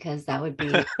us, because that would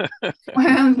be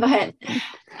but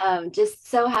just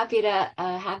so happy to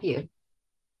have you.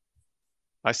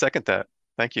 I second that.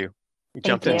 Thank you. You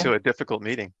jumped into a difficult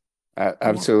meeting.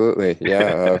 Absolutely.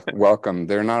 Yeah. Welcome.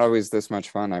 They're not always this much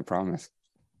fun, I promise.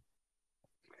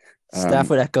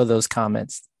 Staff would echo those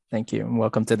comments. Thank you and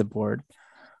welcome to the board.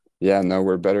 Yeah, no,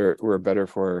 we're better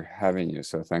for having you.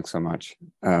 So thanks so much.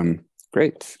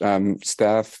 Great.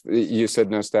 Staff, you said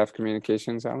no staff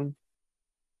communications, Alan?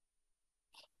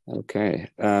 Okay.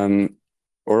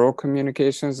 Oral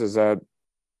communications, is that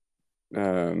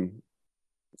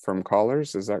from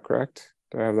callers? Is that correct?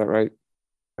 Do I have that right?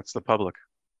 That's the public.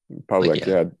 Public,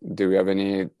 yeah. Do we have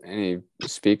any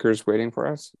speakers waiting for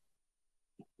us?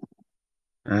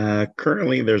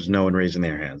 Currently, there's no one raising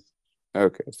their hands.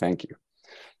 Okay, thank you.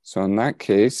 So in that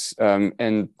case,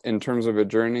 and in terms of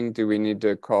adjourning, do we need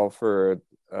to call for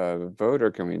a vote,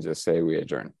 or can we just say we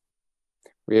adjourn?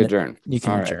 We adjourn. You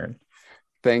can All right. adjourn.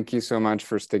 Thank you so much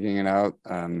for sticking it out.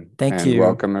 Thank you.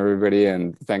 Welcome everybody.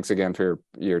 And thanks again for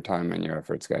your time and your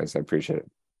efforts, guys. I appreciate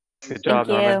it. Good job,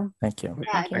 Norman. Thank you.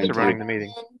 Yeah, Thanks for running the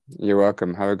meeting. You're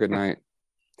welcome. Have a good night.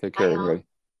 Take care, Bye, all. everybody.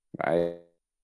 Bye.